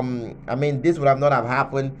 This would not have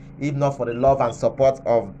happened if not for the love and support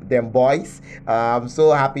of them boys. I'm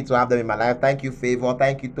so happy to have them in my life. Thank you, Favor.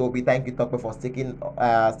 Thank you, Toby. Thank you, Tokwe, for sticking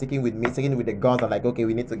with me, sticking with the guns. I'm like, okay,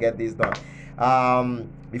 we need to get this done.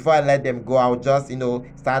 Before I let them go, I'll just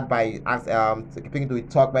start by keeping to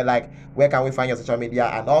talk by like, where can we find your social media?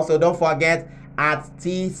 And also don't forget, at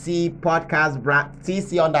TC podcast brand,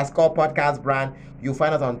 TC_podcast brand. You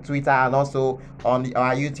find us on Twitter and also on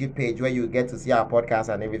our YouTube page, where you get to see our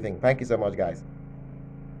podcast and everything. Thank you so much, guys.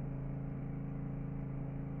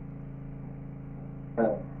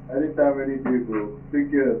 Anytime, any day, bro.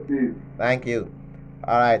 Take care, please. Thank you.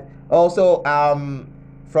 All right. Also, from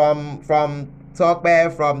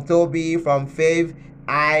Talkbear, from Toby, from Fave,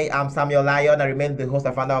 I am Samuel Lion. I remain the host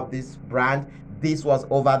and founder of this brand. This was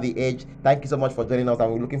Over the Edge. Thank you so much for joining us,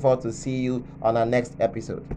 and we're looking forward to see you on our next episode.